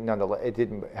 nonetheless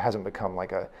hasn't become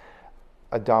like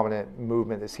a dominant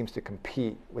movement that seems to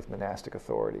compete with monastic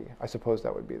authority. I suppose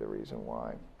that would be the reason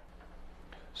why.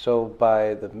 So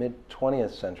by the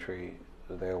mid-20th century,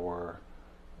 there were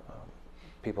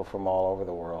people from all over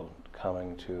the world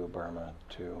coming to Burma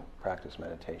to practice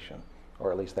meditation,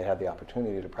 or at least they had the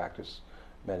opportunity to practice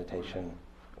meditation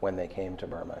when they came to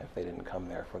Burma, if they didn't come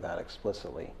there for that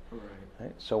explicitly.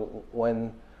 Right? So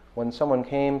when someone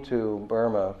came to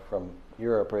Burma from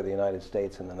Europe or the United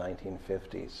States in the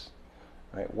 1950s,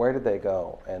 right, where did they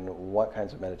go, and what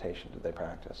kinds of meditation did they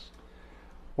practice?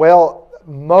 Well,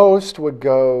 most would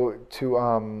go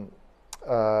to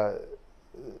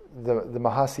the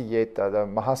Mahasi Yeta, the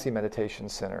Mahasi Meditation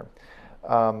Center.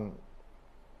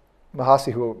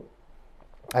 Mahasi, who,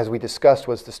 as we discussed,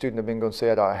 was the student of Ledi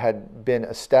Sayadaw, had been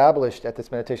established at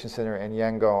this meditation center in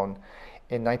Yangon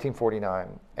in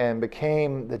 1949 and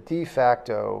became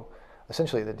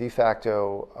essentially the de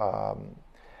facto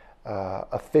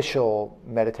official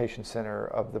meditation center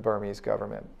of the Burmese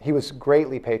government. He was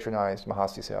greatly patronized,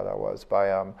 Mahasi Sayadaw was,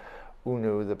 by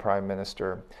UNU, the prime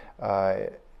minister,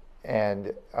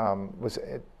 and was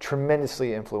a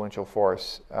tremendously influential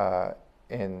force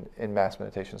in mass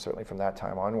meditation, certainly from that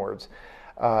time onwards.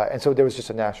 And so there was just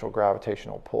a natural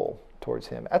gravitational pull towards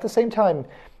him. At the same time,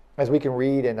 as we can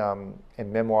read in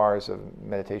memoirs of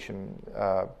meditation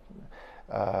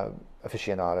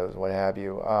aficionados, what have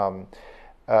you,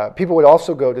 people would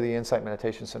also go to the Insight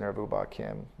Meditation Center of U Ba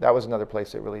Khin. That was another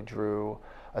place that really drew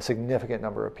a significant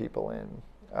number of people in.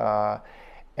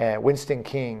 And Winston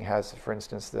King has, for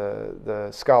instance, the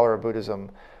scholar of Buddhism,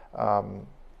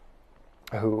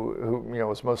 who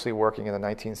was mostly working in the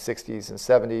 1960s and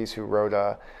 70s, who wrote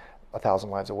A Thousand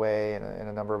Lives Away and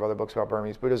a number of other books about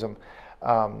Burmese Buddhism.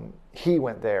 He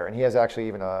went there, and he has actually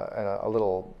even a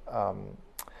little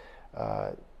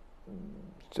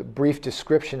brief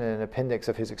description and an appendix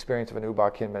of his experience of an U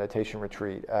Ba Khin meditation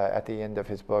retreat at the end of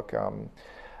his book.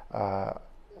 I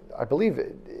believe,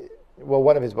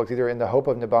 one of his books, either In the Hope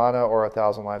of Nibbana or A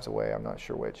Thousand Lives Away, I'm not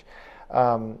sure which.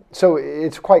 So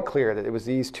it's quite clear that it was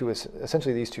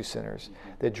essentially these two centers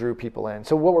that drew people in.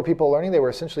 So what were people learning? They were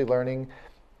essentially learning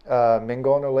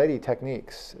Mingon or Ledi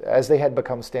techniques as they had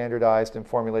become standardized and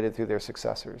formulated through their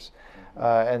successors.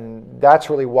 And that's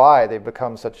really why they've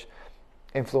become such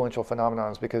influential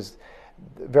phenomenons, because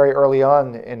very early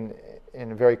on, in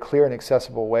a very clear and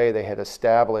accessible way, they had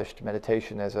established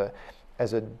meditation as a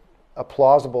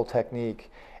plausible technique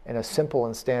in a simple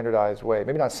and standardized way.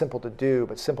 Maybe not simple to do,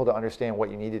 but simple to understand what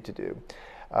you needed to do.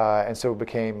 And so it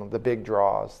became the big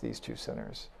draws, these two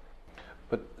centers.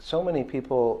 But so many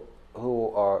people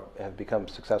who have become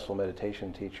successful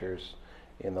meditation teachers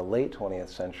in the late 20th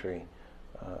century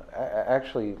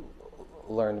actually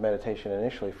learned meditation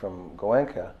initially from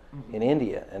Goenka in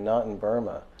India and not in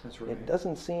Burma. That's right. It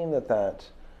doesn't seem that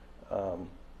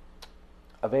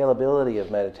availability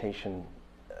of meditation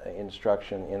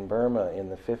instruction in Burma in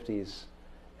the 50s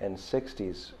and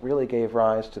 60s really gave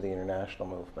rise to the international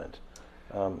movement.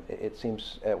 It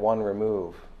seems at one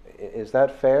remove. Is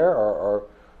that fair, or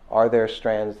are there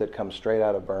strands that come straight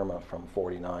out of Burma from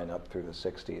 49 up through the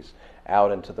 60s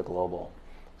out into the global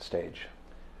stage?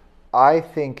 I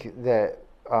think that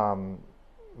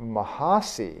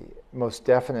Mahasi most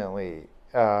definitely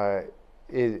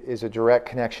is a direct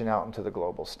connection out into the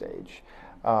global stage.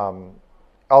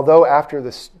 Although after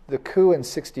the coup in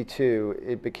 '62,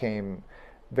 it became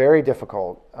very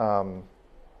difficult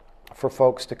for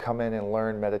folks to come in and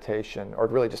learn meditation, or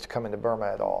really just to come into Burma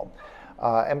at all.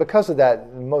 And because of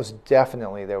that, most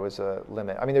definitely there was a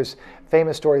limit. I mean, there's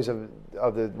famous stories of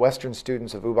the Western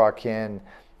students of U Ba Khin,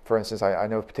 for instance. I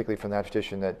know particularly from that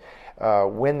tradition that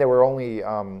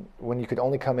when you could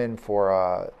only come in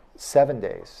for 7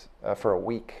 days, for a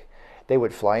week, they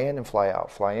would fly in and fly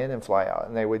out, fly in and fly out.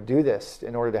 And they would do this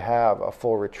in order to have a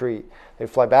full retreat. They'd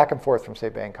fly back and forth from, say,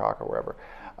 Bangkok or wherever.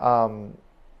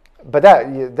 But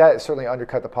that certainly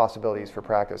undercut the possibilities for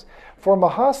practice. For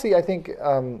Mahasi, I think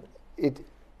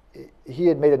he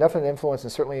had made enough of an influence,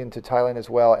 and certainly into Thailand as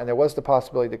well, and there was the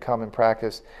possibility to come and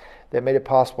practice that made it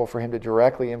possible for him to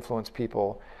directly influence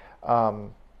people.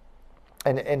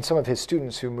 And some of his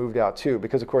students who moved out too,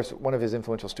 because of course one of his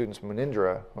influential students,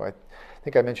 Munindra, who I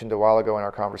think I mentioned a while ago in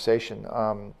our conversation,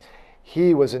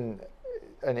 he was an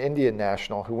Indian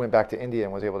national who went back to India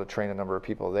and was able to train a number of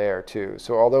people there too.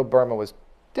 So although Burma was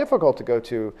difficult to go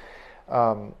to,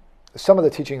 Some of the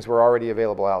teachings were already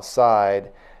available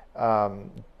outside,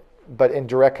 but in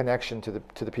direct connection to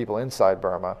the people inside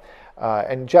Burma.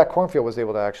 And Jack Kornfield was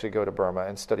able to actually go to Burma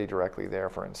and study directly there,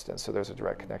 for instance. So there's a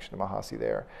direct connection to Mahasi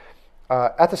there.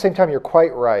 At the same time, you're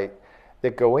quite right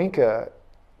that Goenka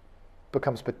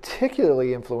becomes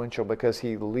particularly influential because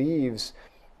he leaves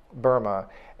Burma,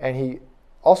 and he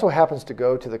also happens to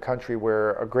go to the country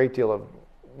where a great deal of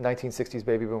 1960s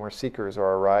baby boomer seekers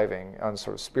are arriving on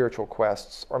sort of spiritual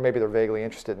quests, or maybe they're vaguely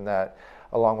interested in that,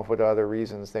 along with what other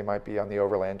reasons they might be on the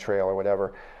overland trail or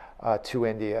whatever, to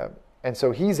India. And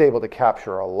so he's able to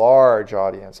capture a large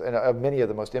audience, and many of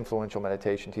the most influential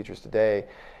meditation teachers today,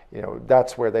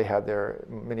 that's where they had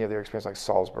many of their experience, like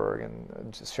Salzburg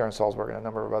and Sharon Salzburg and a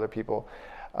number of other people.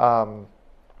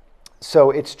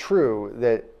 So it's true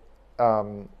that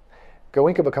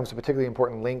Goenka becomes a particularly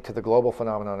important link to the global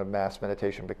phenomenon of mass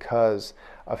meditation because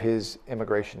of his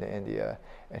immigration to India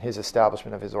and his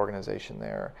establishment of his organization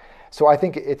there. So I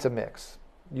think it's a mix.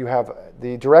 You have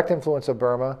the direct influence of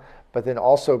Burma, but then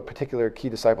also particular key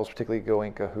disciples, particularly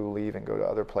Goenka, who leave and go to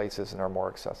other places and are more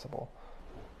accessible.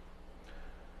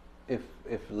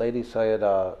 If Ledi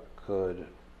Sayadaw could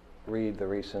read the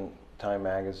recent Time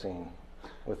magazine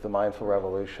with the Mindful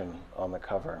Revolution on the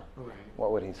cover,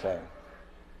 what would he say?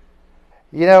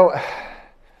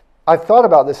 I've thought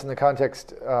about this in the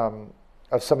context of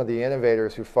some of the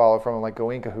innovators who follow from him, like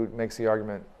Goenka, who makes the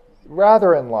argument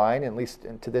rather in line, at least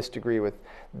to this degree, with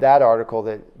that article,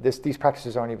 that these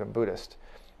practices aren't even Buddhist.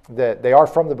 That they are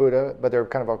from the Buddha, but they're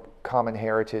kind of a common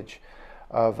heritage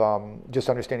of just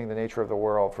understanding the nature of the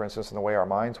world, for instance, and the way our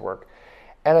minds work.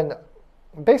 And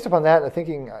based upon that, and the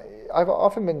thinking,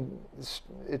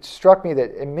 it struck me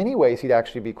that in many ways he'd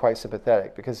actually be quite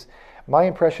sympathetic, because my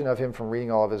impression of him from reading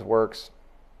all of his works,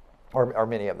 or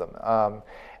many of them,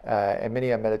 and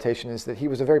many on meditation, is that he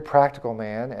was a very practical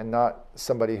man and not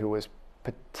somebody who was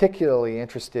particularly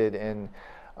interested in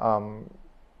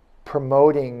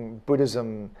promoting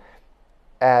Buddhism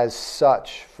as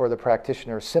such for the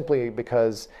practitioner, simply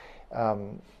because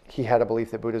he had a belief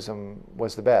that Buddhism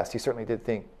was the best. He certainly did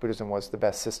think Buddhism was the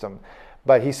best system,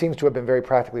 but he seems to have been very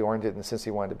practically oriented in the sense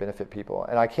he wanted to benefit people.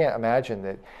 And I can't imagine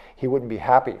that he wouldn't be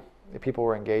happy if people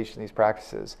were engaged in these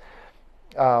practices.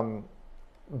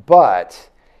 But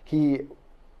he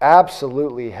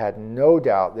absolutely had no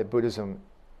doubt that Buddhism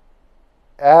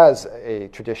as a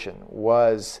tradition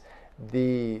was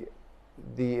the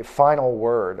final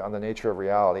word on the nature of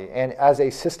reality, and as a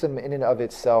system in and of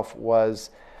itself was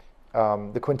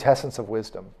the quintessence of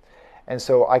wisdom. And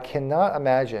so I cannot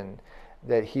imagine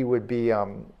that he would be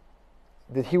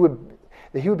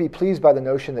pleased by the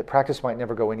notion that practice might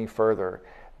never go any further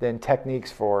than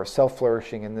techniques for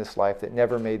self-flourishing in this life that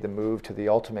never made the move to the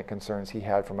ultimate concerns he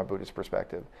had from a Buddhist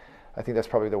perspective. I think that's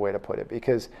probably the way to put it,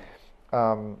 because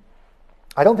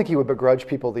I don't think he would begrudge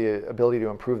people the ability to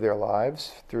improve their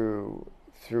lives through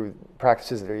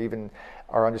practices that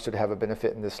are understood to have a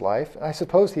benefit in this life. And I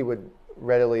suppose he would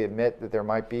readily admit that there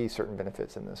might be certain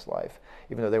benefits in this life,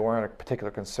 even though they weren't a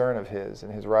particular concern of his in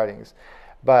his writings.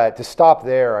 But to stop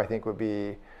there, I think, would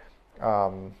be,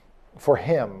 for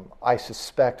him, I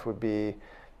suspect, would be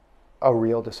a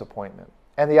real disappointment.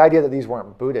 And the idea that these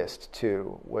weren't Buddhist,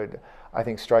 too, would, I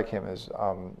think, strike him as,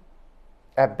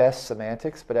 at best,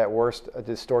 semantics, but at worst, a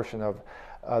distortion of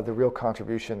the real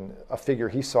contribution a figure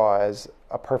he saw as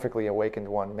a perfectly awakened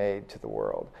one made to the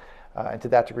world. And to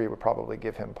that degree, it would probably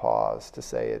give him pause to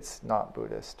say it's not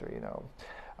Buddhist, or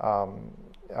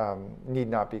need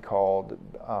not be called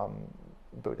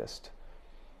Buddhist.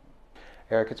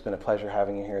 Erik, it's been a pleasure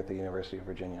having you here at the University of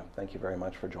Virginia. Thank you very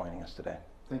much for joining us today.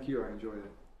 Thank you. I enjoyed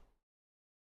it.